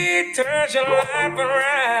totally turns your life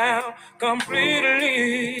around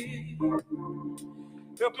completely,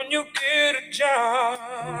 helping you get a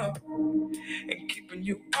job and keeping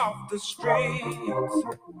you off the streets.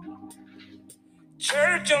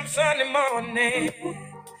 Church on Sunday morning,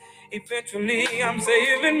 eventually I'm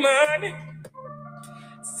saving money,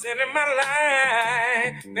 setting my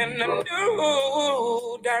life in a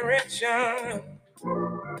new direction.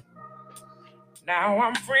 Now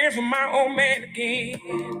I'm free from my old man again,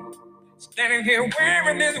 standing here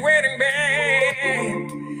wearing this wedding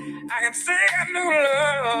band. I can say I know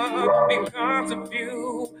love because of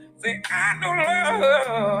you. Say I know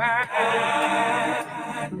love. I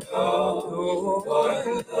know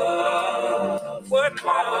what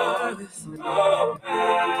love is about.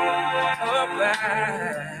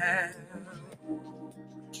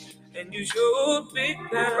 And you should be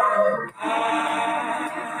down.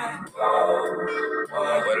 I know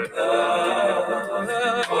what love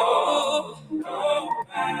is about.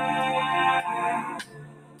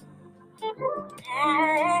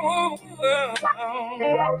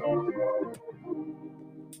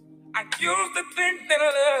 I used to think that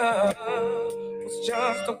love was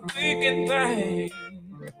just a weekend thing.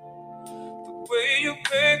 The way you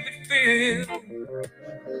make me feel,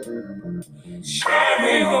 share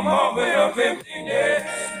me a moment of emptiness.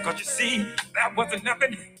 'Cause you see, that wasn't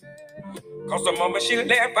nothing. 'Cause the moment she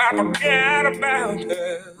left, I forgot about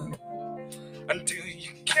her. Until you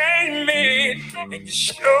came in and you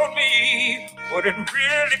showed me what it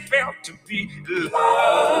really felt to be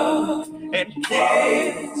love and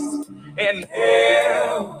kiss and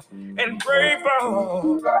held and pray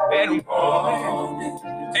for and warm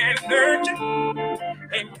and nurture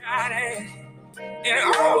and guided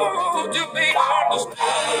and all to be understood.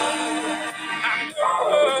 I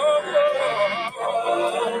know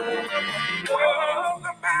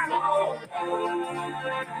about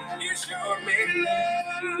you showed me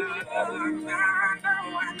love. I know.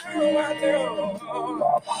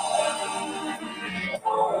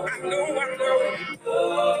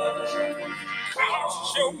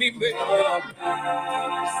 Show me, baby. See, no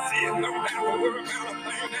matter what I'm gonna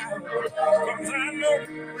find out. 'Cause I know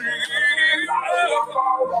real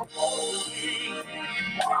love.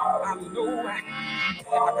 I know I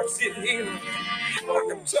can sit here, I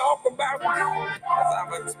can talk about it, 'cause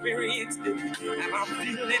I've experienced it, and I'm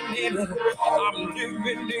feeling it. I'm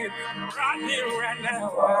living it right here, right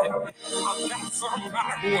now. I've got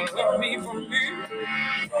somebody who will love me for me.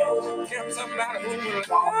 Got somebody who will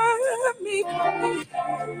love me for me.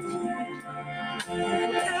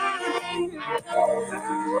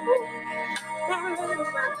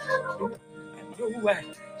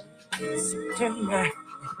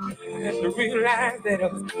 I know I have to realize that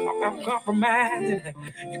I'm compromising.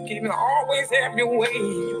 You can't always have your way.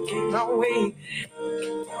 You can't always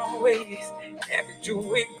have it your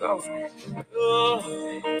way. 'Cause love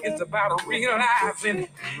is about realizing,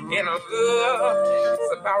 and love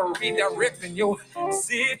is about redirecting your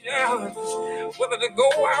decisions. Whether to go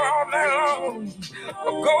out all night long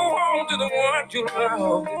or go home to the one you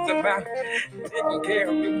love. It's about taking care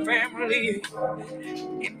of your family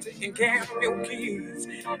and taking care of your kids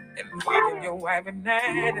and feeding your wife at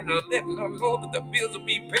night and letting them know that the bills will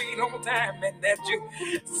be paid on time and that you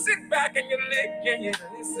sit back and you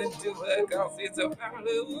listen to her, 'cause it's about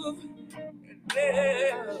love.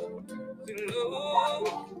 Love,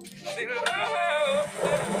 love.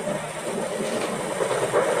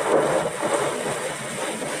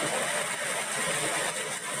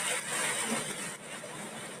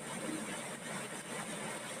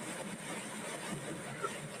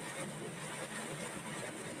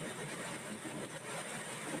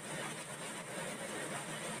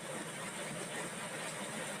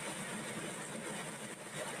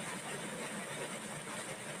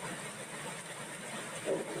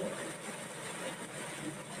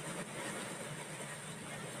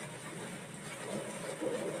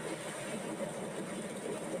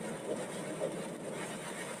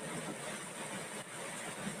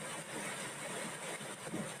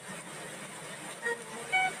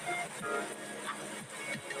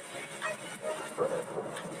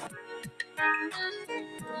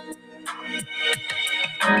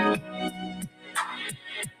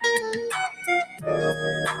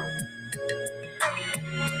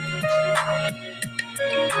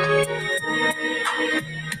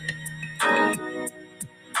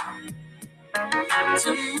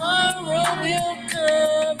 Tomorrow will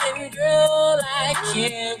come and girl, I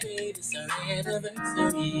can't wait. It's our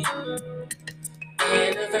anniversary.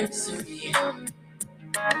 Anniversary.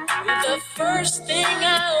 The first thing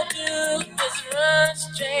I'll do is run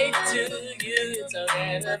straight to you. It's our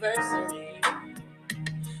anniversary.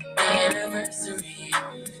 Anniversary.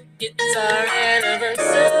 It's our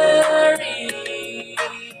anniversary.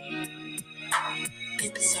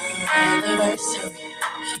 It's our anniversary.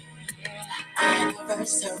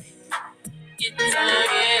 Anniversary. It's our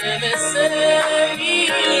anniversary.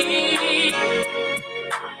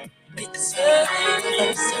 It's our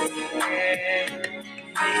anniversary.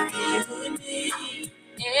 With you and me.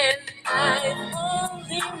 And I've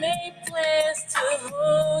only made plans to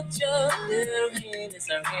hold your little hand. It's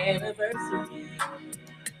our anniversary.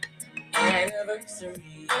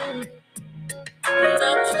 Anniversary.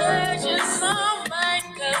 The pleasure's all mine,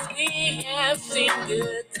 'cause we have seen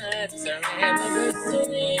good times. It's our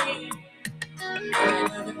anniversary.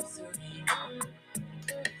 Anniversary.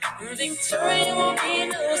 Victoria won't be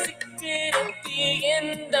no secret at the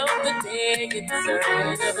end of the day. It's our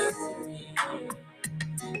anniversary.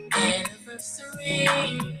 Anniversary.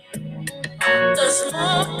 The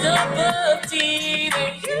small cup of tea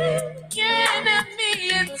that you can have me.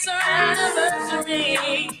 It's our anniversary.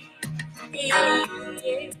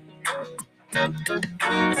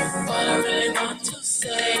 What I really want to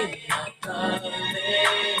say, my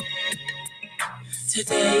darling,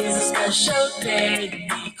 today is a special day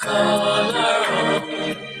we call our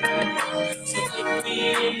own. So take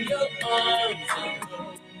me in your arms and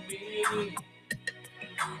hold me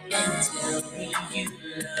and tell me you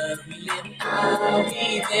love me and I'll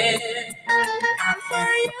be there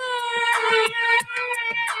for you.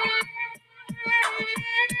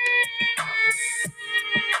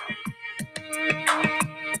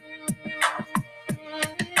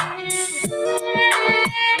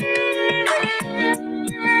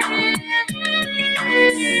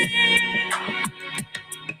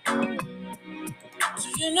 Do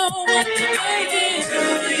you know what today is?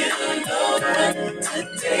 Do you know what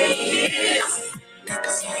today is?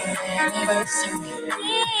 It's our anniversary.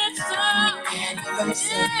 It's our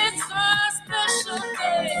anniversary. It's our special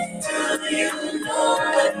day. Do you know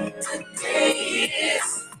what today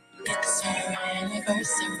is? It's our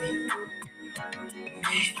anniversary.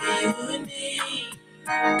 With you and me.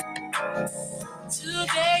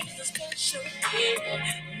 Today is a special day,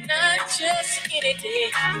 not just any day,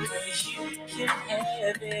 because you can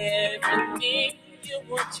have everything you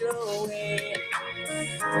want your way.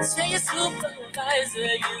 Say your supervisor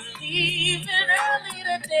is leaving early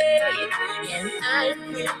today, and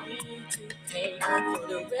I'm willing to pay for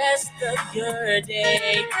the rest of your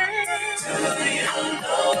day. Do you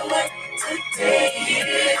know what today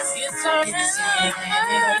is? It's our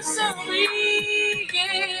anniversary.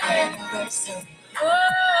 Anniversary.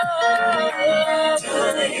 Oh, do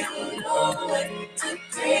you know what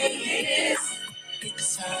today is?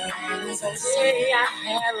 It's our anniversary. I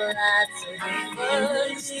have lots of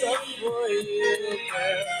fun stuff for you,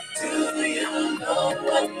 girl. Do you know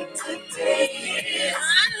what today is?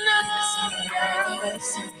 I know, girl.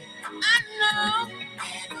 I know.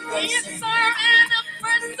 It's our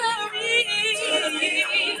anniversary. Do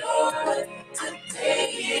you know what today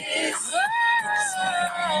is? It's our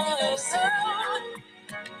anniversary.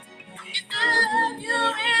 I love you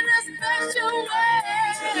in a special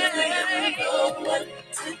way. Do you know what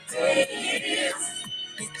today is?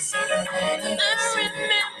 It's our anniversary. I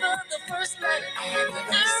remember the first night. I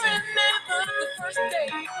remember the first day.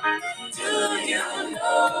 Do you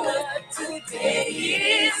know what today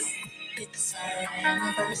is? It's our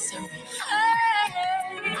anniversary.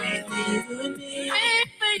 Hey, for you and me. Hey,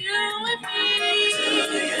 for you and me.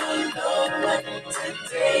 Do you know what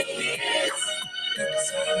today is?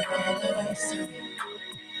 It's our anniversary.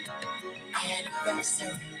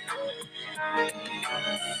 Anniversary.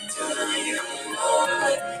 Do you know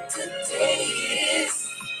what today is?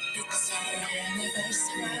 It's our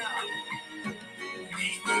anniversary.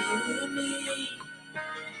 For you and me.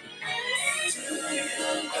 Do you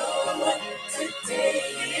know what today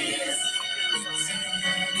is? It's our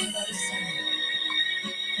anniversary.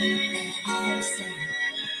 Anniversary.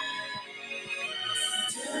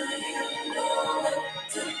 Do you know what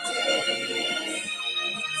today is?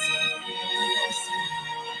 It's our anniversary.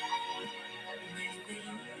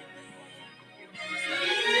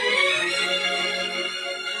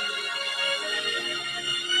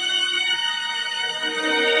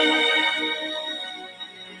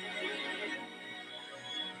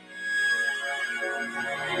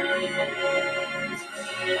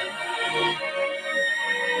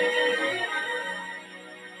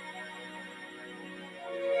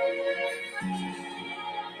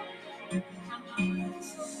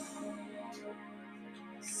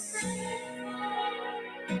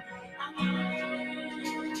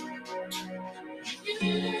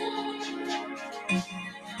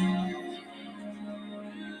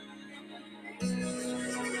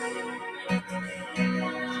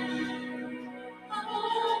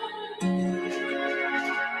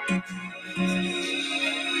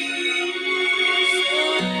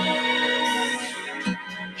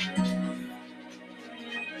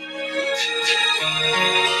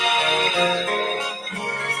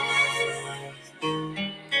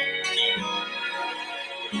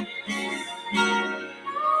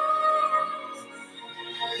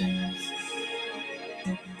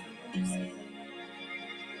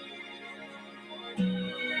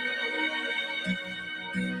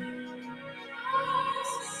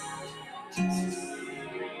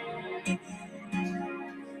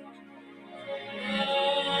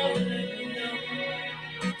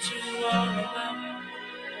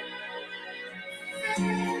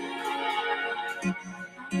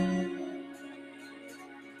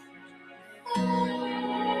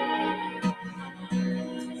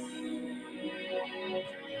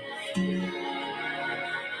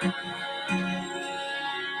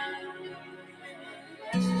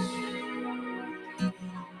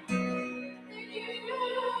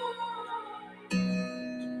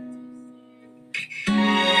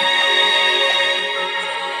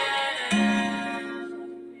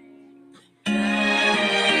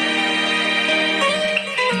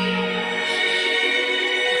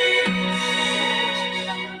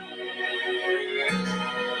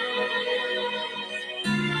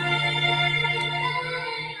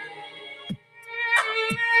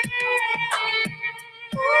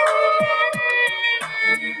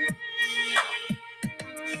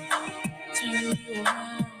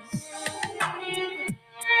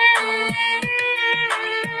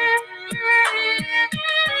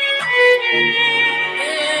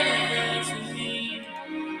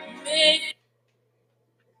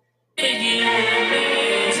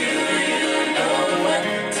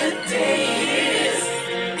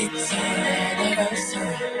 It's our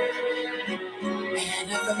anniversary.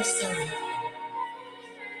 Anniversary.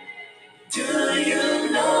 Do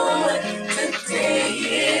you know what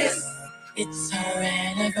today is? It's our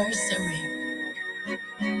anniversary.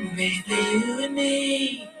 Baby, you and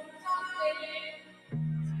me.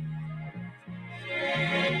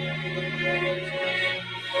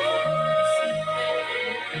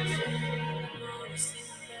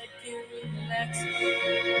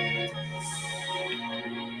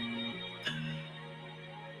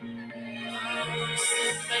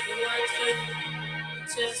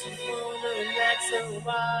 Just wanna relax a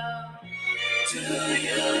while. Do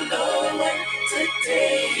you know what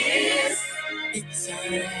today is? It's our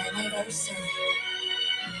anniversary.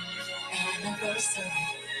 Anniversary.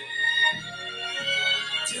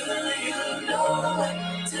 Do you know what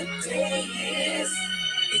today is?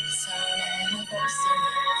 It's our anniversary.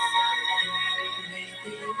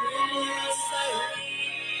 Maybe we'll say.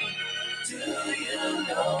 Do you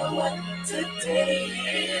know what today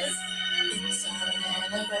is? It's our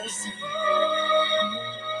anniversary.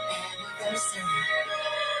 Anniversary.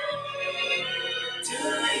 Do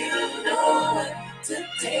you know what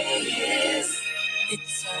today is?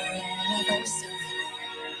 It's our anniversary.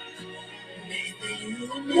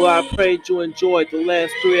 Well, I prayed you enjoyed the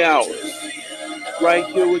last 3 hours. Right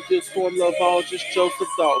here with your storm loveologist, Joseph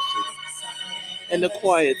Dawson. And the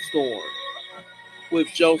Quiet Storm with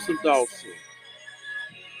Joseph Dawson.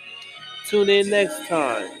 Tune in next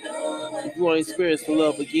time if you want to experience the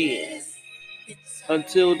love again.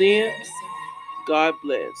 Until then, God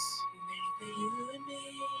bless.